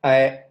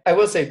 I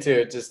will say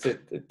too, just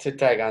to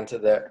tag on to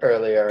the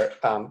earlier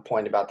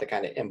point about the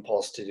kind of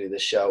impulse to do the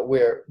show,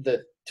 where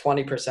the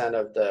 20%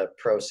 of the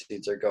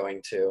proceeds are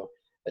going to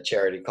a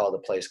charity called A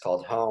Place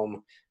Called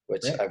Home,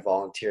 which I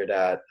volunteered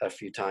at a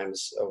few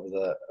times over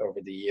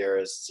the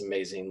years. It's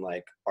amazing,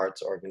 like,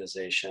 arts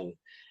organization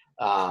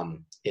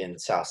in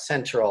South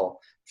Central.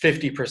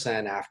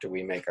 50% after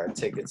we make our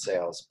ticket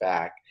sales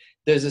back.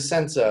 There's a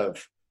sense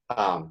of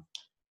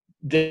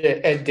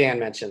Dan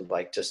mentioned,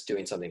 like, just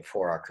doing something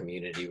for our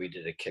community. We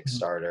did a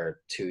Kickstarter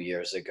 2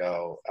 years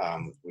ago.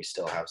 We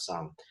still have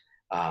some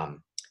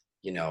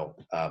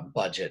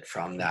budget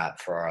from that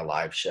for our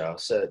live show.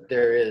 So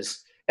there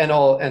is, and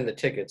the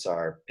tickets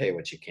are pay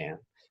what you can,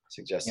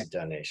 suggested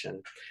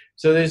donation.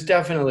 So there's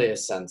definitely a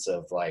sense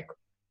of, like,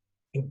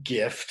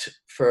 gift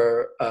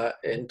for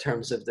in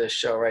terms of this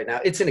show right now.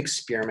 It's an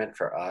experiment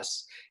for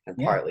us, and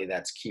partly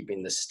that's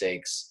keeping the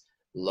stakes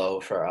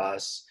low for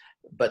us.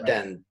 But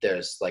then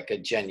there's, like, a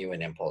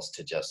genuine impulse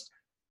to just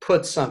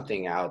put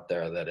something out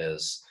there that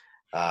is,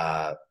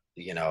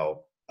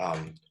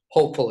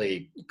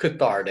 hopefully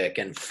cathartic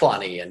and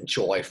funny and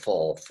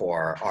joyful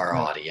for our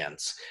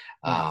audience,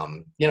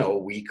 a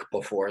week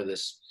before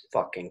this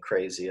fucking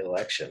crazy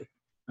election.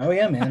 Oh,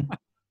 yeah, man.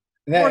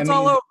 It's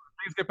all over.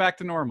 Things get back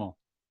to normal.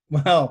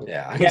 Well,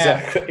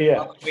 exactly.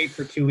 Yeah. I'll wait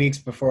for 2 weeks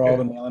before all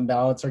the mail-in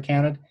ballots are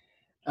counted.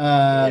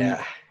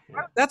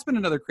 That's been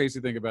another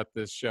crazy thing about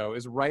this show,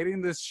 is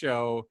writing this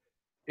show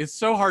is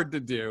so hard to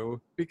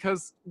do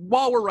because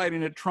while we're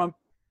writing it, Trump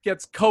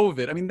gets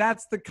COVID. I mean,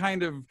 that's the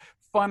kind of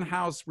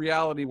funhouse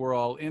reality we're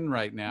all in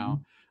right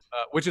now,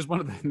 which is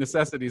one of the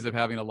necessities of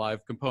having a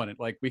live component.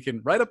 Like, we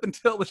can right up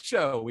until the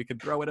show, we can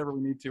throw whatever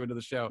we need to into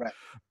the show. Right.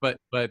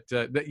 But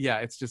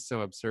it's just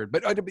so absurd.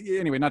 But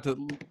anyway, not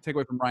to take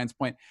away from Ryan's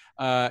point,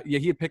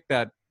 he had picked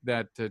that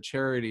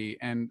charity,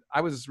 and I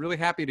was really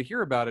happy to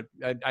hear about it.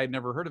 I'd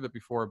never heard of it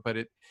before, but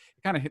it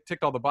kind of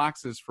ticked all the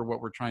boxes for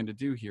what we're trying to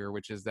do here,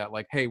 which is that,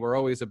 like, hey, we're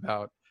always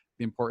about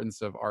the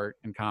importance of art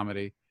and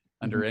comedy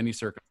under any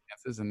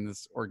circumstances, and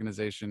this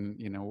organization,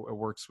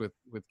 works with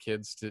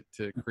kids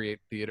to create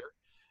theater,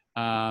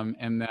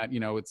 and that,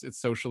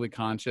 it's socially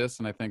conscious,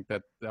 and I think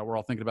that we're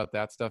all thinking about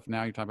that stuff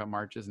now. You're talking about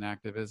marches and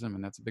activism,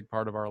 and that's a big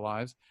part of our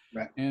lives.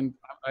 Right. And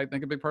I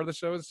think a big part of the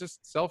show is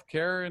just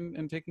self-care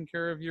and taking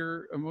care of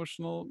your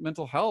emotional,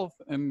 mental health.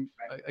 And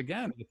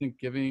again, I think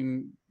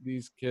giving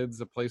these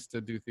kids a place to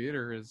do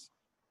theater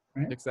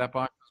ticks that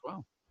box as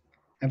well.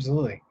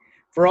 Absolutely.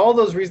 For all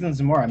those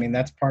reasons and more, I mean,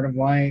 that's part of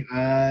why,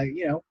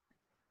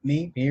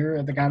 me here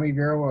at the Comedy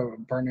Bureau, we're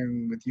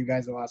partnering with you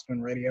guys at Last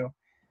One Radio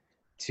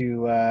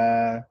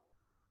to,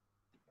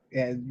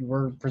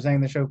 we're presenting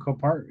the show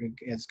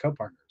as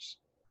co-partners.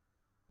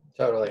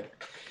 Totally.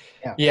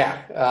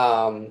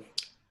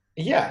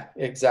 Yeah,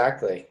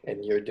 exactly.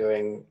 And you're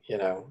doing,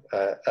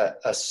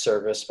 a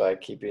service by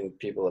keeping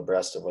people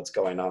abreast of what's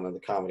going on in the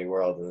comedy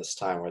world in this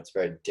time where it's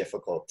very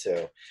difficult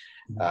to,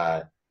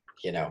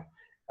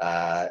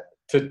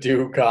 to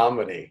do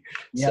comedy.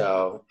 Yep.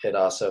 So it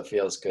also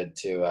feels good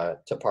to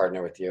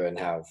partner with you and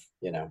have,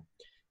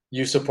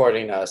 you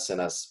supporting us and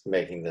us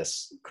making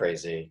this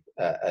crazy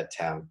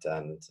attempt,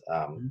 and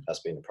us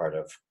being a part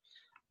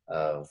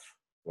of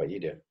what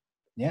you do.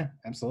 Yeah,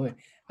 absolutely.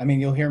 I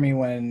mean, you'll hear me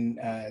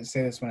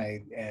say this when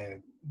I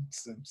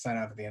sign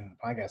off at the end of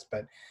the podcast,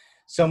 but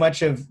so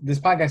much of this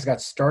podcast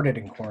got started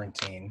in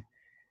quarantine,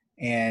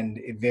 and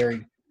it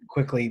very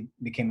quickly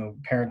became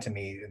apparent to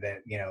me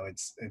that,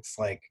 it's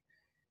like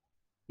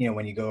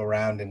when you go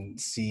around and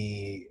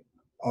see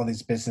all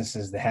these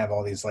businesses that have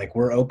all these like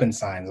we're open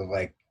signs of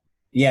like,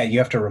 yeah, you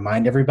have to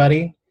remind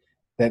everybody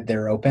that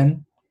they're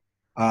open.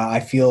 I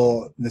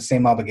feel the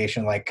same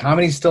obligation. Like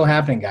comedy's still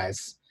happening,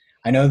 guys.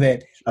 I know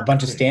that a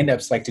bunch of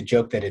stand-ups like to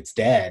joke that it's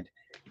dead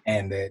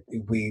and that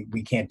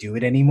we can't do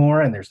it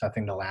anymore and there's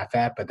nothing to laugh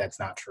at, but that's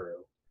not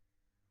true.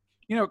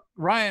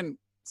 Ryan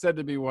said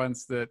to me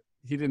once that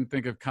he didn't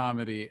think of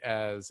comedy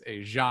as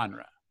a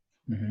genre.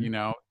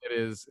 Mm-hmm. It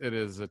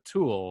is a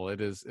tool.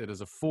 It is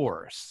a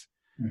force.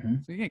 Mm-hmm.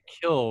 So you can't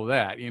kill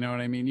that. You know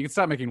what I mean? You can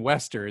stop making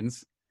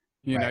Westerns.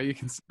 Right. You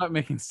can stop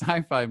making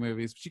sci-fi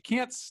movies, but you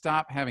can't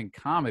stop having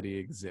comedy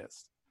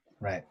exist.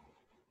 Right.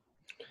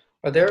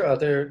 Are there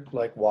other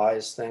like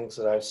wise things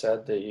that I've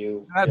said that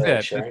you That's feel like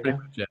it. sharing? That's pretty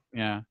much it.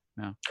 Yeah.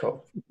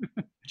 Cool.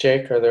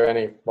 Jake, are there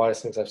any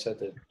wise things I've said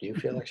that you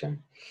feel like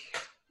sharing?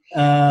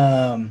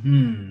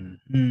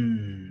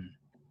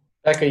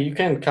 Becca, you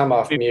can come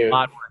off mute. A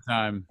lot more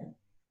time.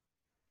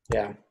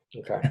 Yeah.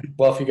 Okay.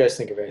 Well, if you guys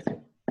think of anything.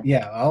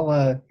 Yeah, I'll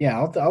put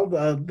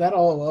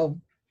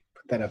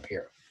that up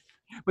here.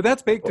 But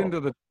that's baked into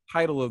the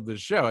title of the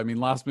show. I mean,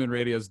 Lost Moon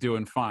Radio is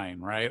doing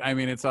fine, right? I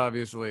mean, it's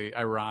obviously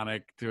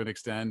ironic to an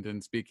extent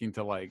and speaking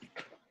to like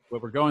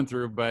what we're going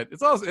through, but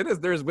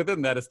there's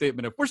within that a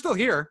statement of we're still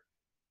here.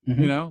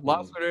 Mm-hmm.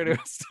 Lost Moon Radio.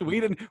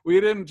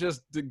 We didn't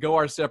just go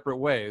our separate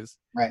ways.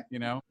 Right.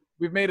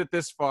 We've made it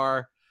this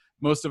far.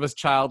 Most of us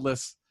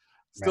childless,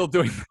 still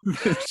doing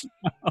this show.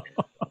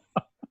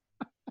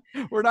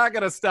 We're not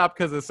going to stop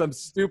because of some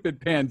stupid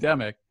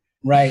pandemic.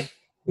 Right.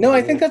 No,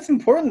 I think that's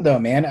important though,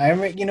 man.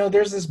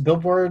 There's this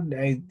billboard.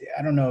 I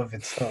don't know if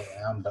it's still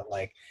around, but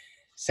like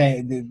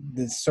saying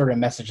this sort of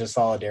message of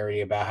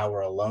solidarity about how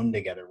we're alone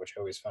together, which I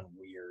always found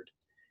weird.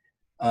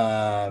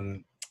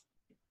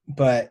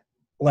 But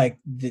like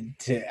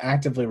to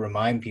actively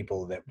remind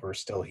people that we're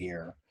still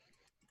here,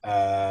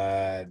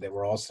 that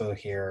we're also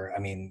here. I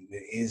mean,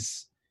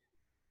 is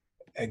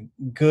a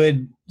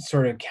good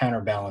sort of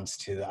counterbalance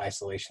to the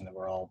isolation that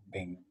we're all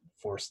being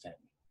forced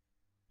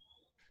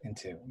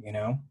into,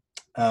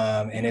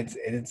 and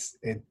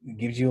it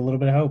gives you a little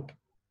bit of hope.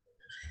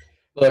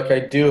 Look, I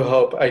do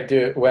hope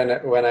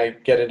when I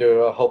get into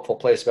a hopeful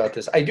place about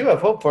this, I do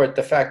have hope for it.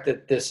 The fact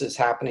that this is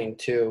happening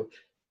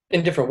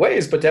in different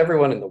ways, but to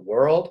everyone in the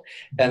world.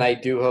 And I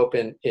do hope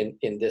in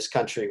this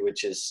country,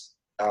 which is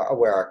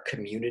where our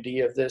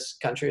community of this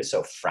country is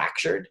so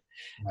fractured,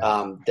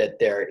 that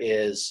there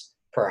is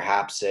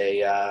perhaps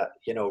a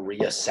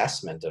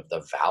reassessment of the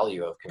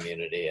value of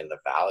community and the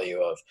value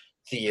of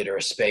theater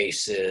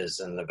spaces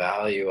and the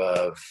value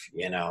of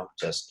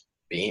just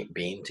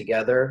being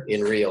together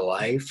in real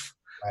life.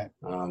 Right.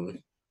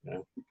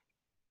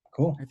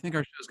 Cool. I think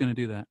our show's going to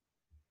do that.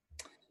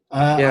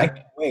 I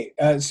can't wait.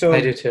 So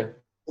I do too.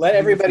 Let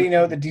everybody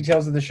know the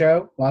details of the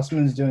show. Lost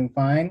Moon is doing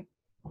fine.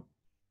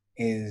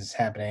 Is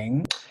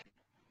happening.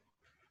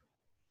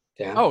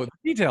 Yeah. Oh, the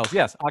details.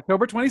 Yes,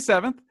 October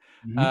 27th.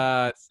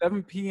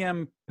 7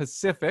 p.m.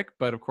 Pacific,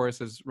 but of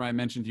course, as Ryan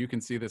mentioned, you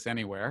can see this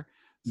anywhere.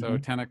 So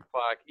 10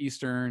 o'clock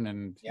Eastern,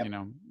 and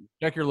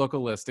check your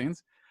local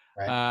listings.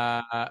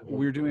 Right.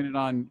 We're doing it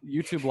on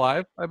YouTube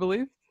Live, I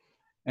believe,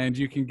 and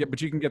you can get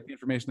the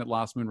information at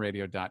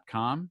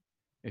lostmoonradio.com.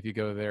 If you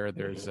go there,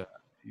 there's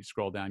you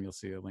scroll down, you'll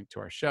see a link to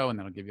our show, and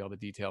that'll give you all the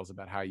details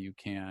about how you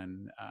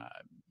can,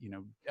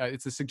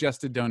 it's a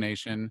suggested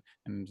donation,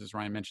 and as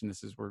Ryan mentioned,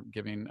 we're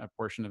giving a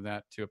portion of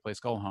that to a place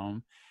called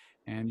Home.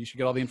 And you should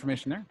get all the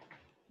information there.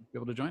 Be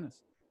able to join us.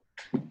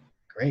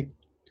 Great.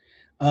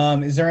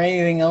 Is there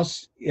anything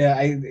else?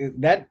 Yeah,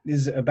 that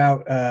is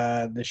about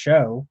the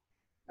show.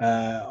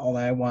 All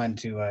I wanted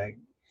to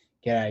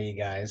get out of you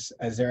guys.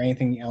 Is there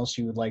anything else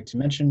you would like to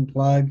mention,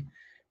 plug?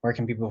 Where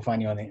can people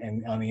find you on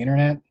the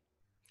internet?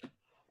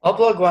 I'll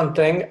plug one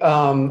thing.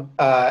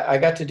 I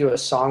got to do a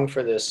song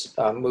for this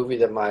movie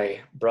that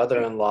my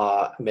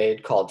brother-in-law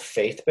made called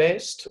Faith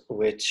Based,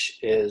 which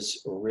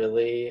is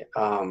really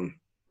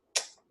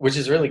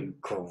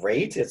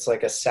great. It's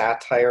like a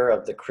satire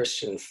of the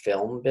Christian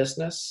film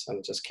business, and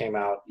it just came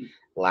out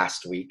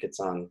last week. It's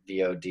on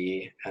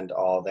VOD and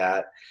all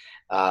that.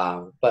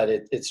 But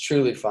it's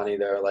truly funny.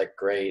 There are like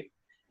great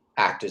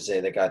actors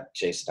there. They got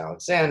Jason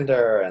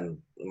Alexander and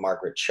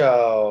Margaret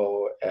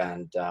Cho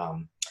and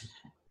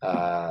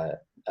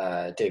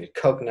David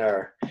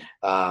Koechner,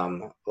 a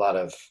lot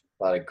of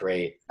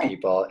great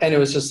people, and it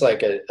was just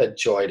like a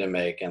joy to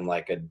make and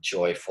like a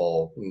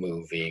joyful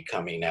movie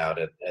coming out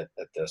at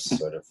this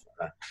sort of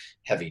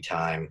heavy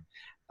time.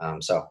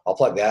 So I'll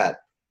plug that.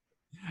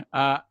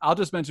 I'll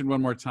just mention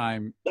one more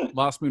time,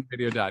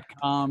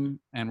 lostmoonradio.com,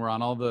 and we're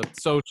on all the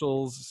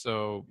socials.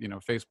 So,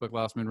 Facebook,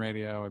 Lost Moon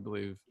Radio, I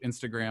believe,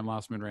 Instagram,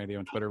 Lost Moon Radio,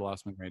 and Twitter,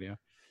 Lost Moon Radio.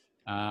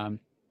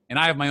 And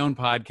I have my own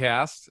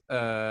podcast,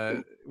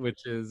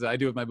 which is I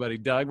do with my buddy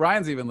Doug.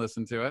 Ryan's even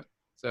listened to it.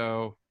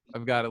 So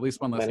I've got at least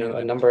one listener.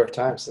 A number of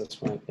times this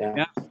point,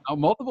 yeah. Oh,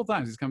 multiple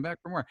times. He's come back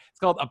for more. It's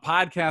called A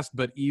Podcast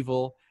But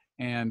Evil,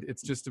 and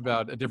it's just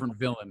about a different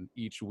villain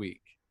each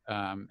week.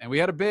 And we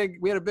had a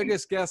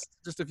biggest guest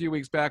just a few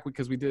weeks back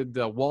because we did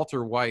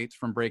Walter White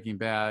from Breaking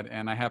Bad,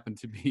 and I happen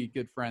to be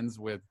good friends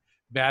with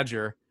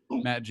Badger,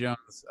 Matt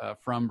Jones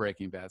from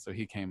Breaking Bad, so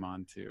he came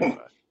on to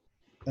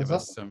give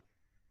us some.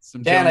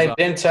 Dan, I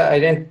didn't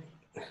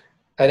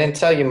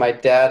tell you. My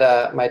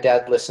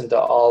dad listened to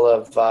all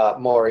of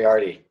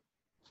Moriarty.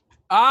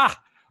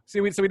 See,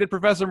 we did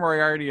Professor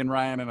Moriarty, and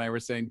Ryan and I were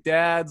saying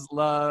dads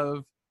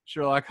love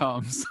Sherlock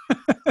Holmes.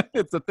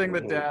 It's a thing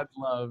that dads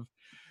love.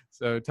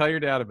 So tell your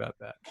dad about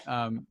that.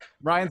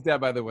 Ryan's dad,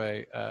 by the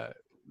way,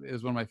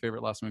 is one of my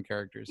favorite Lost Moon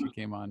characters. He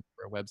came on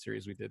for a web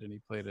series we did, and he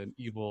played an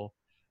evil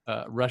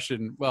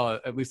Russian, well,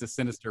 at least a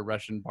sinister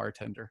Russian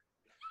bartender.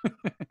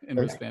 And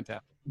it was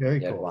fantastic. Very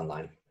cool. One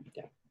line.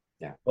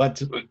 Yeah.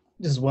 What?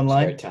 Just one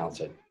line? Very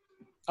talented.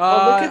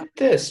 Look at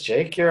this,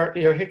 Jake.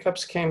 Your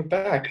hiccups came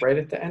back right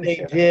at the end.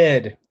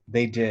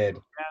 They did.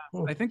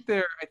 Yeah, I think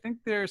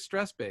they're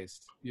stress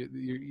based.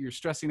 You're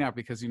stressing out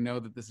because you know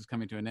that this is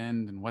coming to an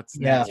end and what's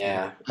next.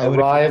 Yeah.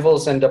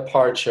 Arrivals and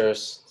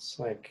departures. It's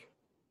like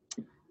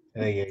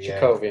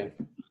Jacobian.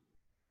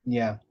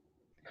 Yeah.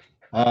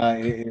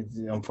 It's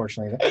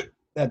unfortunately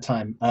that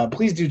time.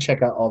 Please do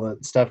check out all the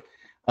stuff.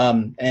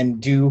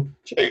 And do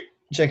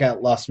check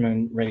out Lost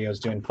Moon Radio is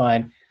doing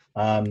fine.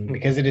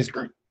 Because it is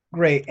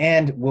great,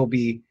 and we'll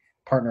be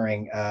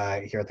partnering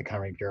here at the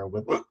Comedy Bureau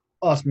with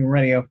Lost Moon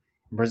Radio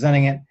and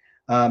presenting it.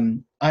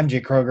 I'm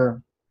Jake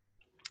Kroger,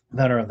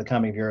 founder of the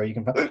Comedy Bureau. You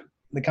can find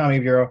the Comedy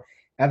Bureau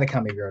at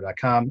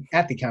thecomedybureau.com,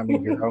 at the Comedy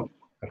Bureau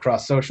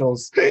across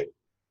socials.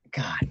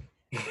 God.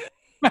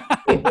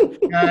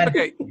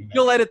 Okay,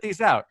 you'll edit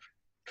these out.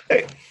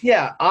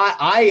 Yeah,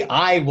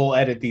 I will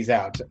edit these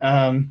out.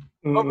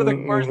 Over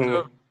the course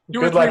of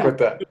good luck with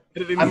that.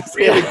 On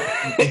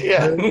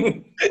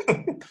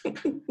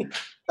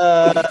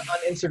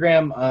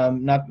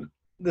Instagram, not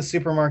the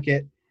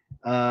supermarket.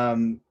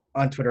 On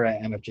Twitter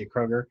at MFJ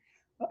Kroger.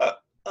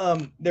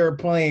 There are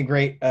plenty of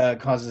great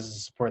causes to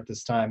support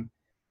this time,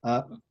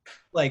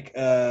 like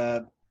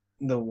the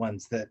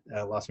ones that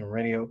Lost Moon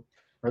Radio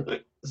are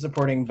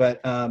supporting. But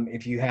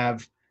if you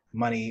have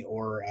money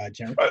or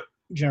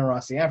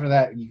generosity after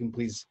that, you can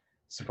please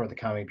support the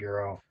Comedy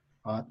Bureau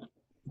on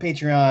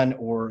Patreon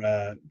or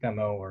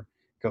Venmo or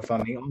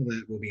GoFundMe. All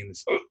that will be in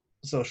the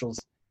socials.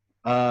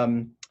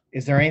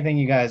 Is there anything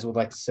you guys would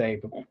like to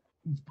say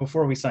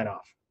before we sign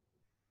off?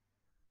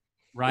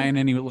 Ryan,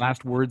 any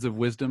last words of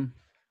wisdom?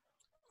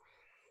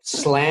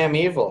 Slam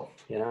evil,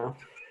 you know.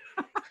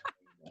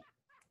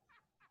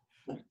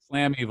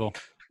 Slam evil.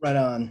 Right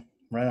on.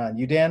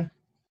 You, Dan?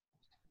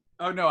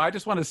 Oh no, I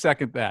just want to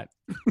second that.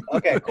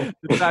 Okay, cool.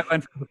 The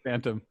tagline from the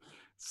Phantom: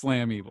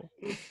 Slam evil.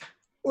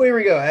 Well, here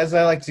we go. As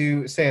I like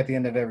to say at the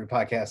end of every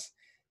podcast,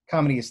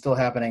 comedy is still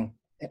happening,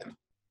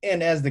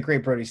 and as the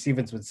great Brody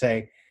Stevens would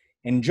say,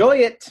 enjoy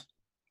it.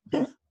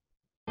 The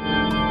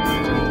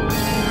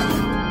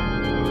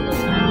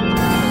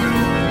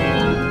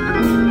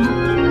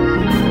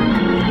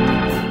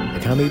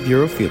Comedy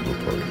Bureau Field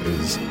Report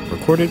is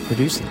recorded,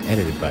 produced, and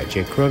edited by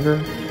Jake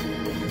Kroger.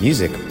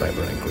 Music by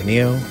Brian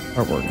Granillo.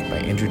 Artwork by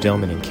Andrew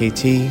Delman and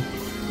KT.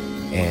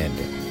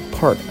 And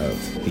part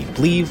of the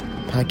Believe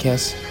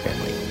podcast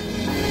family.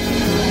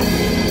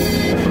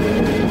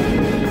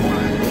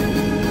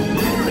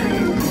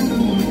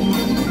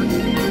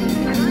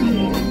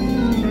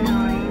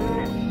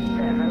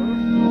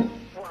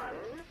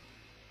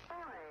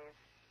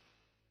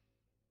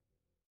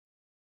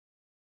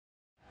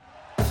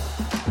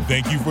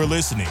 Thank you for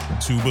listening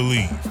to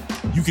Believe.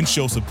 You can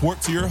show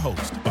support to your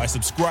host by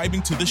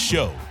subscribing to the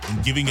show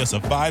and giving us a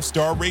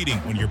 5-star rating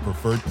on your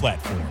preferred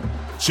platform.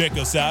 Check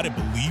us out at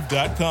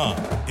Believe.com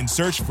and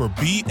search for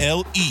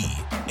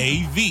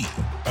BLEAV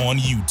on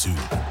YouTube.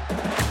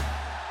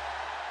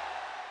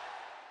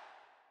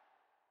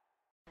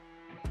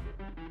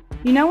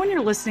 You know when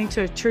you're listening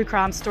to a true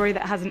crime story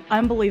that has an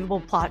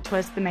unbelievable plot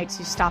twist that makes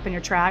you stop in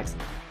your tracks?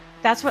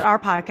 That's what our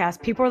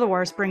podcast, People Are the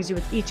Worst, brings you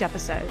with each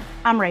episode.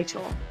 I'm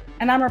Rachel.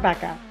 And I'm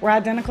Rebecca. We're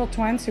identical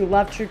twins who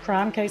love true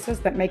crime cases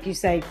that make you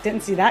say,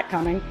 didn't see that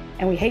coming,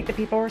 and we hate the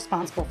people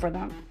responsible for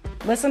them.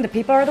 Listen to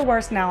People Are the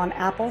Worst now on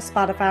Apple,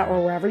 Spotify,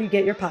 or wherever you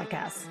get your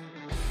podcasts.